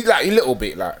bit. You like a little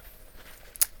bit like.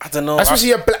 I don't know.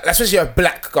 Especially a black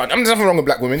Ghanaian. There's nothing wrong with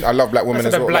black women. I love black women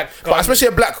as well. But especially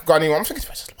a black Ghanaian. I'm thinking,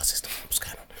 my sister. What's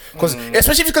going on? Because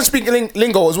especially if you can speak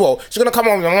lingo as well, she's gonna come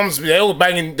on. My mum's they're all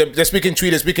banging. They're speaking Twi,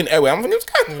 they're speaking airway. I'm thinking,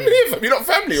 you're not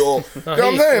family, or you know what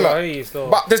I'm saying?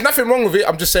 But there's nothing wrong with it.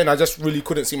 I'm just saying, I just really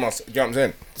couldn't see myself. You know what I'm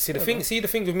saying? See the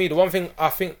thing with me. The one thing I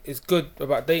think is good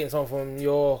about dating someone from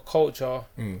your culture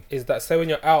is that say when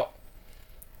you're out,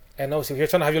 and obviously if you're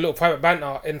trying to have your little private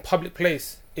banter in public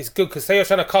place, it's good because say you're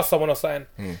trying to cuss someone or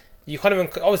something. You can't even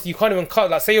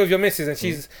cut. Like say you're with your missus and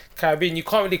she's Caribbean, you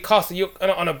can't really cuss you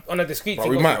on a discreet. But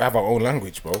we might have our own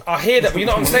language, bro. I hear that, but you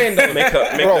know what I'm saying. Though,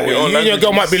 bro, you and your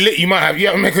girl might be lit. You have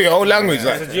to make your own language.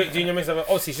 Like, so do you and your missus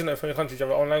obviously shouldn't have from your country have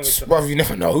your own language. Well, you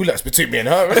never know who that's between me and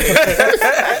her.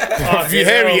 If you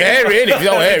hairy, hairy. If you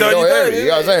don't hairy, you don't hairy. You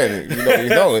know what I'm saying? You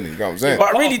know what I'm saying?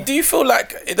 But really, do you feel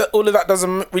like all of that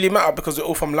doesn't really matter because we're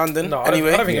all from London? No,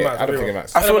 anyway, I don't think it matters. I don't think it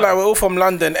matters. I feel like we're all from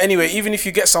London anyway. Even if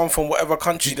you get someone from whatever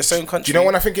country, the same country. Do you know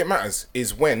when I think it matters?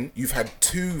 Is when you've had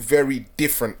two very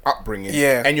different upbringings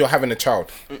and you're having a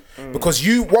child. Because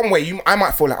I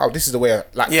might feel like, oh, this is the way,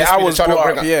 I was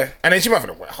brought up, and then she might feel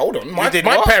like, well, hold on, my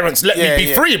parents let me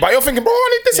be free, but you're thinking, bro,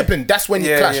 I need discipline. That's when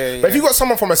you clash. But if you got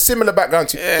someone from a similar background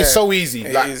to you, it's so easy.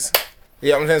 It is.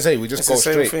 Yeah, I'm trying to say, we just go the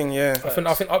same straight. thing, I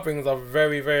think upbringings are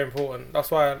very, very important. That's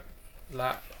why,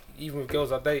 like, even with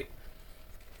girls I date,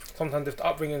 sometimes if the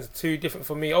upbringings are too different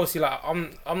for me, obviously, like,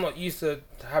 I'm not used to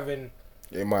having.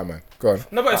 Yeah, my man. Go on.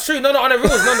 No, but it's true. No, on the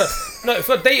rules. No. If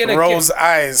you're dating a Rose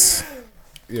eyes.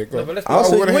 Yeah, go on.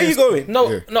 Where are you going?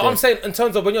 No, I'm saying in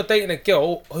terms of when you're dating a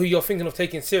girl who you're thinking of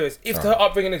taking serious, if her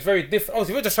upbringing is very different,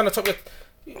 obviously, we're just trying to talk.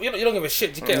 You don't give a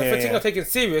shit. You get it. If you're taking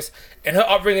serious, and her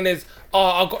upbringing is,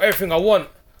 I got everything I want.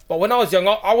 But when I was young,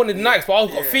 I wanted nice, but I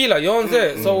got a feeler. You know what I'm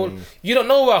saying? So you don't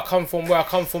know where I come from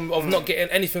of not getting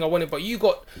anything I wanted, but you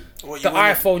got the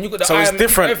iPhone, you got the so it's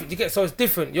different. So it's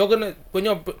different. You're gonna, when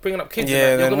you're bringing up kids,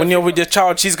 then when you're with your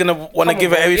child, she's gonna want to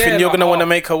give her everything. You're gonna want to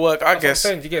make her work. I guess.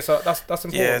 You get, so that's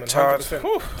important. Yeah, child.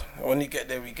 When you get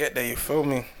there, we get there. You feel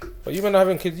me? But you men are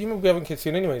having kids. You men be having kids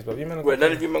soon, anyways. But you men. Wait,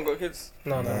 none of you men got kids?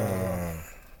 No.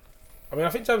 I mean, I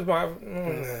think James might have.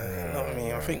 Not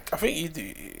me. I think you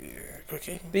do.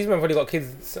 Cookie. These men probably got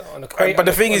kids on the crate. But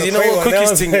the thing is, you know what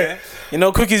Cookie's thing, You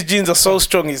know, Cookie's genes are so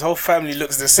strong. His whole family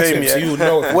looks the same. So you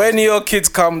know, when your kids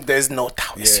come, there's no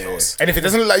doubt it's yours. And if it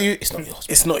doesn't look like you, it's not yours.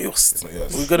 It's not yours.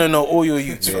 We're gonna know all your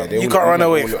youths. You can't run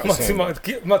away from.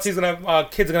 Matty's gonna have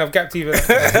kids are gonna have gap teeth.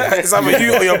 It's either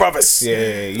you or your brothers.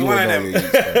 Yeah, you one of them.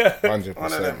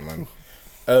 100%,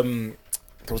 man.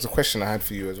 There was a question I had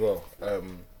for you as well.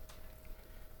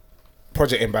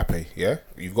 Project Mbappe, yeah?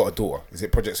 You've got a daughter. Is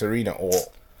it Project Serena or...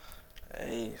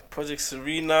 Hey, Project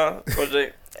Serena,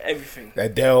 Project everything.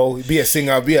 Adele, be a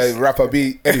singer, be a rapper,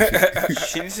 be anything.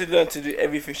 She needs to learn to do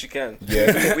everything she can.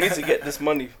 Yeah. We need to get this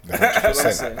money.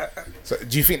 100%. So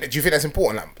do you think that's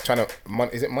important? Like trying to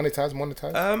is it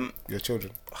monetize your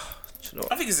children? You know,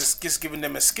 I think it's just giving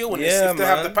them a skill and if they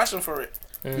have the passion for it.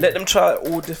 Let them try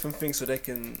all different things so they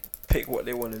can pick what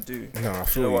they want to do. No, I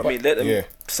feel you know what I mean. Let them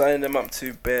sign them up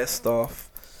to bare stuff.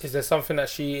 Is there something that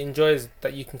she enjoys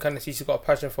that you can kind of see she's got a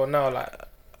passion for now? Like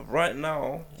right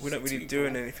now, we're not really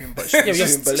doing anything, but she's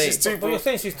doing ballet. But you're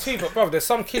saying she's two, but bro, there's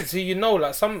some kids who you know,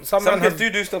 like some kids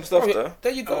do some stuff. Bro,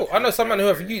 there you go. I know some men who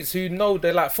have youths who know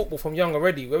they like football from young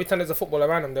already. Every time there's a football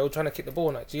around them, they're all trying to kick the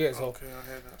ball. Like, do you get it? So okay, I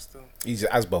hear that still. He's an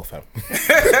Asbel fam. He's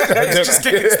just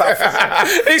kicking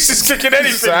stuff. He's just kicking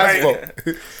anything.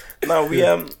 Mate. No, we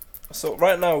So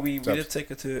right now we did take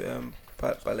her to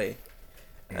ballet,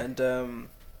 and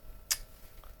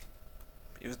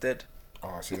he was dead.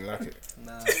 Oh, she didn't like it.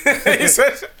 Nah. He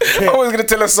said, I was gonna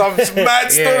tell her some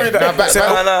mad story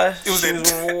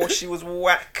She was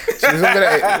whack. She was looking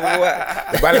at it.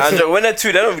 Whack. When they're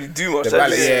two, they don't really do much.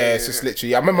 It's just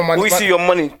literally. I remember we see your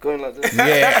money going like this.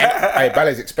 Yeah,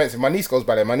 ballet's expensive. My niece goes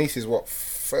ballet. My niece is what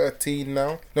 13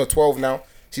 now? No, 12 now.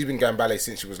 She's been going ballet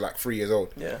since she was like 3 years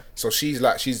old. Yeah. So she's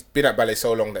been at ballet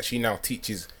so long that she now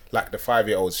teaches like the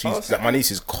 5-year-olds. She's like my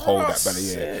niece is cold at ballet.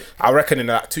 Yeah. I reckon in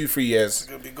like 2-3 years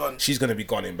she's gonna be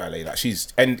gone in ballet. Like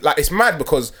it's mad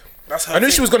because I knew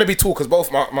she was gonna be tall because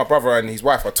both my brother and his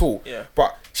wife are tall. Yeah.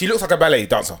 But she looks like a ballet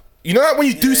dancer. You know, like when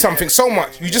you do something so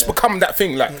much, you just become that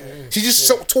thing. Like she's just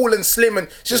so tall and slim, and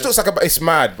she just looks like it's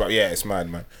mad. But yeah, it's mad,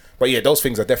 man. But yeah, those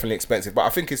things are definitely expensive. But I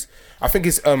think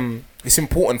it's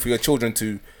important for your children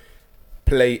to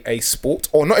play a sport,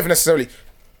 or not even necessarily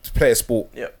to play a sport.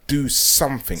 Do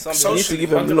something. You need to give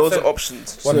them loads of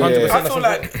options. 100%. I feel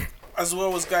like as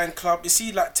well as going club, you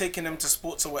see, like taking them to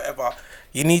sports or whatever,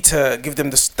 you need to give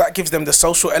them that gives them the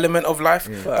social element of life.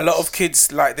 A lot of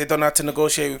kids, like, they don't know how to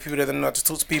negotiate with people, they don't know how to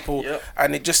talk to people,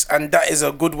 and that is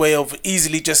a good way of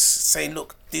easily just saying,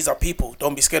 look, these are people,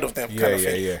 don't be scared of them, kind of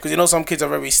thing. Because you know some kids are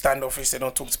very standoffish, they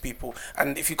don't talk to people,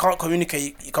 and if you can't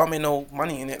communicate, you can't make no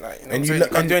money in it, like, you know, you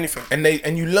can't do anything.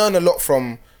 And you learn a lot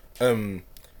from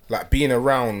like being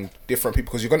around different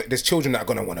people, because there's children that are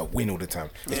gonna want to win all the time.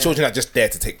 There's children that are just there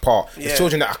to take part. There's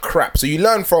children that are crap. So you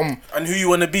learn from and who you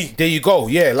want to be. There you go.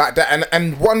 Yeah, like that.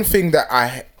 And one thing that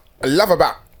I love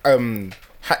about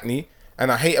Hackney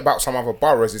and I hate about some other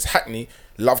boroughs is Hackney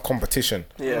love competition.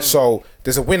 Yeah. So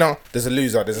there's a winner, there's a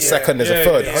loser, there's a second, there's a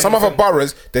third. Some other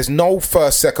boroughs, there's no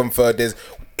first, second, third. There's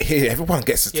here, everyone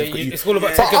gets a certificate. It's all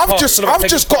about I've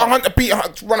just got run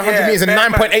 100 meters in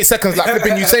 9.8 seconds, like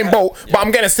flipping Usain Bolt, but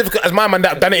I'm getting a certificate as my man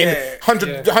that done it in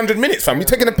 100 minutes, fam. You're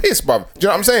taking a piss, bruv. Do you know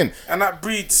what I'm saying? And that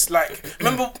breeds, like,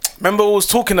 remember I was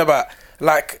talking about,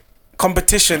 like,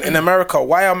 competition in America.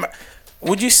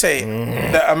 Would you say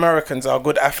that Americans are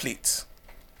good athletes?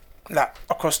 Like,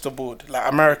 across the board, like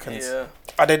Americans. Yeah.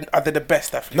 are they the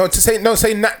best athletes?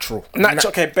 Say natural.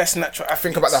 Okay, best natural athletes.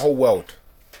 Think about the whole world.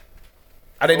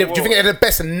 Do you think they're the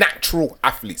best natural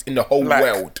athletes in the whole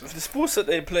world? The sports that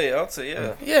they play, I'd say,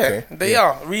 yeah. Yeah, they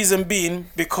are. Reason being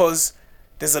because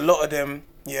there's a lot of them,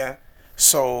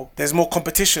 so there's more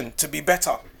competition to be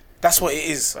better. That's what it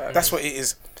is. That's what it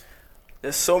is.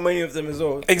 There's so many of them as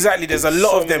well. Exactly, there's a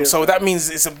lot of them, so that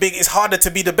means it's harder to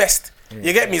be the best.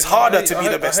 You get me? It's harder to be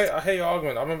the best. I hate your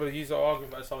argument. I remember you used your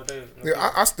argument about some days.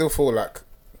 Yeah, I still feel like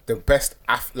the best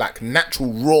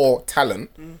natural raw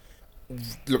talent,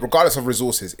 regardless of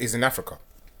resources, is in Africa.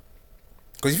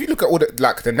 Because if you look at all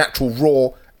the natural raw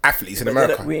athletes in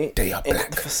America, they are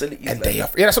black facilities and they are.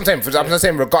 Yeah, that's what I'm saying. I'm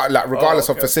saying regardless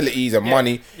of facilities and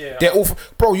money, they're all.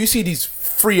 Bro, you see these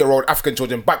 3-year-old African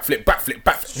children backflip.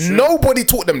 Nobody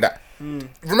taught them that.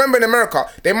 Remember in America,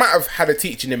 they might have had a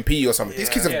teaching in PE or something. These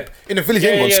kids have, in the village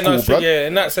ain't gone school, bro. Yeah,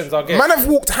 in that sense, I get. Man have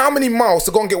walked how many miles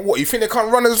to go and get what? You think they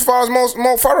can't run as far as Mo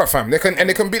Farah, fam? They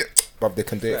can beat. Bruv, they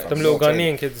can do it. Fam. Them little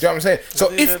Ghanaian kids. Do you know what I'm saying? So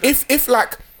if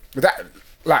like that,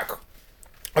 like,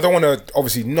 I don't want to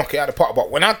obviously knock it out of the park,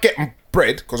 but when I get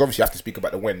bread, because obviously I have to speak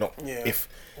about the when, not if.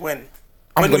 When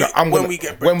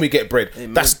we get bread,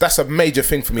 that's a major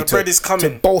thing for me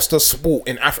to bolster sport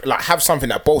in Africa. Like have something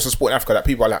that bolsters sport in Africa that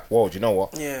people are like, whoa, do you know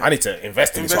what? I need to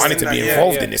invest in this. I need to be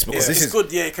involved in this because this is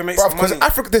good. Yeah, it can make some money. Because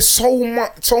Africa, there's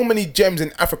so many gems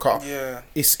in Africa. Yeah,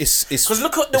 it's because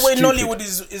look at the way Nollywood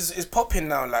is popping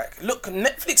now. Like, look,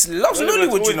 Netflix loves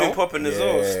Nollywood. You know, popping as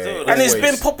well. Still, and it's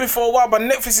been popping for a while. But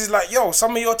Netflix is like, yo,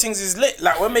 some of your things is lit.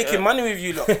 Like, we're making money with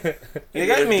you, lot. You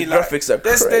get me? Like, graphics are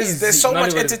crazy. There's so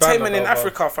much entertainment in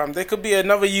Africa, fam. There could be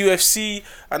another UFC,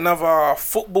 another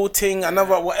football thing,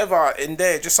 another whatever in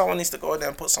there. Just someone needs to go there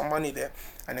and put some money there,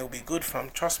 and it'll be good, fam.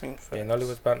 Trust me. Yeah,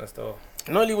 Nollywood's banter still.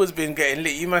 Nollywood's been getting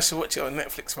lit. You must should watch it on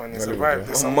Netflix, man. It's a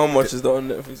vibe. My mum watches that on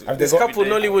Netflix. There's a couple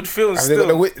Nollywood films still.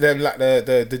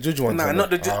 The judge ones? Nah, not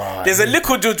the judge. There's a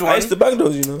little judge one. I used to bang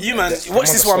those, you know. You man,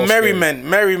 watch this one, Merry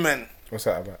Men. What's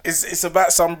that about? It's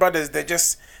about some brothers.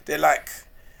 They're like,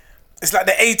 it's like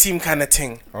the A-team kind of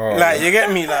thing. Like, you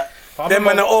get me? Like, them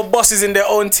man are all bosses in their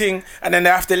own thing, and then they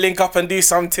have to link up and do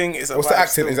something. What's the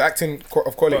acting? Is acting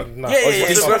of quality? Yeah.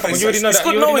 It's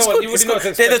good. No, it's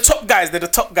good. They're the top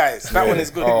guys. That one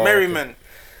is good. Merry Men.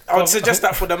 I would suggest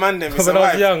that for the man. Them. When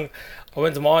I was young, I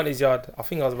went to my auntie's yard. I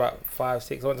think I was about 5,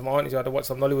 6. I went to my auntie's yard to watch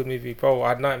some Nollywood movie. Bro, I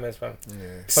had nightmares, fam.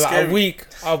 For like a week,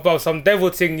 about some devil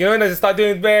thing. You know, and I just start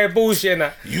doing bare bullshit and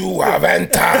that. You have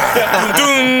entered.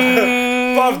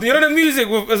 Bruv, you know the music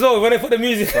as well, when they put the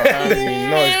music. No,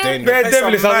 it's dangerous. Bare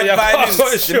devilish.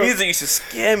 The music used to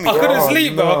scare me. I couldn't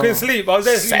sleep, bro. I couldn't sleep. I was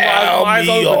there sleeping. Sell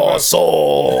me your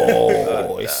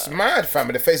soul. It's mad, fam.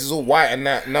 The face is all white and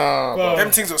that. Nah, bro.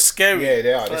 Them things are scary. Yeah,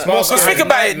 they are. Because think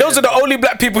about it. Those are the only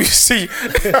black people you see.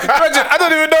 Imagine, I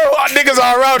don't even know what niggas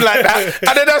are around like that.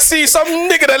 And then I see some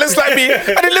nigga that looks like me,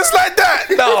 and it looks like that.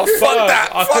 No, fuck that.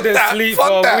 I couldn't sleep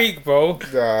for a week, bro.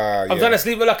 I'm trying to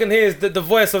sleep, but I can hear the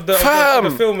voice of the film.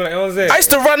 Like, you know what I'm saying? I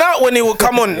used to run out when it would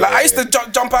come on. Like, I used to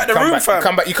jump out the room,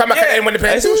 fam. You come back at the end when they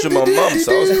play. I used to watch with my mum,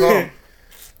 so I was calm.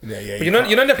 Yeah. But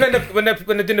you know they're playing when they're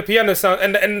doing the piano sound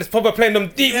and it's probably playing them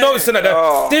deep notes and like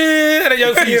that. And then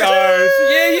you're thinking,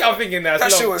 I'm thinking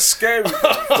that shit was scary.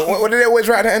 What did they always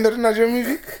write at the end of the Nigerian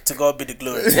movie? To God be the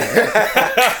glory.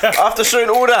 After showing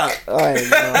all that,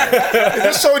 they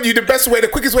just showed you the best way, the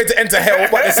quickest way to enter hell,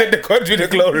 but they said to God be the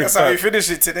glory. That's how we finish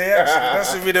it today. Actually. That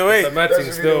should be the way. That's a bad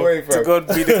thing still. To God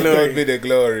be the glory. God be the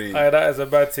glory. That is a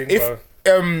bad thing,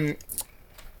 bro.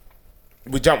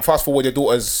 We jump fast forward. Your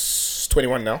daughter's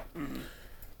 21 now.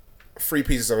 3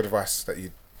 pieces of advice that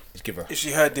you'd give her. If she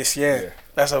heard this,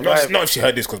 that's a vibe. Not if she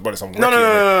heard this, because brother, I'm no.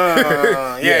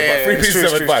 Yeah, but 3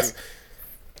 pieces of advice.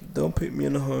 Don't put me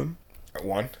in a home.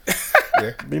 1.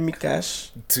 Bring me cash.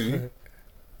 2.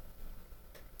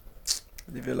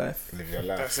 Live your life.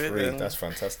 That's it. 3. That's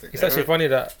fantastic. It's actually funny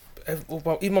that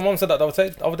even my mum said that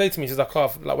the other day to me. She's like,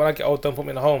 like when I get old, don't put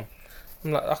me in a home.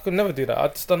 I'm like, I could never do that. I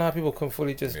just don't know how people can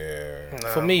fully just.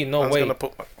 For me, no way.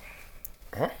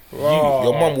 Huh?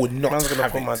 Your mum would not. Man's gonna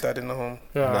put my dad in the home.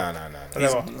 Nah.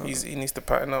 He needs to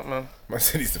pattern up, man. Man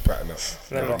said he needs to pattern up.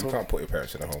 You can't put your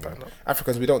parents in the home, man.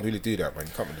 Africans, we don't really do that, man.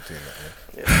 You can't really do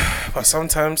that, man. But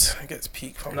sometimes it gets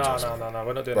peak. No.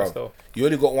 We're not doing that still. You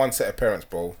only got one set of parents,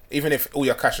 bro. Even if all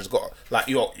your cash has got, like,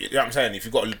 you know what I'm saying? If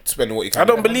you got to spend what you can. I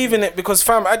don't believe in it because,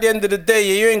 fam, at the end of the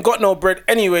day, you ain't got no bread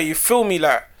anyway. You feel me,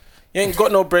 like. You ain't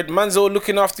got no bread. Man's all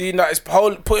looking after you. Like, it's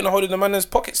putting a hole in the man's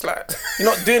pockets. Like, you're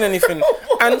not doing anything.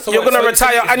 And you're going to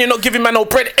retire and you're not giving man no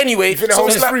bread anyway. So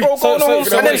it's like, bro, go on home.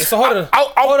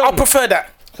 I'll prefer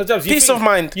that. So Jabs, Peace of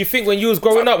mind. You think when you was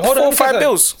growing up, hold 4 on, or 5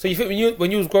 bills. So you think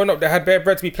when you was growing up, they had bare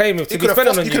bread to be playing with? You could have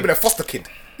been a foster kid.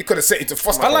 You could have sent it to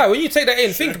foster. I like when you take that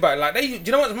in. Think about it. Like do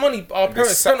you know what money our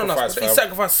parents spent on us? They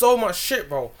sacrificed so much shit,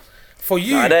 bro. For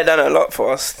you, they done a lot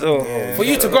for us still. Yeah. For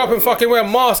you to grow up and fucking wear a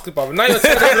mask, bro. Now you're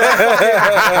taking them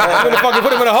to fucking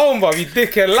put him in a home, bro. You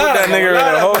dickhead. Put that nigga in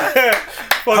a home.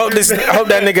 I hope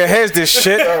that nigga hears this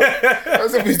shit.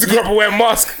 That's if you to grow up and wear a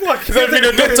mask. He's gonna be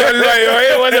the doctor and lawyer.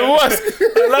 It was a mask.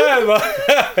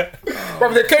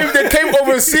 Bro, they came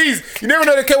overseas. You never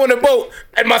know they came on a boat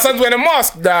and my son's wearing a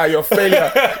mask. Nah, you're a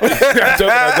failure. I'm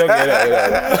joking.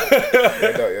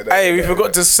 Hey, we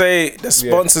forgot to say the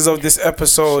sponsors of this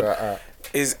episode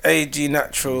is AG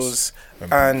Naturals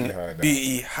and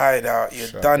Beauty Hideout. You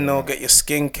done know. Get your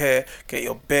skincare, get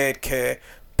your beard care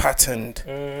patterned.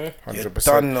 100%.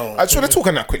 Done know. I just want to talk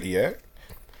on that quickly, yeah?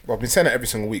 Well, I've been saying that every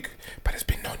single week, but there's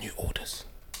been no new orders.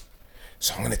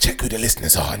 So I'm going to check who the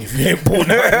listeners are, and if you ain't born,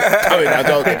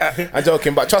 I'm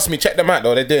joking. But trust me, check them out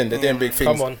though. They're doing big things.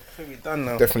 Come on. Done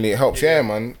now. Definitely it helps, yeah,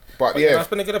 man. But yeah, that's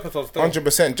been a good episode still.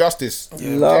 100% justice.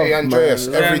 Jay Andreas,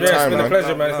 every time, it's been man. a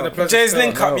pleasure, man. It's been a pleasure. Jay's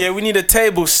link up, yeah. We need a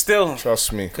table still.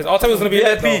 Trust me. Because our table's gonna be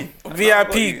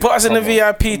VIP. Put us in the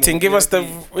VIP thing. Give us the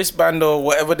wristband or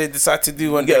whatever they decide to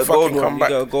do when they fucking come back.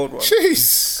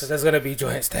 Jeez. Because there's gonna be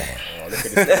joints there. Oh, look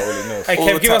at this. Hey,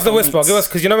 Kev, give us the whisper. Give us,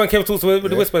 because you know when Kev talks with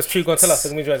the whisper, it's true. Go and tell us.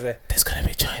 There's gonna be joints there. There's gonna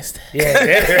be joints there.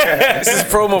 Yeah. This is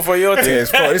promo for your team.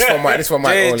 Yeah, this for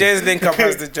my Jay's link up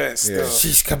has the joints still.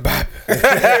 Sheesh kebab.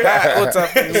 What's up?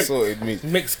 Sorted meat.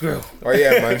 Mixed grill. Oh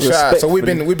yeah, man. Shout out. So we've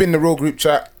been the Raw group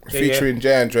chat featuring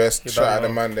Jay Andreas. Shout out know.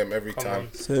 the man them every time.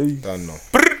 Done know.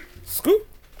 Scoop.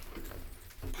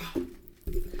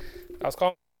 That was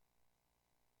calm.